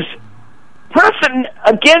 He was pressing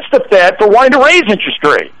against the Fed for wanting to raise interest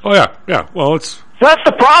rates. Oh yeah. Well, so that's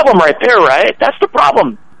the problem right there, right? That's the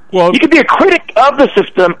problem. Well, you can be a critic of the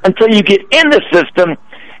system until you get in the system,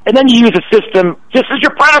 and then you use the system just as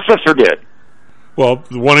your predecessor did. Well,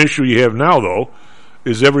 the one issue you have now, though,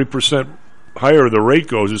 is every percent higher the rate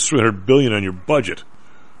goes is $300 billion on your budget.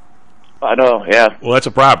 I know, yeah. Well, that's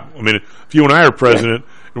a problem. I mean, if you and I are president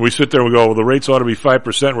and we sit there and we go, well, the rates ought to be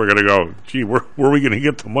 5%, we're going to go, gee, where are we going to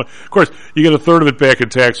get the money? Of course, you get a third of it back in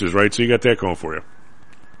taxes, right? So you got that going for you.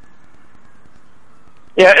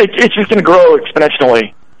 Yeah, it's just going to grow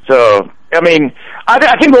exponentially. So, I mean, I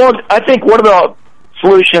think one of the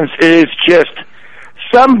solutions is just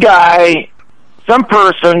some guy, some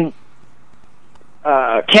person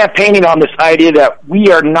campaigning on this idea that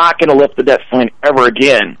we are not going to lift the debt ceiling ever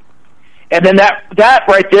again. And then that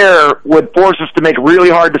right there would force us to make really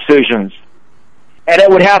hard decisions. And it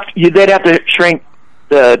would they'd have to shrink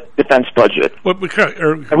the defense budget. Well,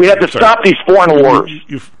 and we have to stop these foreign wars.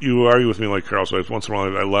 You argue with me like Carl, so once in a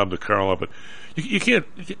while I lob the Carl up, but you can't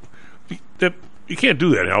do that,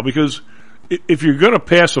 Hal, because if you're going to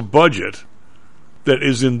pass a budget that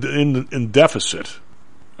is in deficit,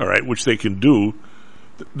 all right, which they can do,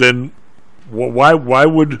 then why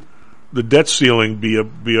would the debt ceiling be a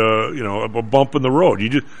bump in the road? You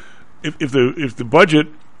just if the budget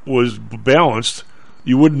was balanced,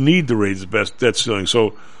 you wouldn't need to raise the best debt ceiling.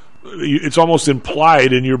 So it's almost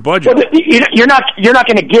implied in your budget. Well, you're not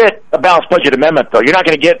going to get a balanced budget amendment, though. You're not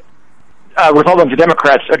going to get Republicans and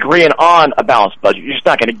Democrats agreeing on a balanced budget. You're just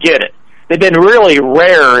not going to get it. They've been really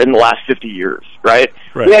rare in the last 50 years, right?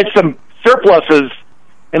 We had some surpluses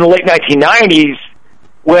in the late 1990s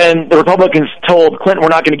when the Republicans told Clinton, we're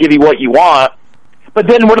not going to give you what you want. But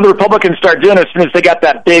then what did the Republicans start doing as soon as they got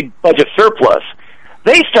that big budget surplus?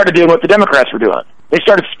 They started doing what the Democrats were doing. They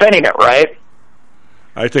started spending it, right?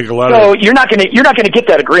 I think a lot of you're not going to get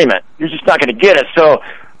that agreement. You're just not going to get it. So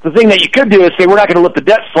the thing that you could do is say we're not going to lift the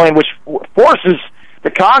debt ceiling, which forces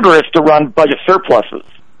the Congress to run budget surpluses.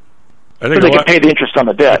 I think so they can pay the interest on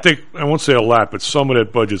the debt. I won't say a lot, but some of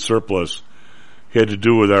that budget surplus had to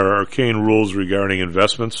do with our arcane rules regarding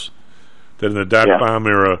investments. That in the dot-com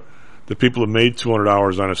era, the people who made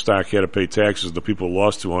 $200 on a stock had to pay taxes. The people who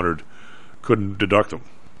lost $200 couldn't deduct them.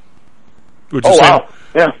 Which is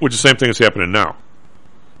the same thing that's happening now.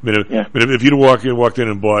 I mean, if you'd walked in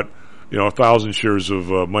and bought 1,000 shares of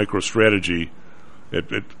MicroStrategy at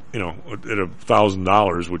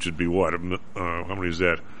 $1,000, which would be what? How many is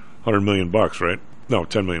that? $100 million, right? No,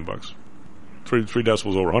 $10 million. Three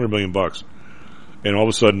decimals over, $100 million. And all of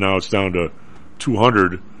a sudden now it's down to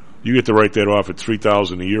 200. You get to write that off at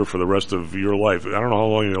 $3,000 a year for the rest of your life. I don't know how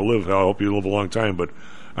long you're going to live. I hope you live a long time, but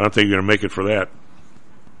I don't think you're going to make it for that.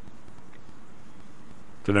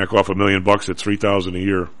 To knock off $1 million at $3,000 a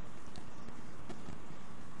year.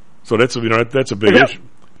 So that's a big issue.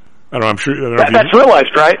 I don't know. I'm sure that's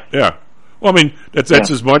realized, right? Yeah. Well, I mean that's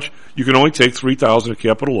as much. You can only take $3,000 of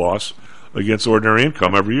capital loss against ordinary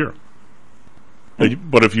income every year.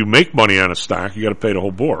 But if you make money on a stock, you got to pay the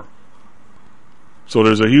whole bore. So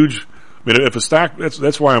there's a huge. I mean, if a stock,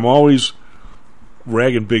 that's why I'm always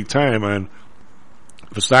ragging big time on.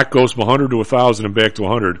 If a stock goes from 100 to 1,000 and back to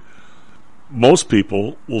 100, most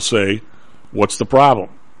people will say, "What's the problem?"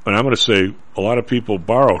 And I'm going to say a lot of people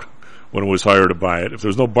borrowed when it was higher to buy it. If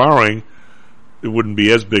there's no borrowing, it wouldn't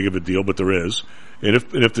be as big of a deal, but there is. And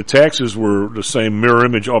if the taxes were the same mirror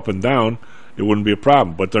image up and down, it wouldn't be a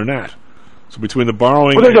problem. But they're not. So between the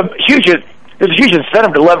borrowing, there's a huge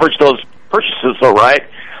incentive to leverage those purchases, though, right?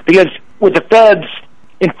 Because with the Fed's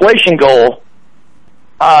inflation goal,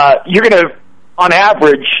 you're going to, on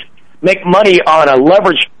average, make money on a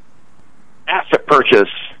leveraged asset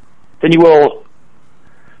purchase than you will.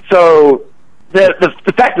 So the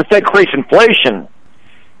fact that the Fed creates inflation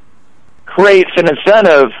creates an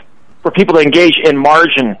incentive for people to engage in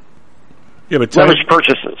margin leverage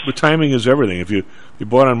purchases. But timing is everything. If you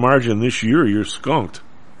bought on margin this year, you're skunked.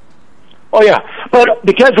 Oh, yeah. But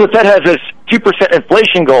because the Fed has this 2%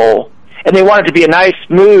 inflation goal, and they want it to be a nice,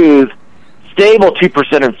 smooth, stable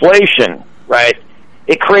 2% inflation, right,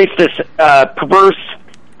 it creates this perverse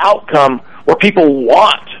outcome where people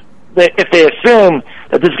want, that if they assume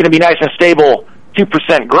that this is going to be nice and stable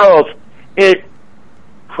 2% growth, it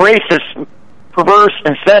creates this perverse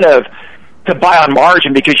incentive to buy on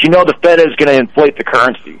margin because the Fed is going to inflate the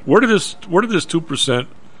currency. Where did this 2%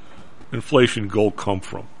 inflation goal come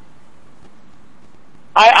from?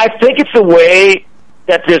 I think it's a way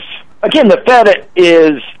that the Fed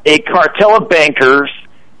is a cartel of bankers.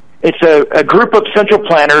 It's a group of central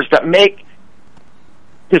planners that make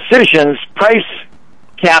decisions, price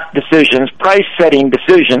cap decisions, price setting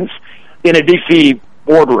decisions in a DC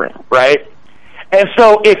boardroom, right? And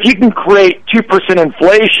so if you can create 2%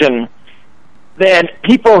 inflation, then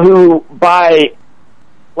people who buy,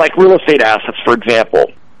 like real estate assets, for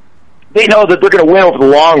example, they know that they're going to win over the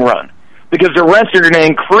long run because their rents are going to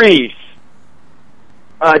increase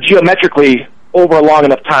geometrically over a long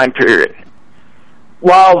enough time period.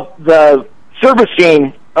 while the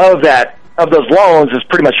servicing of those loans is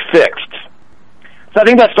pretty much fixed. So I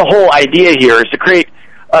think that's the whole idea here, is to create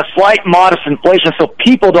a slight modest inflation so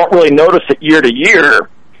people don't really notice it year to year.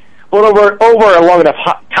 But over a long enough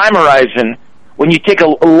time horizon, when you take a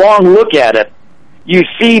long look at it, you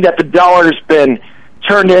see that the dollar's been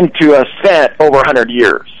turned into a cent over 100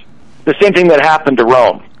 years. The same thing that happened to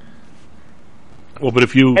Rome. Well, but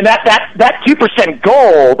if you... And that 2%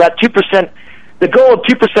 goal, the goal of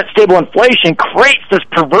 2% stable inflation creates this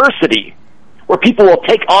perversity where people will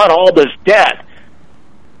take on all this debt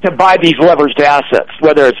to buy these leveraged assets,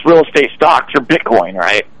 whether it's real estate, stocks, or Bitcoin,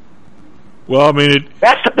 right? Well, I mean,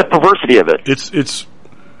 that's the perversity of it. It's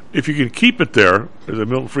if you can keep it there, as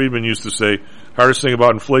Milton Friedman used to say, hardest thing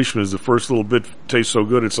about inflation is the first little bit tastes so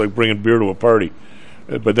good it's like bringing beer to a party.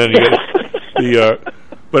 But then you get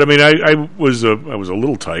but I mean, I was a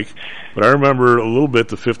little tyke, but I remember a little bit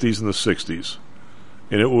the 50s and the 60s,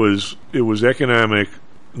 and it was economic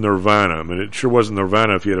nirvana. I mean, it sure wasn't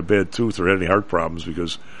nirvana if you had a bad tooth or had any heart problems,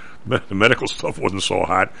 because the medical stuff wasn't so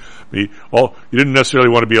hot. I mean, you didn't necessarily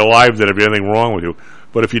want to be alive that if you had anything wrong with you,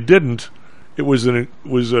 but if you didn't, it was an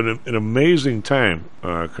amazing time,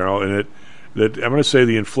 Carl. And that I'm going to say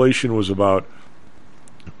the inflation was about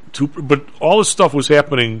 2%, but all this stuff was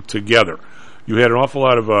happening together. You had an awful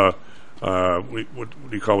lot of what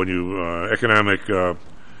do you call when you economic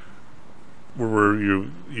where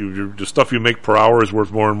the stuff you make per hour is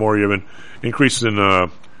worth more and more. You have an increase in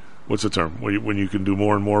what's the term when you can do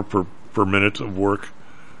more and more per minute of work.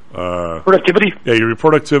 Productivity. Yeah, your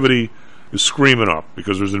productivity is screaming up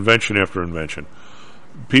because there's invention after invention.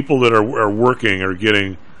 People that are working are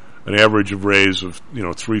getting an average of raise of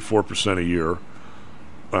 3-4% a year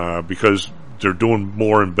because they're doing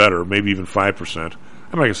more and better, maybe even 5%. I'm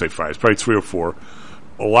not going to say 5; it's probably 3 or 4.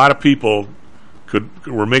 A lot of people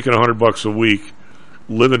were making $100 a week,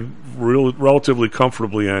 living relatively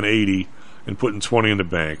comfortably on 80, and putting 20 in the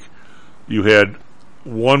bank. You had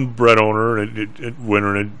one bread owner, and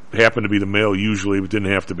it happened to be the male usually, but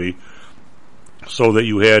didn't have to be. So that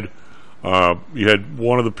you had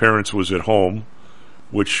one of the parents was at home,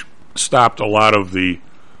 which stopped a lot of the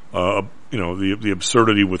the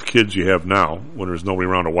absurdity with kids you have now when there's nobody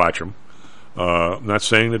around to watch them. I'm not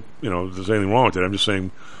saying that there's anything wrong with it. I'm just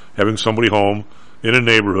saying having somebody home in a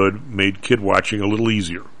neighborhood made kid watching a little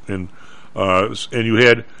easier, and you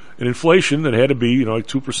had an inflation that had to be like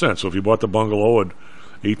 2%. So if you bought the bungalow at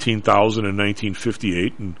 $18,000 in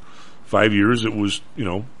 1958, in 5 years it was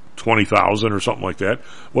 $20,000 or something like that.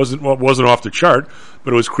 wasn't off the chart,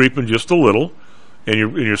 but it was creeping just a little, and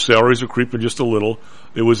your salaries are creeping just a little.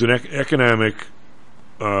 It was an economic,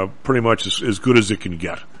 pretty much as good as it can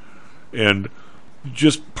get, and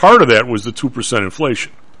just part of that was the 2%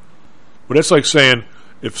 inflation. But it's like saying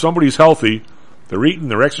if somebody's healthy, they're eating,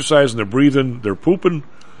 they're exercising, they're breathing, they're pooping,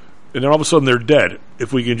 and then all of a sudden they're dead.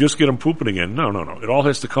 If we can just get them pooping again, no. It all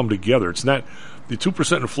has to come together. It's not the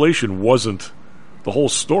 2% inflation wasn't the whole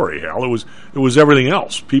story, Hal. It was everything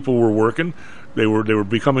else. People were working. They were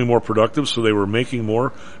becoming more productive, so they were making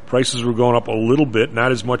more. Prices were going up a little bit,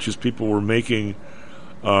 not as much as people were making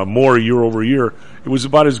more year over year. It was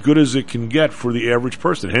about as good as it can get for the average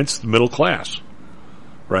person, hence the middle class,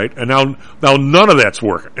 right? And now none of that's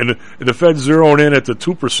working. And the Fed's zeroing in at the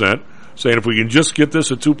 2%, saying if we can just get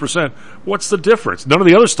this at 2%, what's the difference? None of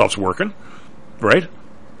the other stuff's working, right?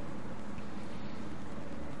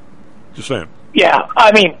 Just saying. Yeah,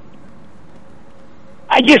 I mean,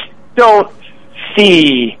 I just don't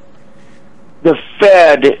see the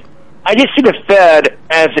Fed. I just see the Fed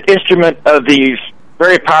as an instrument of these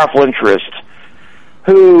very powerful interests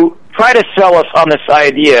who try to sell us on this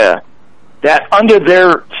idea that under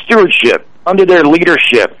their stewardship, under their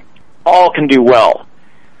leadership, all can do well.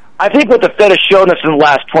 I think what the Fed has shown us in the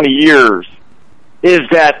last 20 years is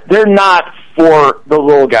that they're not for the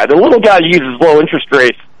little guy. The little guy uses low interest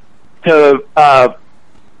rates to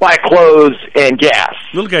buy clothes and gas.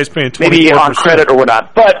 Little guy's paying 24%. Maybe on credit or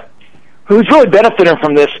whatnot. But who's really benefiting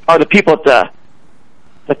from this are the people at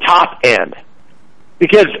the top end,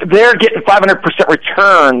 because they're getting 500%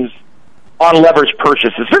 returns on leveraged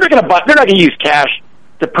purchases. They're not going to use cash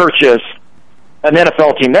to purchase an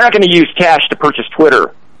NFL team. They're not going to use cash to purchase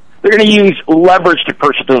Twitter. They're going to use leverage to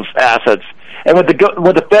purchase those assets. And with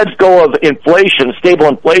the Fed's goal of inflation, stable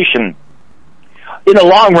inflation, in the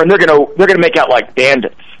long run, they're going to make out like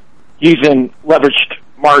bandits using leveraged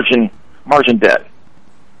margin debt.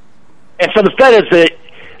 And so the Fed is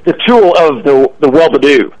the tool of the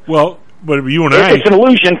well-to-do. Well, but it's an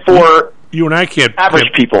illusion for you and I can't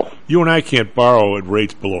average people. You and I can't borrow at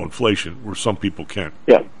rates below inflation, where some people can.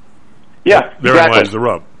 Yeah, Therein exactly. lies the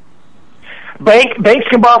rub. banks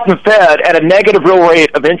can borrow from the Fed at a negative real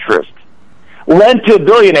rate of interest, lend to a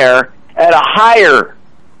billionaire at a higher,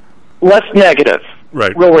 less negative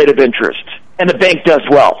real rate of interest, and the bank does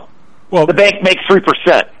well. Well, the bank makes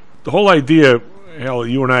 3%. The whole idea, hell,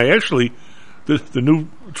 you and I actually, the new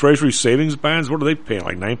Treasury savings bonds, what are they paying,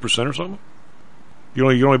 like 9% or something? You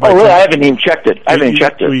only buy. Oh, really? I haven't even checked it. That's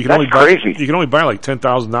crazy. You can only buy like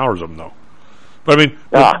 $10,000 of them, though. But I mean,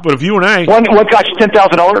 but if you and I, what got you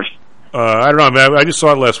 $10,000? I don't know, man. I just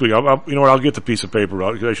saw it last week. You know what? I'll get the piece of paper.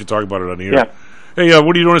 I should talk about it on the air. Yeah. Hey,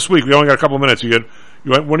 what are you doing this week? We only got a couple of minutes. When are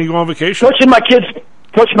you going on vacation? Coaching my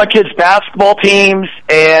kids' basketball teams,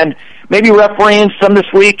 and maybe refereeing some this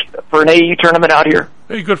week for an AAU tournament out here.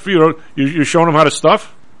 Hey, good for you. You're showing them how to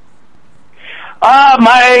stuff?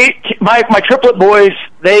 My triplet boys,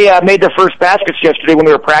 they made their first baskets yesterday when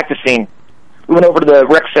we were practicing. We went over to the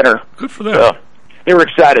rec center. Good for them. So they were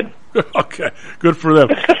excited. Okay, good for them.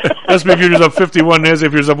 SP Futures up 51, NASDAQ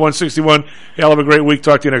Futures up 161. Hey, I'll have a great week.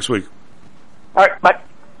 Talk to you next week. All right, bye.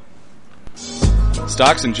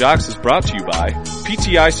 Stocks and Jocks is brought to you by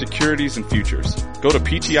PTI Securities and Futures. Go to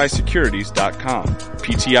PTIsecurities.com.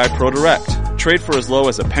 PTI ProDirect. Trade for as low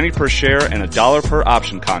as a penny per share and $1 per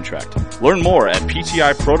option contract. Learn more at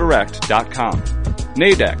PTIProDirect.com.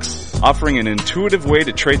 Nadex, offering an intuitive way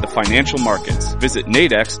to trade the financial markets. Visit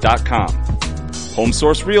Nadex.com.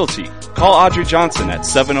 HomeSource Realty. Call Audrey Johnson at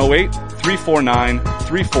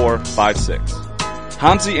 708-349-3456.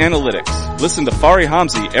 Hamzy Analytics. Listen to Fari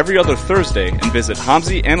Hamzy every other Thursday and visit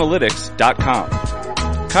HamzyAnalytics.com.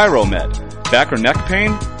 ChiroMed. Back or neck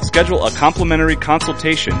pain? Schedule a complimentary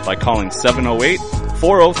consultation by calling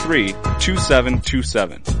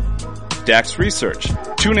 708-403-2727. DAX Research.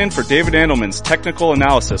 Tune in for David Andelman's technical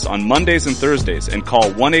analysis on Mondays and Thursdays and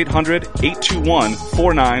call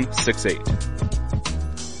 1-800-821-4968.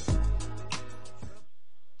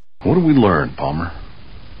 What did we learn, Palmer?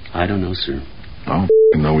 I don't know, sir. I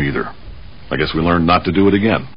don't know either. I guess we learned not to do it again.